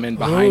nestle him in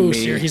behind Ooh,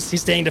 me. so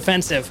he's staying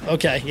defensive.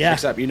 Okay, yeah.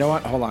 Except, you know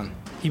what? Hold on.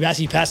 He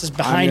passes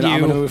behind I'm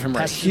you. gonna move him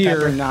right passes the here,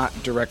 pepper. not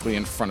directly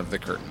in front of the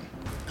curtain.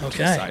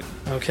 Okay. side.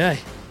 Okay.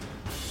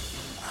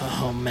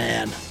 Oh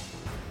man,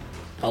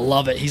 I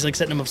love it. He's like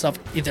setting himself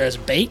either as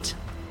bait.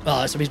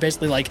 So he's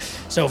basically like,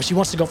 so if she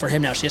wants to go for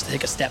him now, she has to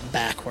take a step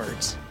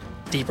backwards,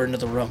 deeper into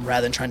the room,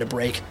 rather than trying to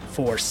break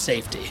for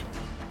safety.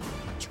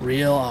 It's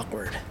real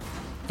awkward.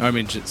 I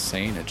mean, just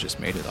saying it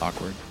just made it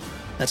awkward.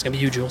 That's gonna be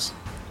you, Jules.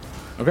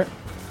 Okay.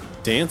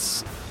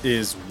 Dance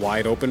is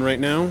wide open right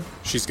now.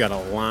 She's got a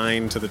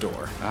line to the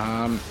door.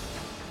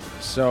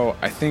 So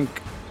I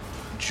think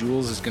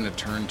Jules is gonna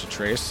turn to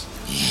Trace,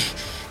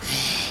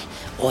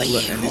 Boy,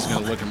 and he's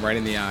gonna look him right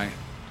in the eye,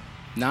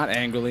 not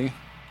angrily,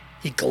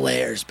 he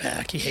glares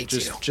back. He hates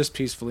you. just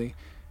peacefully.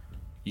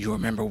 You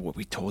remember what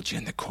we told you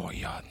in the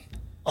courtyard?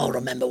 I'll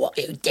remember what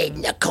you did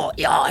in the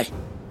courtyard.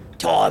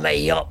 Tie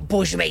me up,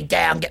 push me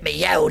down, get me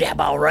yelled at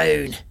by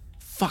Rune.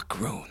 Fuck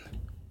Rune.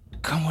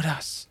 Come with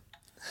us.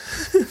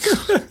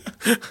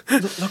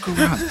 Look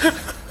around.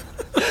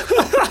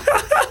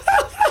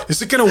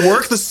 Is it gonna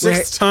work the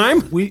sixth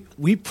time?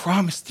 We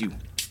promised you.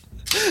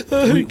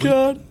 Oh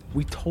God.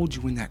 We told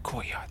you in that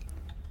courtyard.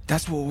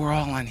 That's what we're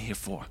all on here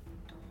for.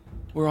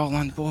 We're all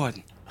on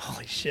board.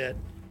 Holy shit.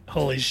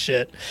 Holy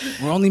shit.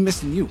 We're only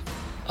missing you.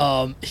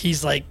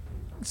 He's like,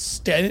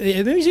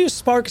 maybe you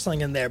spark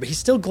something in there, but he's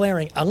still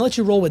glaring. I'm gonna let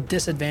you roll with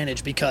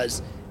disadvantage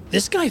because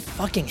this guy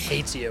fucking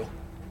hates you.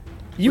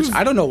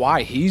 I don't know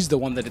why. He's the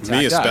one that attacked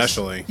Me us.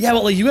 especially. Yeah,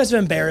 well, like, you guys have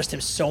embarrassed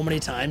him so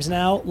many times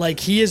now. Like,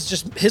 he is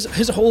just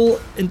his whole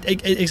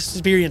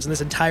experience in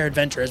this entire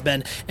adventure has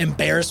been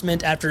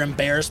embarrassment after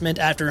embarrassment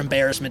after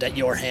embarrassment at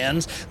your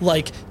hands.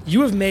 Like,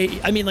 you have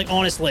made. I mean, like,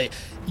 honestly,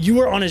 you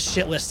were on his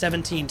shit list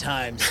 17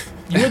 times.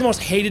 You were the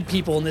most hated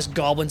people in this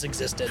goblin's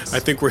existence. I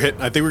think we're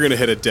gonna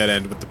hit a dead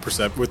end with the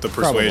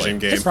persuasion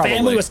game. His Probably.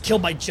 family was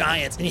killed by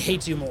giants, and he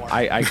hates you more.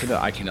 I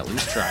can at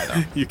least try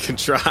though. You can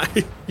try.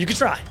 You could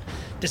try.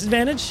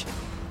 Disadvantage?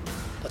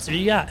 Let's see what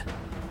you got.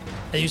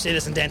 And you say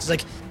this in dance. He's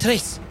like,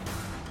 Trace,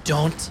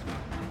 don't.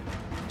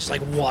 Just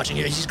like watching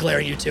you. He's just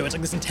glaring at you too. It's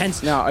like this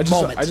intense Now, I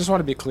moment. just want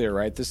to be clear,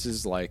 right? This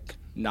is like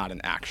not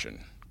an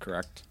action,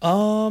 correct?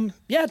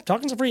 Yeah,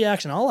 talking's a free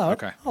action. I'll allow it.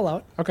 Okay. I'll allow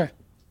it. Okay.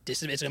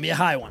 It's going to be a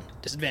high one.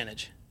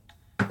 Disadvantage.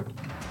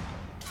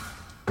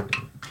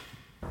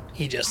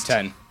 He just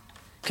 10.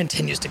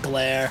 continues to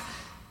glare.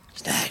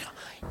 He's like,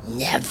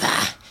 never,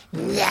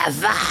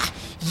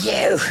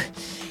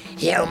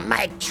 you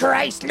make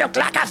Trace look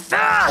like a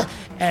fool.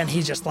 And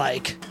he's just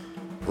like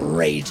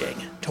raging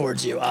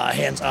towards you,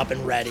 hands up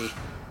and ready.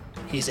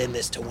 He's in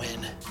this to win.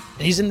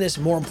 And he's in this,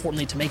 more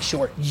importantly, to make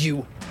sure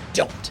you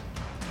don't.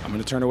 I'm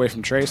going to turn away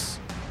from Trace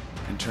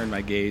and turn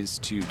my gaze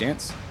to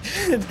Dance.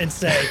 And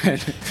say,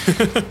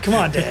 come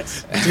on,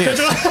 Dance.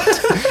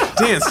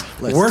 Dance,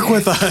 work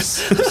with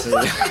us.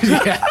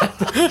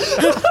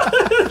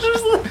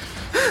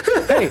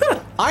 Hey,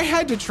 I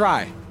had to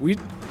try.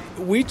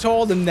 We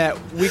told him that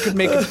we could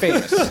make him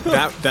famous.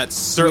 That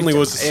certainly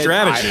was a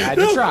strategy. I had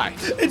to try.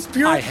 It's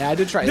pure. I had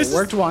to try. It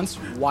worked once.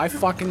 Why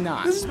fucking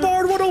not? This is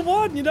Bard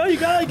 101. You know, you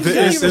gotta give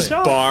This it a is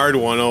shot. Bard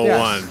 101.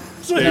 Yes.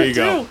 That's what There I you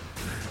go. do.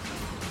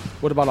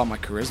 What about all my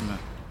charisma?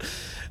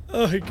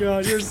 Oh my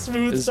god, you're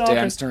smooth Is talking.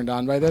 Dance turned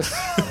on by this?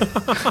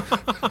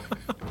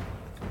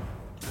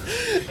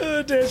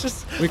 Dance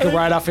just. We could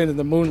ride off into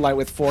the moonlight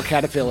with 4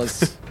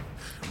 caterpillars.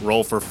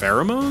 Roll for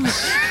pheromones?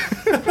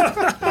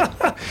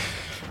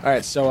 All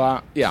right, so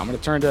I'm gonna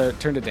turn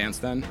to Dance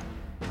then.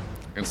 I'm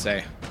gonna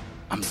say,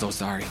 I'm so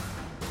sorry,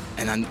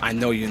 and I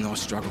know you know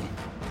struggle,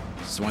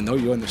 so I know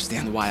you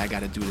understand why I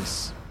gotta do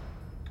this.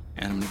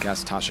 And I'm gonna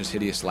cast Tasha's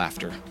hideous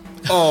laughter.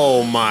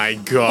 Oh my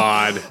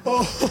god.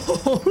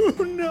 Oh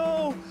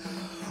no!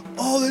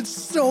 Oh, that's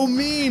so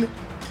mean.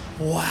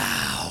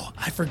 Wow,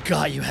 I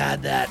forgot you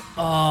had that.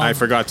 I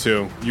forgot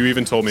to. You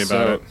even told me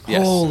about it.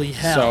 Yes. Holy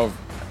hell.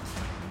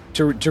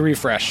 So, to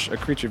refresh, a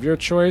creature of your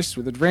choice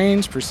with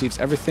range perceives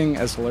everything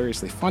as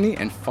hilariously funny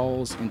and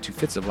falls into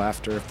fits of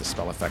laughter if the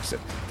spell affects it.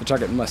 The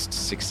target must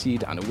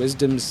succeed on a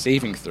wisdom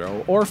saving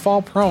throw or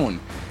fall prone,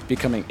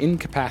 becoming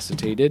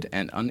incapacitated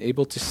and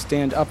unable to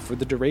stand up for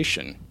the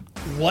duration.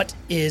 What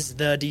is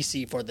the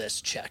DC for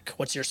this check?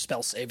 What's your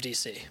spell save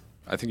DC?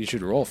 I think you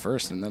should roll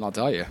first, and then I'll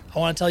tell you. I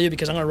want to tell you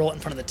because I'm going to roll it in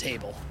front of the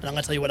table. And I'm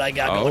going to tell you what I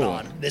got going Oh.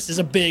 on. This is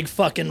a big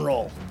fucking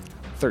roll.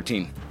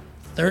 13.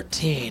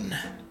 13.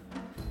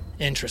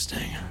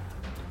 Interesting.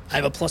 I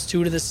have a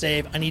 +2 to the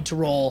save. I need to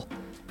roll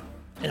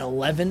an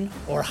 11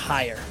 or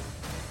higher.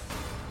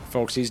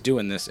 Folks, he's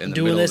doing this in the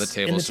Doing middle of this the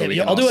table, in the so table. we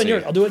can I'll do all it in see your.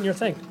 it. I'll do it in your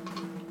thing.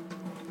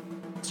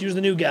 Let's use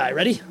the new guy.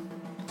 Ready?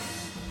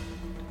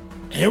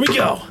 Here we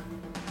go.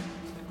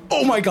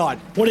 Oh my god!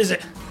 What is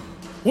it?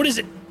 What is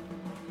it?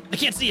 I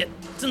can't see it.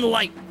 It's in the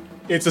light.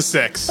 It's a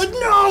 6.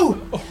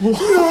 No!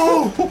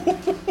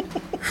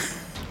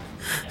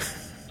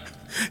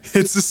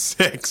 It's a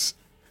 6.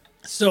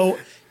 So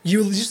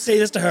you say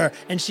this to her,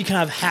 and she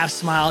kind of half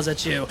smiles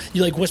at you.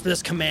 You like whisper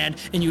this command,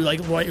 and you like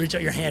reach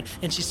out your hand,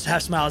 and she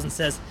half smiles and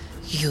says,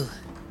 "You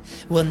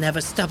will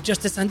never stop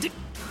justice until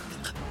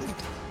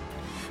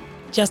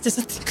justice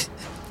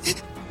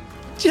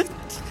until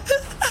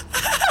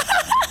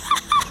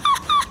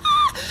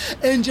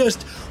and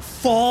just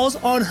falls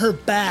on her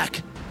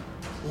back,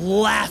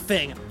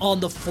 laughing on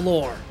the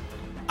floor.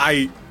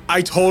 I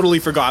totally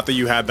forgot that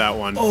you had that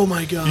one. Oh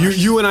my gosh.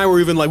 You and I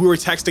were even like, we were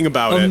texting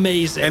about it.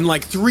 Amazing. And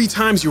like 3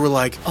 times you were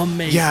like,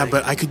 Amazing. yeah,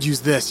 but I could use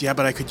this. Yeah,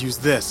 but I could use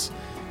this.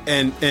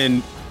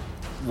 And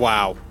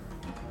wow.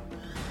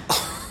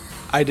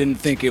 I didn't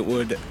think it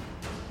would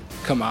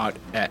come out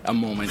at a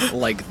moment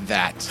like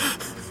that.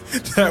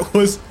 That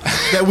was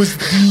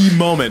the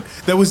moment.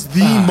 That was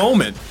the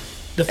moment.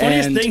 The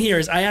funniest And- thing here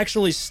is I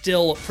actually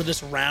still, for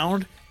this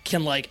round,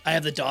 can I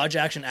have the dodge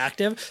action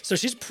active. So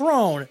she's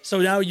prone. So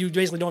now you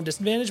basically don't have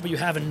disadvantage, but you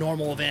have a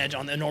normal advantage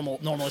on the normal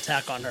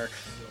attack on her.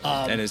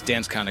 And as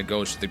Dance kind of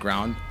goes to the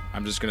ground,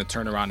 I'm just going to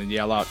turn around and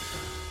yell out,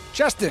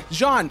 Justin,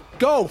 Jean,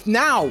 go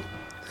now!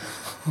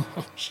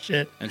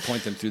 Shit. And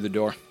point them through the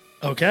door.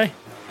 Okay.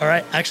 All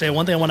right. Actually,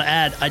 one thing I want to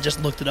add, I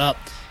just looked it up.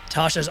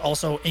 Tasha's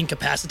also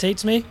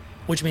incapacitates me,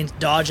 which means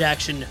dodge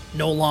action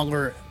no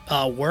longer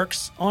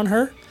works on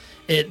her.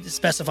 It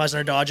specifies in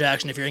her dodge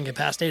action if you're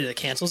incapacitated, it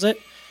cancels it,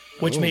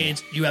 which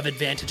means you have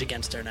advantage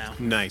against her now.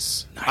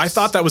 Nice. I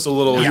thought that was a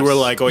little, you were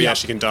like, oh yeah, Yeah.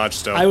 she can dodge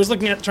stuff. I was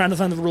looking at trying to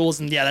find the rules,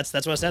 and yeah, that's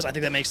what it says. I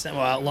think that makes a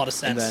lot of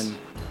And sense. then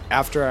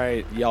after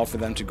I yell for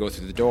them to go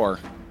through the door,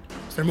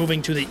 So they're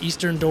moving to the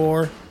eastern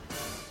door,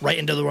 right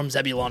into the room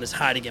Zebulon is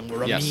hiding in,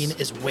 where Yes. Amin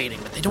is waiting.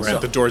 But they don't Right, know.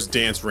 the doors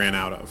Dance ran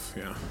out of.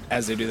 Yeah.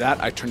 as they do that,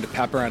 I turn to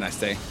Pepper and I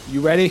say, you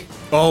ready?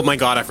 Oh my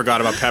god, I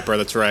forgot about Pepper.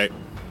 That's right.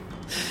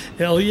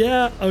 Hell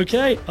yeah.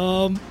 Okay.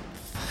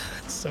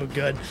 That's so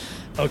good.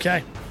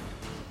 Okay.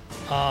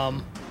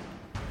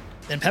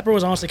 And Pepper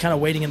was honestly kind of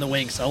waiting in the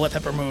wings, so I'll let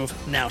Pepper move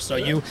now. So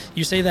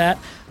you say that.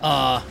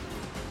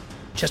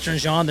 Chester and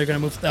Jean, they're gonna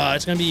move.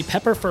 It's gonna be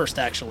Pepper first,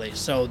 actually.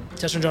 So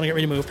Chester and Jean get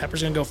ready to move.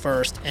 Pepper's gonna go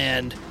first,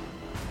 and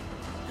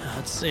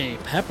let's see.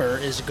 Pepper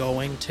is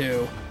going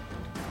to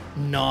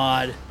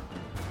nod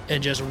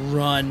and just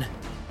run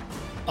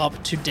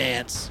up to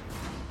Dance.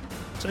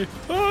 Say,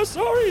 oh,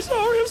 sorry,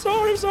 I'm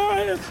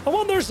sorry. I'm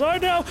on their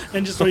side now.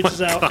 And just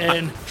reaches out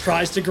and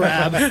tries to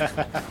grab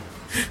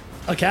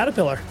a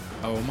caterpillar.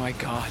 Oh my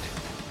god.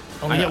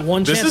 Only get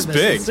one This chance. is of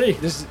this.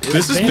 big. Let's see.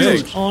 This is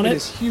Advantage big. on It it.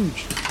 is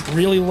huge.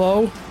 Really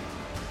low.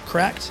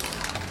 Cracked.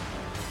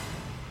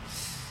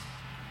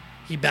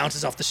 He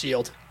bounces off the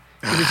shield.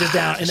 He reaches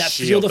down, and that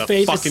Shield, shield of the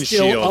faith fucking is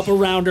still shield. up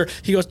around her.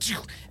 He goes,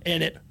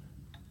 and it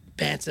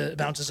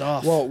bounces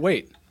off. Well,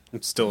 wait.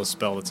 It's still a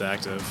spell that's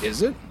active.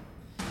 Is it?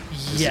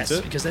 yes,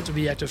 it? because that would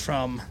be active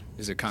from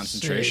Is it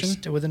concentration?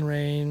 to within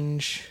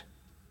range.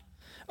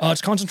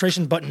 It's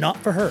concentration, but not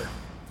for her.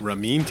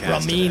 Ramin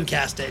cast Ramin it.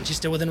 cast it, and she's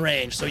still within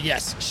range. So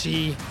yes,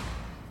 she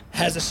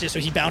has a shield. So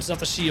he bounces off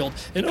the shield,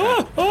 and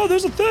oh,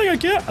 there's a thing. I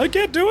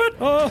can't do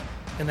it.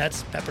 And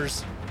that's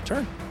Pepper's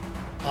turn.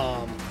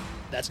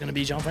 That's gonna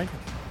be John Franklin.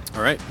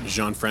 All right,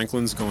 Jean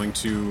Franklin's going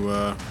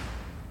to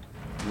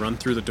run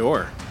through the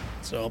door.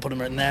 So I'll put him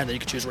right in there. Then you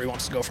can choose where he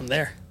wants to go from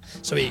there.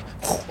 So he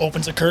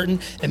opens a curtain,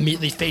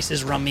 immediately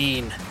faces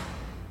Ramin.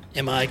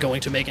 Am I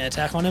going to make an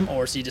attack on him,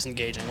 or is he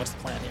disengaging? What's the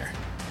plan here?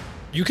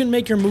 You can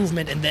make your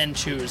movement and then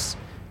choose.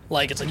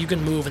 Like, it's like you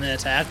can move and then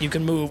attack. You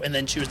can move and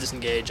then choose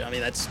disengage. I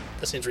mean, that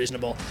seems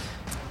reasonable.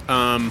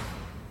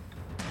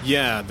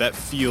 Yeah, that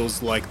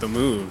feels like the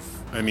move.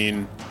 I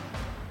mean,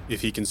 if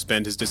he can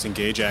spend his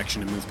disengage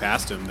action and move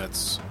past him,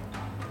 that's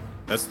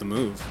the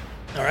move.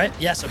 All right,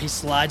 yeah, so he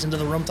slides into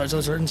the room, throws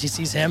those curtains, he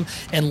sees him,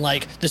 and,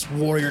 like, this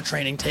warrior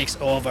training takes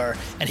over,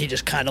 and he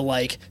just kind of,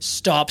 like,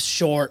 stops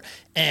short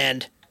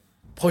and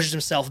pushes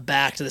himself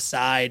back to the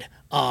side,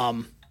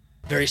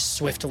 very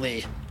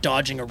swiftly,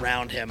 dodging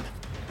around him.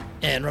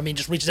 And Ramin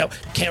just reaches out,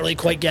 can't really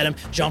quite get him.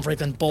 John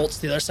Franklin bolts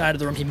to the other side of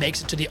the room. He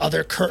makes it to the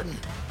other curtain.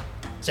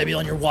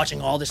 Zebulon, you're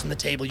watching all this from the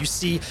table. You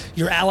see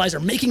your allies are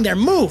making their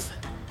move.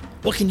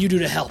 What can you do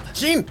to help?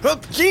 Gene!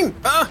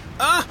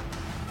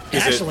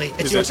 Actually,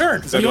 it's your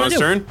turn. What do you want to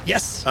do? Turn?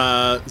 Yes.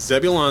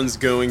 Zebulon's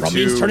going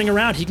Ramin's turning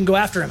around. He can go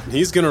after him.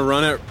 He's going to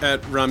run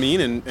at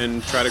Ramin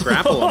and try to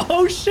grapple him.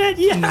 Oh, shit,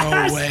 yes!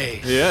 No way.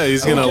 Yeah,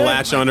 he's going to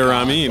latch onto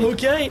Ramin.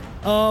 Okay.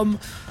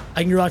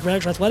 I can rock your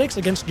athletics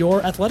against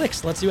your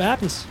athletics. Let's see what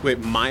happens. Wait,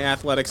 my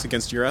athletics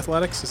against your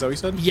athletics? Is that what you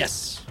said?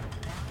 Yes.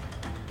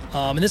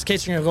 In this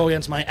case, you're going to go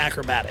against my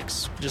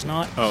acrobatics, which is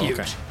not huge.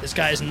 Okay. This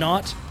guy is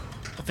not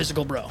a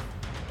physical bro.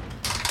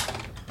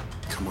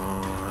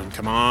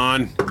 Come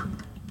on.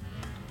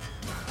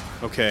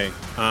 Okay,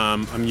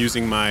 I'm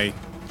using my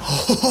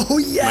Oh,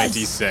 yes! my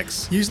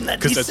D6. Using that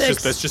Because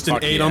D6. that's just an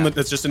Fuck 8 yeah. on the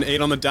that's just an 8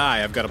 on the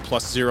die. I've got a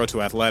 +0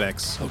 to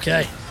athletics.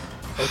 Okay.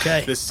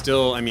 This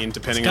still, I mean,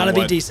 depending It's got to on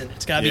be what, decent.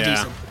 It's got to be Yeah.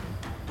 decent.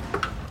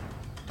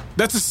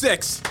 That's a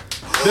 6.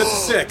 That's a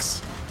 6.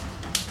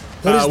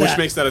 What is which that?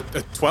 makes that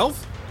a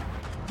 12?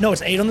 No,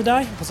 it's 8 on the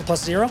die, plus a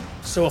 +0,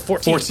 so a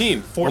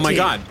 14. 14. Oh my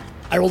god.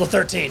 I rolled a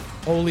 13.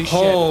 Holy shit.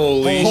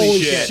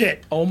 Holy shit.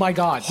 shit. Oh my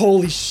god.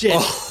 Holy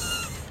shit.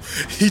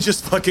 He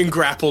just fucking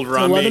grappled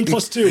Ramin. 11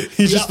 plus 2.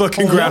 He just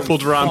fucking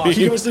grappled Ramin.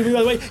 He goes slipping,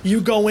 by the way,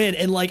 you go in,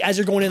 and like as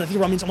you're going in, I think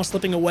Ramin's almost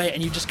slipping away,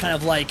 and you just kind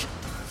of like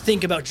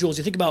think about Jules.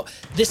 You think about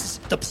this is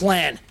the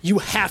plan. You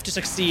have to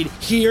succeed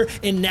here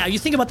and now. You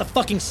think about the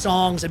fucking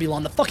songs that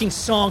belong, the fucking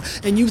song,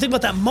 and you think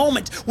about that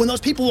moment when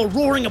those people were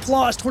roaring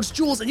applause towards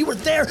Jules, and you were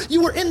there,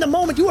 you were in the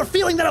moment, you were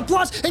feeling that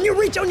applause, and you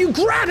reach out and you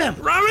grab him.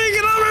 Ramin,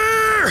 get over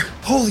here!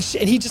 Holy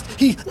shit, and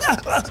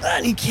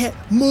and he can't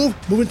move,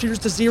 moving figures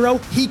to 0.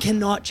 He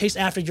cannot chase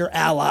after your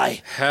ally.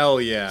 Hell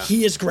yeah.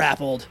 He is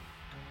grappled.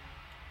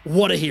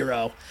 What a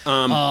hero.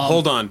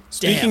 Hold on.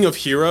 Speaking damn. of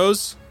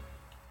heroes,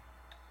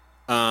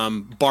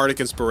 Bardic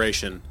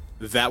Inspiration.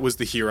 That was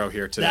the hero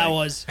here today.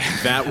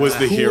 That was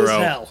the cool hero.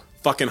 as hell.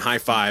 Fucking high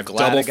five.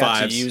 Glad Double I got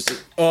fives. to use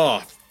it,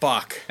 Oh,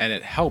 fuck. and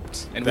it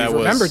helped. And That we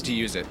was- remembered to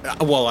use it.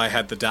 Well, I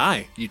had the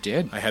die. You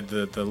did. I had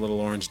the little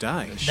orange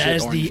die. That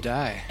is orange the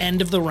die.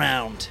 end of the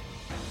round.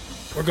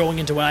 We're going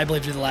into what I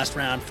believe to be the last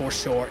round for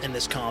sure in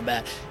this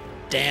combat.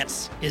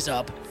 Dance is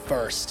up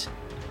first.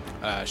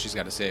 She's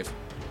got to save.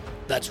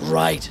 That's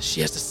right.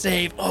 She has to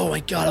save. Oh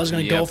my god, I was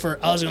gonna go Yep. for.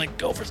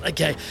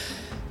 Okay.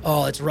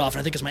 Oh, it's rough. And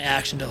I think it's my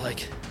action to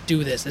like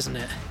do this, isn't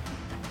it?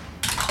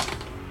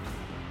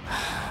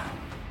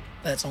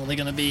 That's only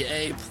gonna be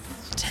a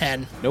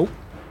 10. Nope.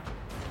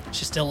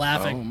 She's still Oh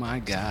laughing. my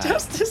god.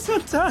 Justice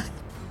on time.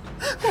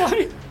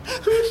 Why?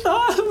 Who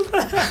thought of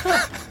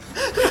that?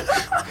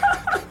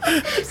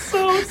 It's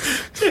so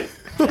stupid.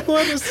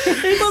 It's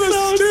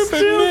so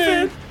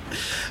stupid.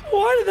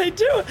 Why did they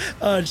do it?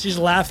 And she's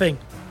laughing,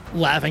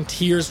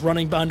 tears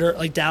running under,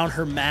 like down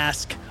her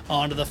mask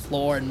onto the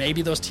floor. And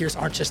maybe those tears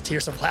aren't just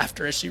tears of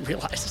laughter as she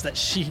realizes that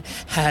she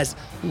has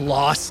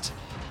lost.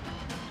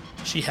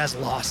 She has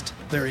lost,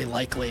 very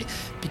likely,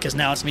 because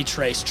now it's me,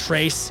 Trace.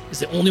 Trace is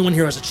the only one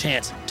here who has a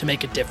chance to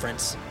make a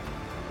difference.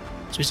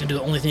 So he's gonna do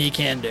the only thing he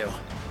can do.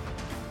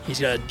 He's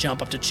gonna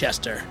jump up to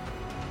Chester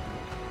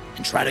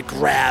and try to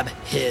grab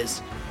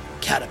his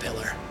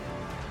caterpillar.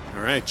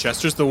 All right,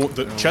 Chester's the one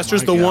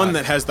God.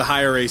 that has the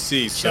higher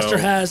AC. So Chester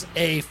has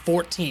a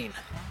 14.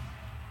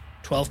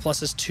 12 plus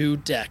his 2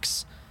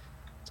 dex.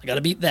 So I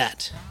gotta beat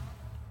that.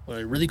 I'm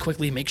gonna really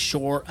quickly make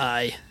sure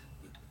I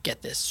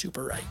get this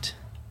super right.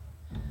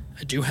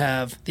 I do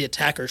have the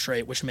attacker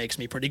trait, which makes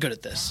me pretty good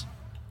at this.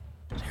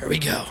 Here we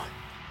go.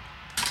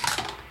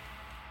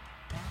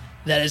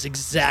 That is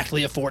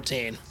exactly a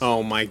 14.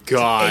 Oh my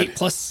god. 8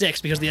 plus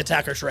 6 because of the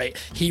attacker trait.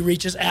 He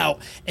reaches out,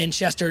 and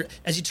Chester,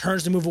 as he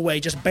turns to move away,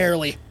 just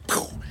barely,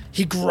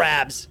 he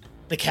grabs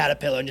the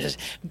caterpillar and just,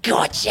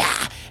 gotcha!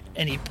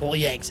 And he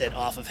yanks it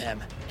off of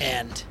him.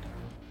 And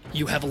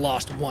you have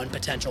lost 1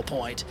 potential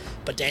point.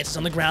 But Dance is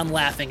on the ground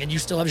laughing, and you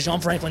still have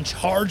Jean Franklin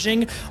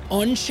charging,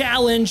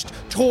 unchallenged,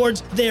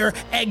 towards their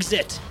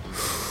exit.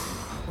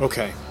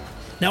 Okay.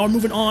 Now we're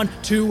moving on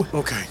to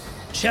Okay.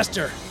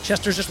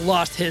 Chester's just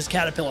lost his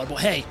caterpillar. Well,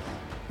 hey,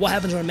 what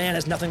happens when a man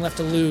has nothing left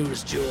to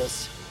lose,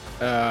 Jules?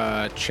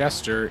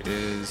 Chester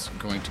is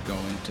going to go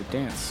into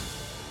dance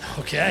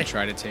Okay. and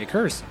try to take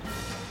hers.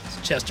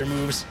 Chester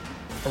moves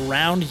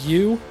around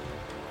you.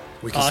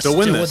 We can still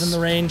win this. Within the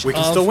range. We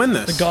can of still win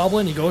this. The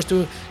goblin. He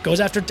goes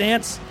after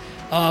Dance.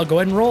 Go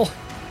ahead and roll.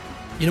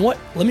 You know what?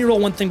 Let me roll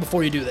one thing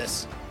before you do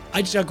this.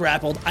 I just got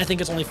grappled. I think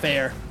it's only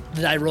fair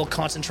that I roll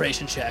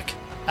concentration check.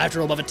 I have to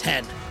roll above a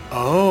 10.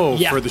 Oh,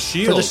 Yeah, for the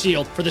shield.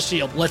 For the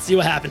shield. Let's see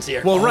what happens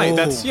here. Well, right. Oh,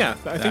 That's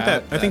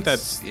I think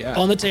that's yeah.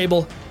 On the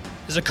table,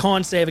 there's a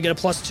con save. I get a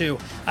 +2.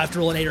 I have to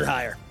roll an 8 or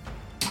higher.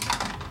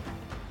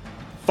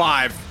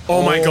 5.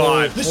 Oh my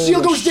god. The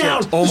shield goes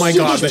down. Oh my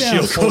god, the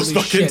shield goes Holy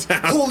fucking shit.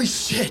 down. Holy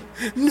shit!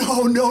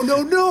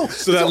 No!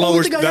 So that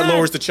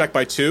lowers the check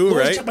by 2,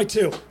 right? Check by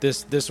 2.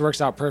 This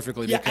works out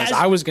perfectly Yeah, because as-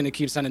 I was going to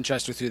keep sending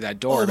Chester through that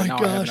door, Oh but my now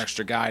I have an gosh.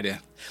 extra guy to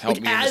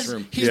help me in this As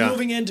room. he's Yeah.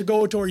 moving in to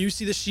go to her, you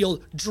see the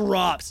shield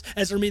drops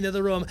as Ramin in the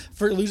other room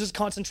loses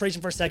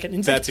concentration for a second. And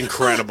he's That's like,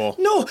 incredible.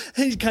 "Ah, no!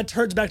 And he kind of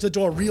turns back to the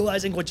door,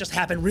 realizing what just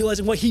happened,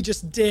 realizing what he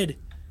just did.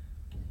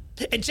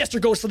 And Chester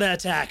goes for that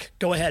attack.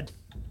 Go ahead.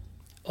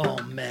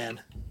 Oh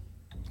man!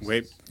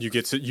 Wait, you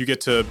get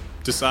to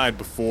decide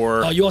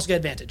before. Oh, you also get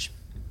advantage.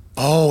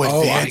 Oh,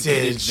 I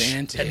get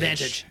advantage.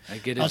 Advantage. I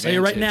get I'll tell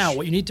you right now, advantage.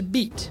 what you need to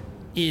beat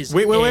is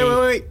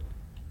Wait.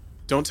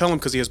 Don't tell him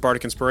because he has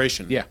bardic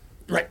inspiration. Yeah,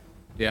 Right.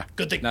 yeah.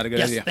 Good thing. Not a good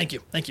yes, idea. Thank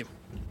you.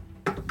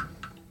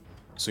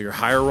 So your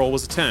higher roll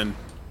was a 10.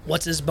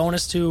 What's his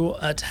bonus to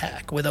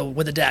attack with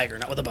a dagger,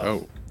 not with a bow?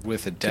 Oh,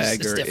 with a it's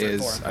dagger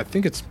different for is him. I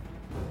think it's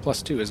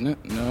 +2, isn't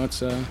it? No, it's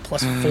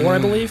 +4, I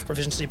believe.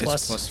 Proficiency it's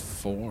plus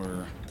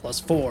 +4.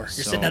 +4. You're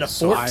sitting at a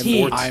so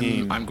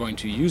 14. I'm going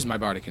to use my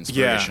bardic Yeah,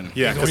 inspiration.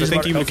 yeah. You go Because I use think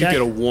bardic- even if you okay.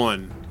 get a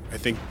 1,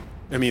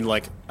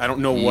 I don't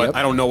know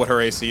Yep. what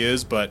her AC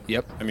is, but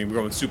Yep. I mean, we're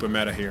going super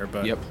meta here,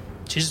 but Yep.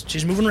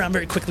 She's moving around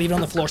very quickly, even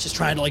on the floor. She's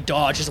trying to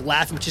dodge. She's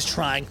laughing, but she's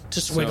trying to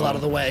swiggle So- out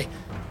of the way.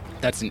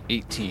 That's an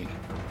 18.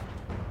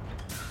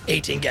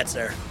 18 gets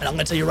her, and I'm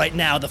gonna tell you right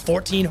now, the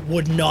 14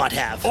 would not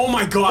have. Oh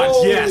my god,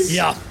 yes.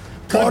 Yeah.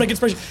 Bardic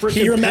inspiration. He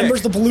freaking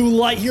remembers pick. the blue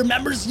light. He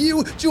remembers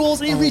you, Jules,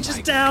 and he reaches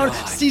my down,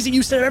 God. sees that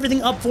you set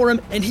everything up for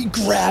him, and he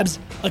grabs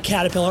a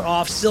caterpillar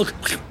off. Silk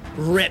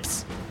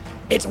rips.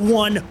 It's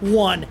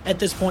 1-1 at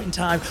this point in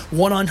time.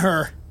 1 on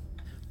her,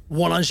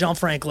 1 on Jean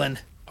Franklin.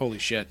 Holy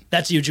shit.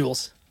 That's you,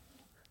 Jules.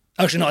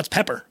 Actually, no, it's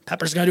Pepper.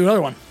 Pepper's gonna do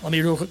another one. Let me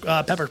do a quick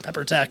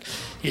Pepper attack.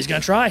 He's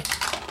gonna try.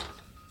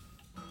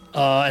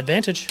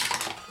 Advantage.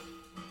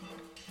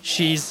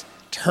 She's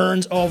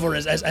turns over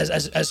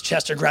as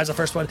Chester grabs the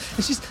first one,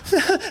 and she's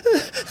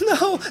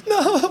no,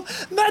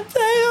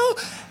 Matteo.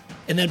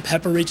 And then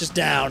Pepper reaches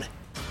down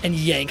and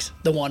yanks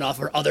the one off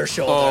her other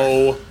shoulder.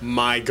 Oh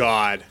my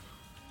god.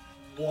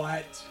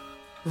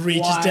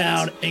 Reaches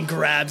down and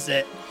grabs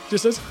it.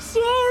 Just says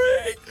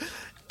sorry.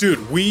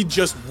 Dude, we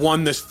just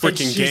won this And freaking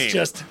she's game.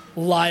 just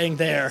lying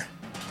there.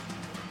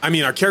 I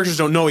mean, our characters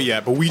don't know it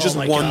yet, but we just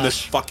my won gosh.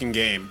 this fucking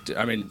game.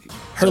 I mean,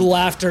 Her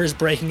laughter is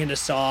breaking into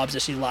sobs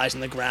as she lies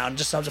on the ground,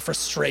 just sobs of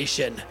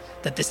frustration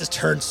that this has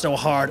turned so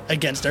hard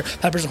against her.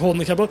 Pepper's holding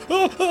the cup.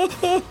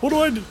 What do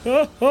I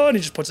do? And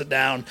he just puts it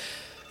down.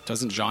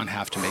 doesn't John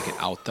have to make it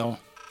out though?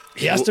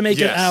 He has to make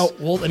it Yes. out.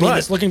 Well, I mean, But-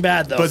 it's looking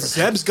bad though. But for-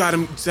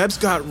 Zeb's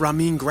got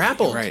Ramin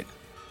grappled. Right.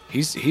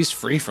 He's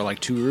free for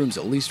like 2 rooms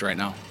at least right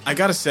now. I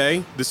gotta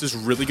say, this is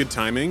really good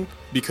timing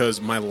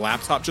because my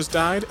laptop just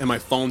died and my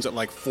phone's at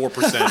like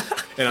 4%.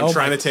 And I'm Oh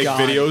trying my to take God.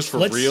 videos for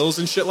Let's- reels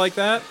and shit like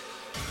that.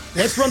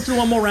 Let's run through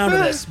one more round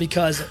of this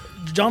because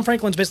John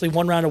Franklin's basically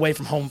 1 round away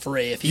from home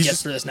free if he He's gets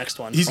just- through this next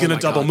one. He's gonna my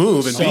double God.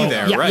 move and So- be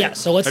there, yeah, right? yeah,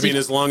 so let's I see- mean,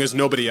 as long as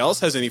nobody else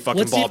has any fucking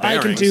Let's see ball if I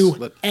bearings. can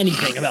do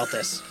anything about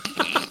this.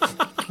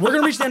 We're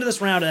gonna reach the end of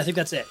this round, and I think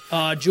that's it.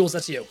 Jules,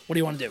 that's you. What do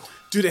you want to do?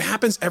 Dude, it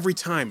happens every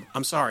time.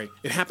 I'm sorry.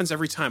 It happens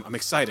every time. I'm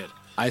excited.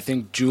 I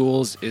think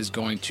Jules is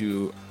going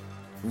to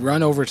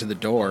run over to the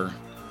door,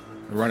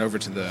 run over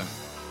to the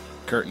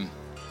curtain,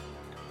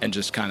 and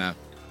just kind of,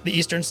 The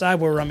eastern side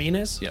where Ramin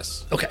is?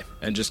 yes. Okay.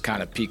 And just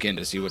kind of peek in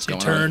to see what's You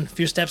going turn on. a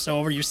few steps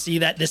over. You see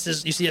that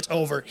you see it's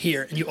over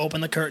here, and you open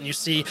the curtain. You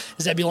see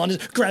Zebulon is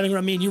grabbing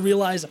Ramin. You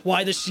realize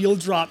why the shield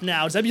dropped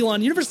now.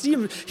 Zebulon, you never see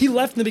him. He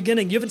left in the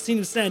beginning. You haven't seen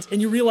him since,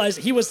 and you realize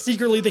he was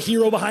secretly the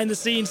hero behind the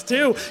scenes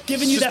too,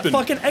 giving you just that been-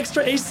 fucking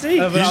extra AC.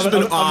 He's just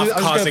been I'm off just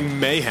gonna- causing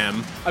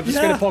mayhem. I'm just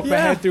Yeah, gonna poke my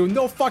yeah. head through.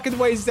 No fucking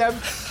way, Zeb.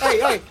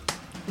 Hey,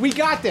 we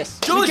got this.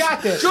 We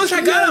got this. Jules,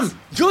 I got him!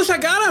 Jules, I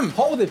got him!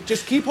 Hold it.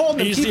 Just keep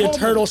holding And it. you Keep see a holding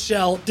turtle it.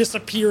 shell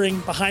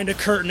disappearing behind a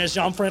curtain as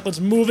Jean Franklin's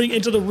moving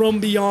into the room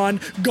beyond,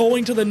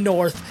 going to the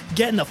north,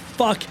 getting the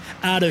fuck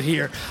out of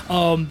here.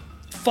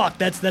 Fuck,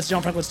 that's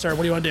Jean Franklin's turn.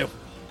 What do you want to do?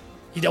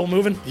 He double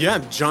moving? Yeah,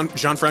 John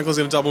Franklin's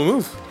gonna double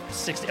move.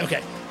 60.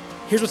 Okay.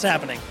 Here's what's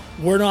happening.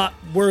 We're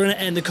gonna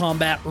end the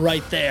combat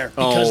right there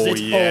because Oh, it's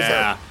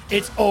yeah. over.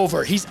 It's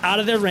over. He's out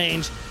of their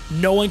range.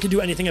 No one can do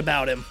anything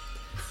about him.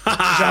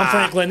 Jean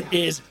Franklin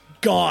is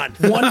gone.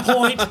 1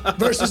 point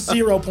versus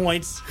 0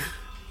 points.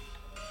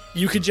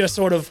 You could just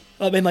sort of,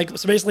 so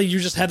basically you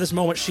just have this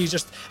moment. She's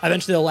just,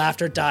 eventually the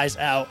laughter dies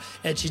out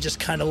and she just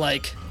kind of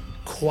like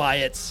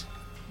quiet.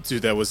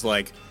 Dude, that was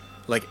like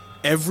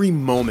every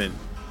moment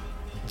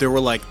there were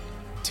like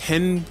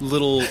 10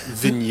 little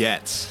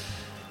vignettes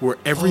where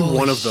every Holy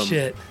one of them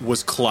shit.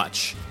 was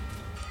clutch.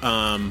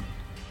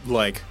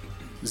 Like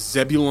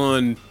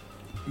Zebulon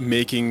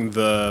making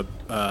the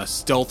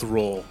stealth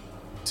roll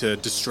to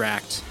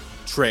distract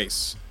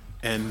Trace,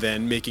 and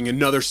then making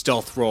another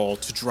stealth roll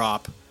to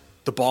drop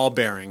the ball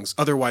bearings.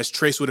 Otherwise,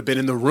 Trace would have been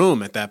in the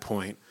room at that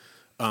point.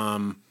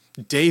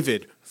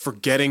 David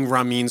forgetting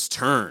Ramin's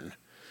turn.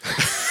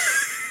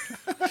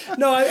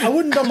 No, I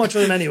wouldn't have done much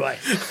with him anyway.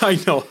 I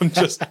know, I'm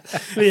just...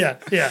 But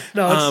yeah.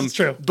 No, it's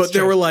true. But It's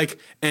there true. were like...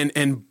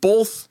 And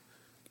both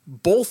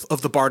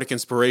of the Bardic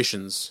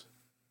Inspirations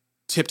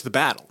tipped the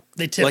battle.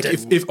 They tipped like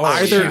it.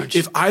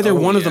 if either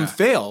one of them yeah.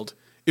 failed,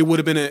 it would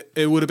have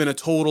been a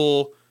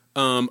total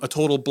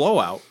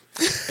blowout.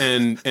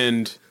 and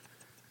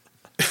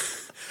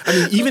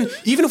I mean,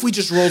 even if we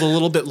just rolled a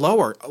little bit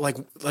lower,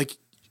 like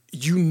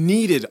you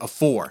needed a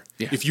 4.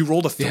 Yeah. If you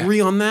rolled a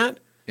 3 on that,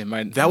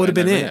 that would have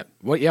been it.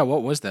 What? Yeah.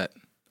 What was that?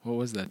 What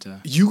was that?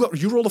 You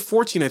rolled a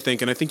 14, I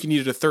think, and I think you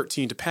needed a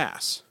 13 to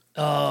pass.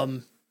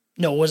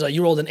 No, was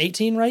you rolled an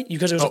 18, right?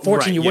 Because it was a 14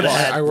 right, you would have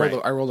yes.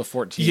 had. I rolled a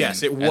 14.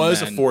 Yes, it and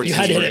was a then 14. You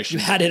had to hit it. inspiration.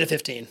 You had to hit a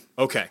 15.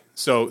 Okay,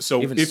 so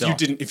Even if still. you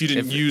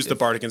didn't use the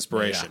Bardic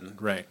Inspiration, Yeah.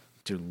 right?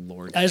 Dear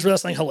Lord. I just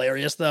realized something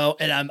hilarious though,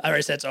 and I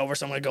already said it's over,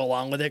 so I'm going to go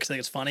along with it because I think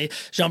it's funny.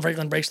 Jean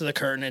Franklin breaks through the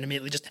curtain and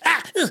immediately just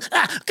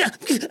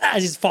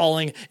as he's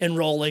falling and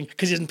rolling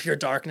because he's in pure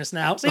darkness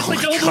now. So he's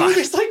like going,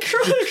 he's like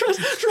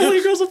rolling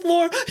across the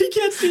floor. He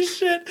can't see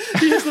shit.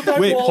 He hits the back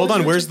Wait, wall. hold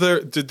on. Where's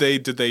did they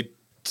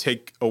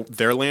take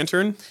their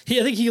lantern?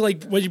 I think he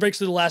like when he breaks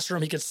through the last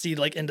room, he could see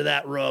like into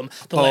that room.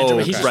 The lantern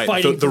where he's just right.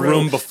 fighting The through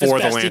room as before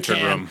the best he lantern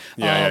can. room.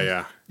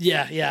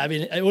 Yeah. Yeah. I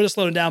mean, it would have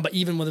slowed him down, but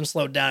even with him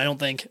slowed down, I don't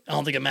think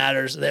it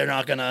matters. They're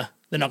not gonna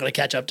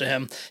catch up to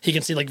him. He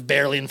can see like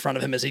barely in front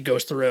of him as he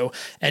goes through,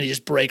 and he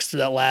just breaks through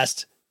that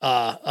last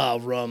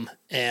room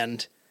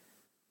and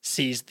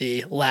sees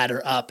the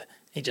ladder up.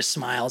 He just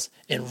smiles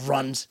and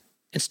runs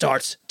and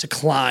starts to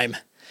climb.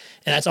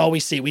 And that's all we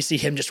see. We see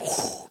him just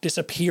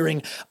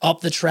disappearing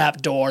up the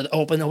trap door.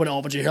 Open.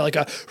 You hear like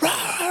a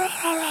rah, rah,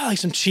 rah, rah, like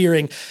some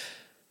cheering.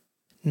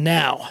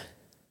 Now,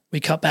 we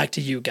cut back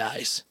to you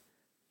guys.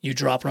 You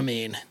drop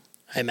Ramin.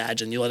 I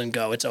imagine you let him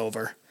go. It's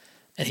over.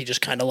 And he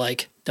just kind of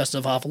like dusts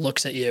it off,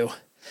 looks at you.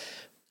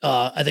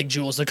 I think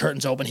Jules, the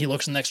curtain's open. He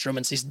looks in the next room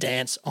and sees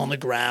Dance on the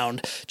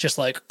ground, just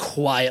like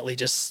quietly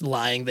just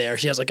lying there.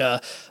 She has like an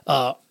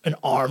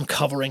arm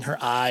covering her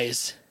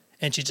eyes.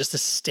 And she's just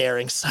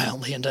staring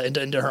silently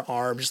into her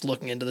arm, just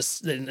looking into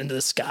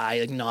the sky,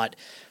 like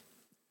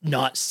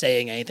not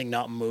saying anything,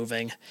 not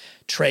moving.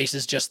 Trace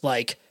is just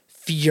like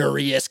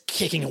furious,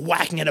 kicking and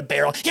whacking at a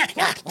barrel.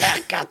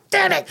 God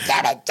damn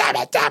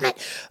it.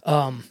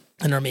 And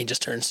Ramin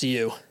just turns to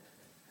you,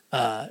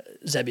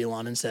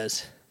 Zebulon, and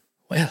says,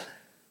 "Well,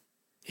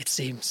 it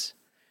seems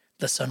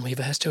the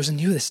Sunweaver has chosen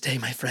you this day,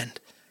 my friend.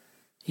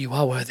 You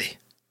are worthy."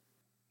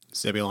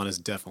 Zebulon is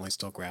definitely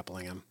still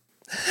grappling him.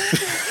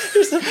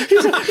 He's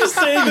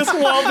saying this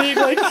while being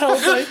like held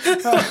by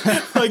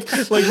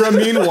like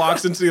Ramin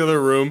walks into the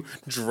other room,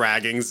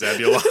 dragging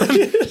Zebulon.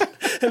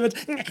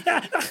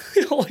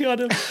 holding on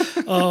to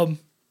him.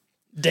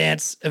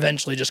 Dance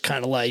eventually just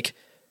kind of like,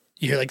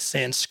 you hear like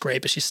sand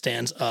scrape as she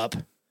stands up,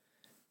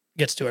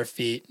 gets to her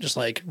feet, just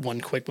like one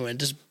quick movement,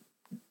 just,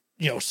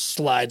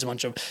 slides a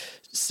bunch of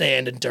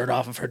sand and dirt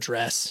off of her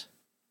dress.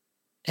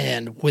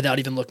 And without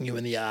even looking you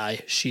in the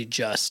eye, she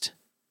just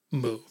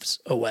moves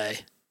away,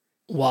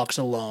 walks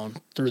alone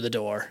through the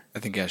door. I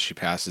think as she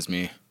passes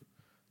me,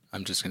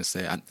 I'm just gonna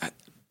say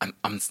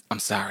I'm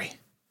sorry.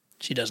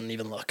 She doesn't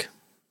even look.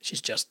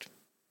 She's just,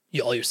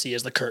 all you see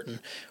is the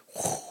curtain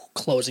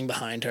closing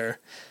behind her.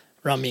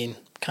 Ramin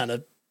kind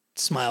of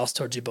smiles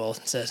towards you both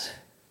and says,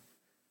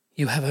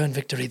 "You have earned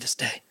victory this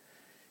day.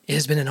 It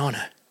has been an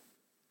honor.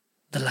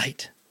 The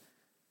light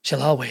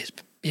shall always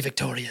be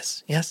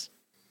victorious, yes?"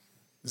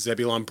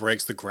 Zebulon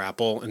breaks the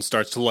grapple and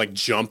starts to like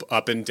jump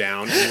up and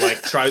down and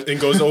like tries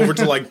and goes over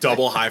to like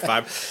double high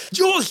five.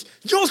 Jules,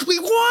 we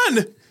won!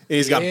 And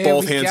he's got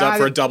both hands got up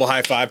for a it. double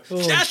high five.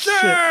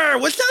 Chester!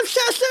 What's up,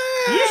 Chester?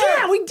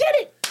 Yeah, we did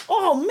it!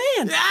 Oh,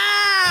 man. Yeah!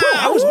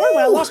 I was worried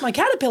when I lost my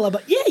caterpillar,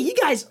 but yeah, you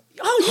guys,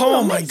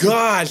 Oh my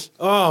god!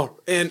 Oh,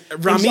 and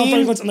Sean Ramin.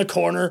 Franklin's in the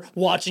corner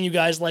watching you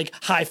guys like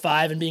high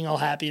five and being all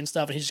happy and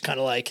stuff, and he's just kind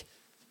of like,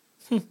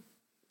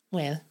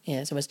 well,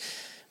 yes, it was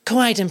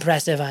quite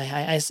impressive,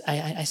 I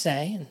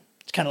say, and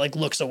kind of like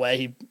looks away.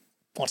 He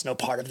wants no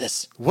part of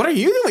this. What are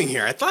you doing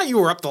here? I thought you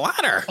were up the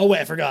ladder. Oh wait,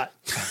 I forgot.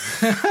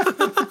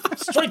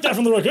 Strike that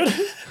from the record.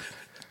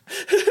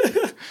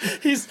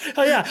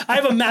 I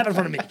have a map in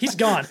front of me. He's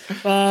gone.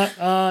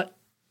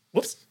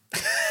 Whoops.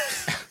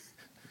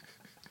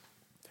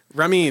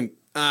 Ramin,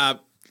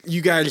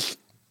 you guys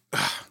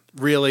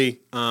really,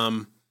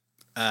 and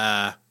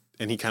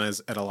he kind of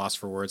is at a loss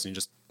for words, and he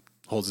just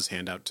holds his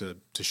hand out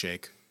to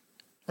shake.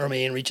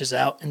 Ramin reaches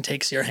out and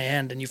takes your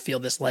hand, and you feel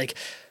this like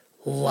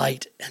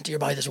light enter your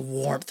body, this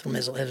warmth from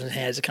his hand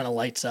as it kind of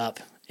lights up.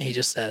 And he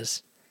just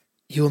says,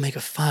 You will make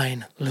a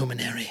fine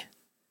luminary,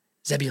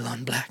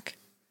 Zebulon Black.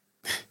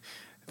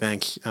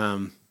 Thanks.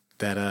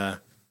 That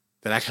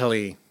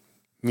actually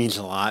means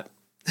a lot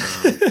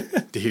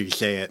to hear you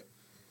say it.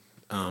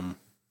 I'm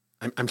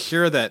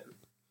sure that.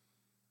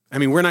 I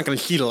mean, we're not going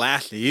to see the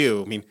last of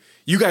you. I mean,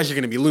 you guys are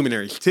going to be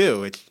luminaries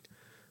too. It's.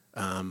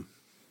 When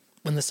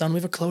the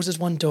Sunweaver closes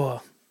one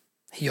door,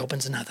 he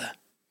opens another.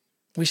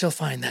 We shall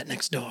find that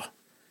next door,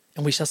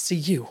 and we shall see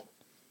you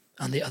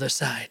on the other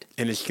side.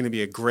 And it's going to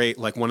be a great,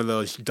 like one of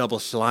those double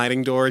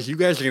sliding doors. You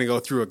guys are going to go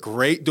through a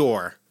great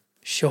door.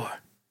 Sure.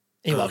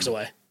 He walks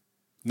away.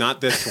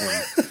 Not this one.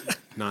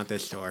 Not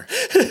this door.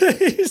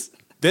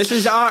 This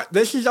is our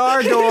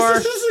door.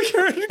 This is the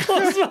curtain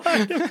close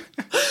behind him.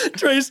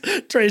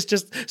 Trace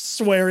just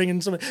swearing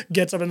and somebody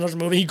gets up and starts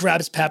moving. He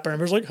grabs Pepper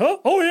and was like, huh?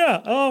 Oh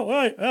yeah. Oh,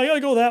 right. I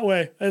gotta go that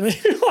way. And then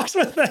he walks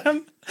with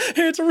them.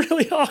 It's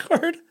really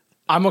awkward.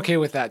 I'm okay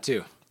with that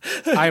too.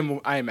 I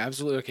am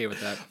absolutely okay with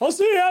that. I'll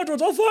see you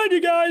afterwards. I'll find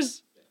you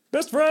guys.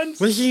 Best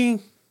friends. What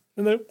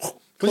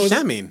does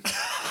that mean?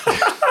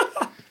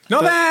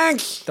 No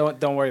thanks.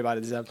 Don't worry about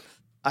it, Zeb.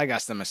 I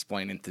got some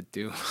explaining to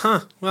do.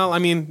 Huh. Well, I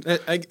mean,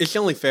 it's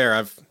only fair.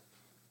 I've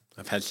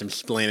had some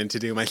explaining to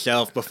do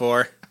myself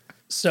before.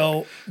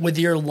 So, with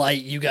your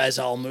light, you guys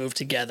all move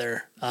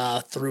together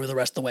through the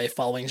rest of the way,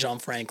 following Jean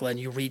Franklin.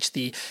 You reach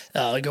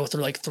go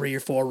through like 3 or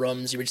 4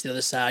 rooms. You reach the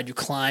other side. You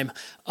climb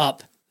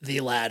up the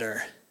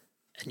ladder,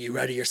 and you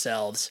ready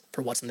yourselves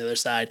for what's on the other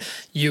side.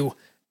 You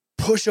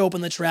push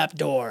open the trap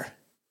door,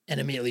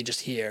 and immediately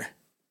just hear,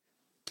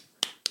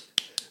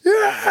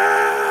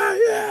 yeah,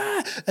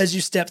 yeah, as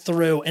you step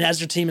through, and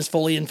as your team is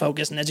fully in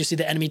focus, and as you see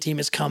the enemy team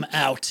has come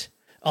out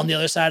on the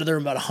other side of the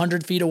room, about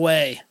 100 feet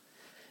away.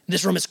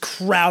 This room is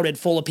crowded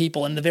full of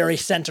people. In the very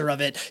center of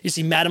it, you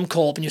see Madame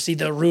Culp and you see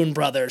the Rune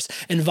brothers.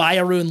 And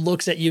Via Rune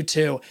looks at you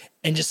two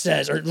and just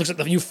says, or looks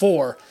at you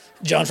 4.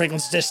 John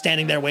Franklin's just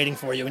standing there waiting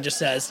for you and just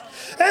says,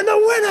 and the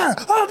winner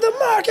of the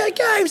market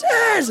games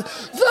is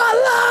the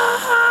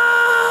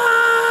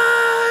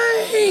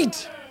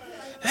light!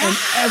 And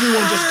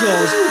everyone just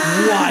goes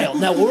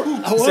wild. Now,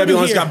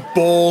 Zebulon's got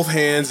both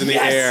hands in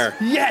the air.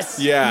 Yes.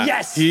 Yeah.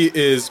 Yes. He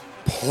is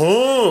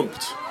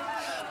pumped.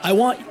 I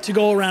want to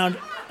go around.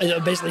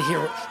 Basically,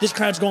 here, this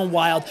crowd's going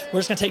wild. We're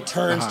just gonna take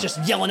turns,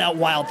 just yelling out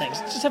wild things.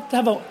 Just have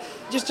fun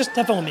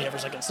with me for a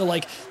second. So,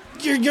 like,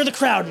 you're the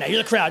crowd now.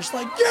 You're the crowd. Just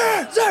like,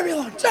 yeah,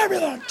 Zebulon,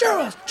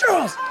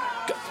 Charles.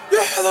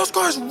 Yeah, those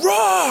guys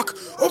rock.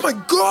 Oh my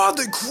God,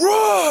 they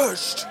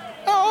crushed.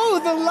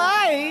 Oh, the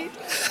light!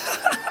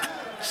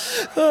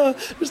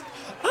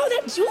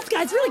 That Jules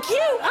guy's really cute.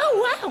 Oh,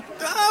 wow.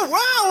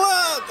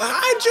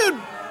 How'd you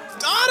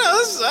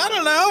us? I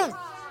don't know.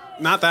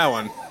 Not that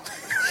one.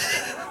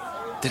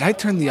 Did I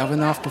turn the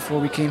oven off before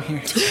we came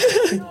here?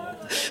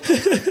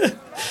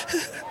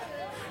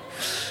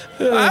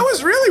 I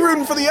was really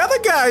rooting for the other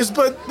guys,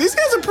 but these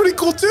guys are pretty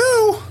cool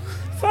too.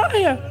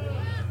 Fire.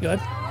 Good.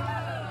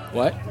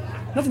 What?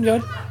 Nothing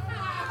good.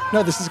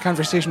 No, this is a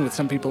conversation with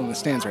some people in the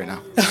stands right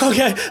now.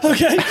 Okay.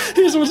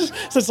 He's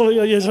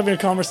having a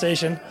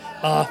conversation.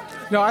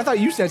 No, I thought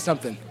you said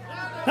something.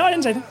 No, I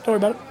didn't say anything. Don't worry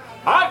about it.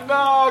 Hot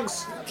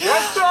dogs!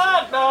 What's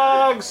hot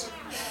dogs?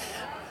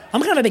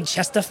 I'm kind of a big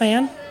Chester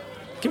fan.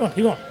 Keep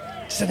on.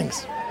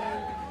 Settings.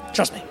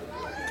 Trust me.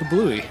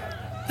 Kablooey.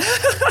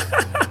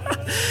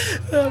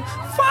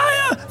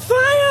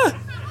 Fire!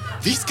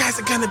 These guys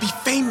are gonna be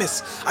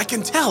famous. I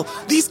can tell.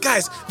 These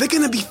guys, they're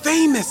gonna be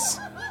famous.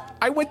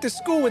 I went to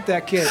school with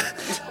that kid.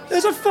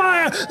 There's a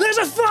fire!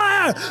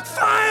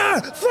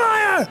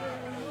 Fire!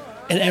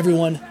 And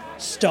everyone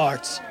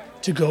starts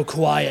to go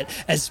quiet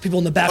as people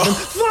in the background,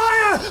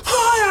 Fire!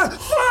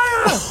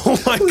 Oh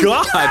my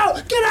God!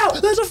 Get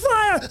out! There's a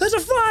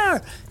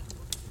fire!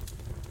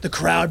 The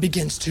crowd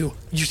begins to,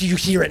 you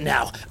hear it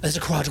now. As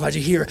the crowd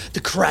you hear the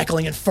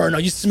crackling inferno.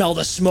 You smell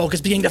the smoke.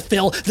 It's beginning to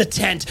fill the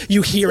tent.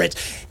 You hear it.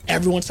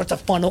 Everyone starts to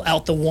funnel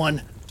out the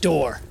one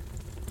door.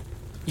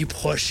 You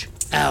push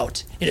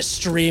out in a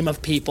stream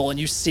of people, and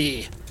you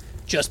see,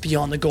 just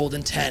beyond the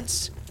golden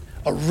tents,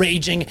 a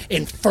raging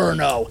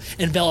inferno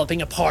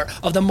enveloping a part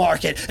of the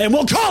market, and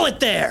we'll call it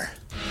there!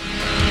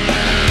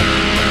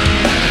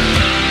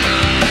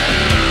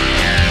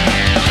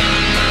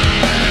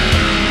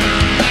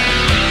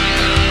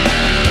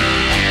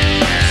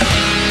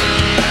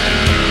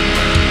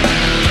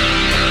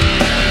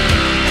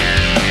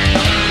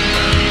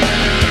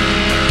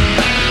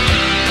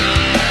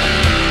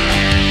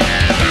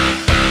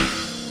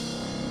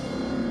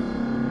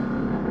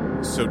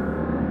 So,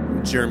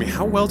 Jeremy,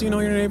 how well do you know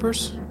your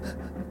neighbors?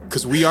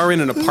 Because we are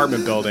in an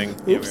apartment building,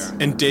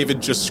 and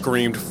David just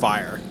screamed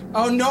fire.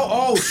 Oh, no.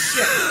 Oh,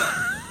 shit.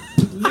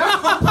 No.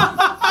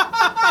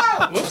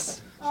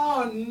 Whoops.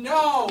 Oh,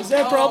 no. Is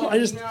that a problem?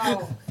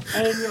 No.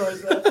 I didn't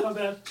realize that. My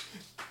bad.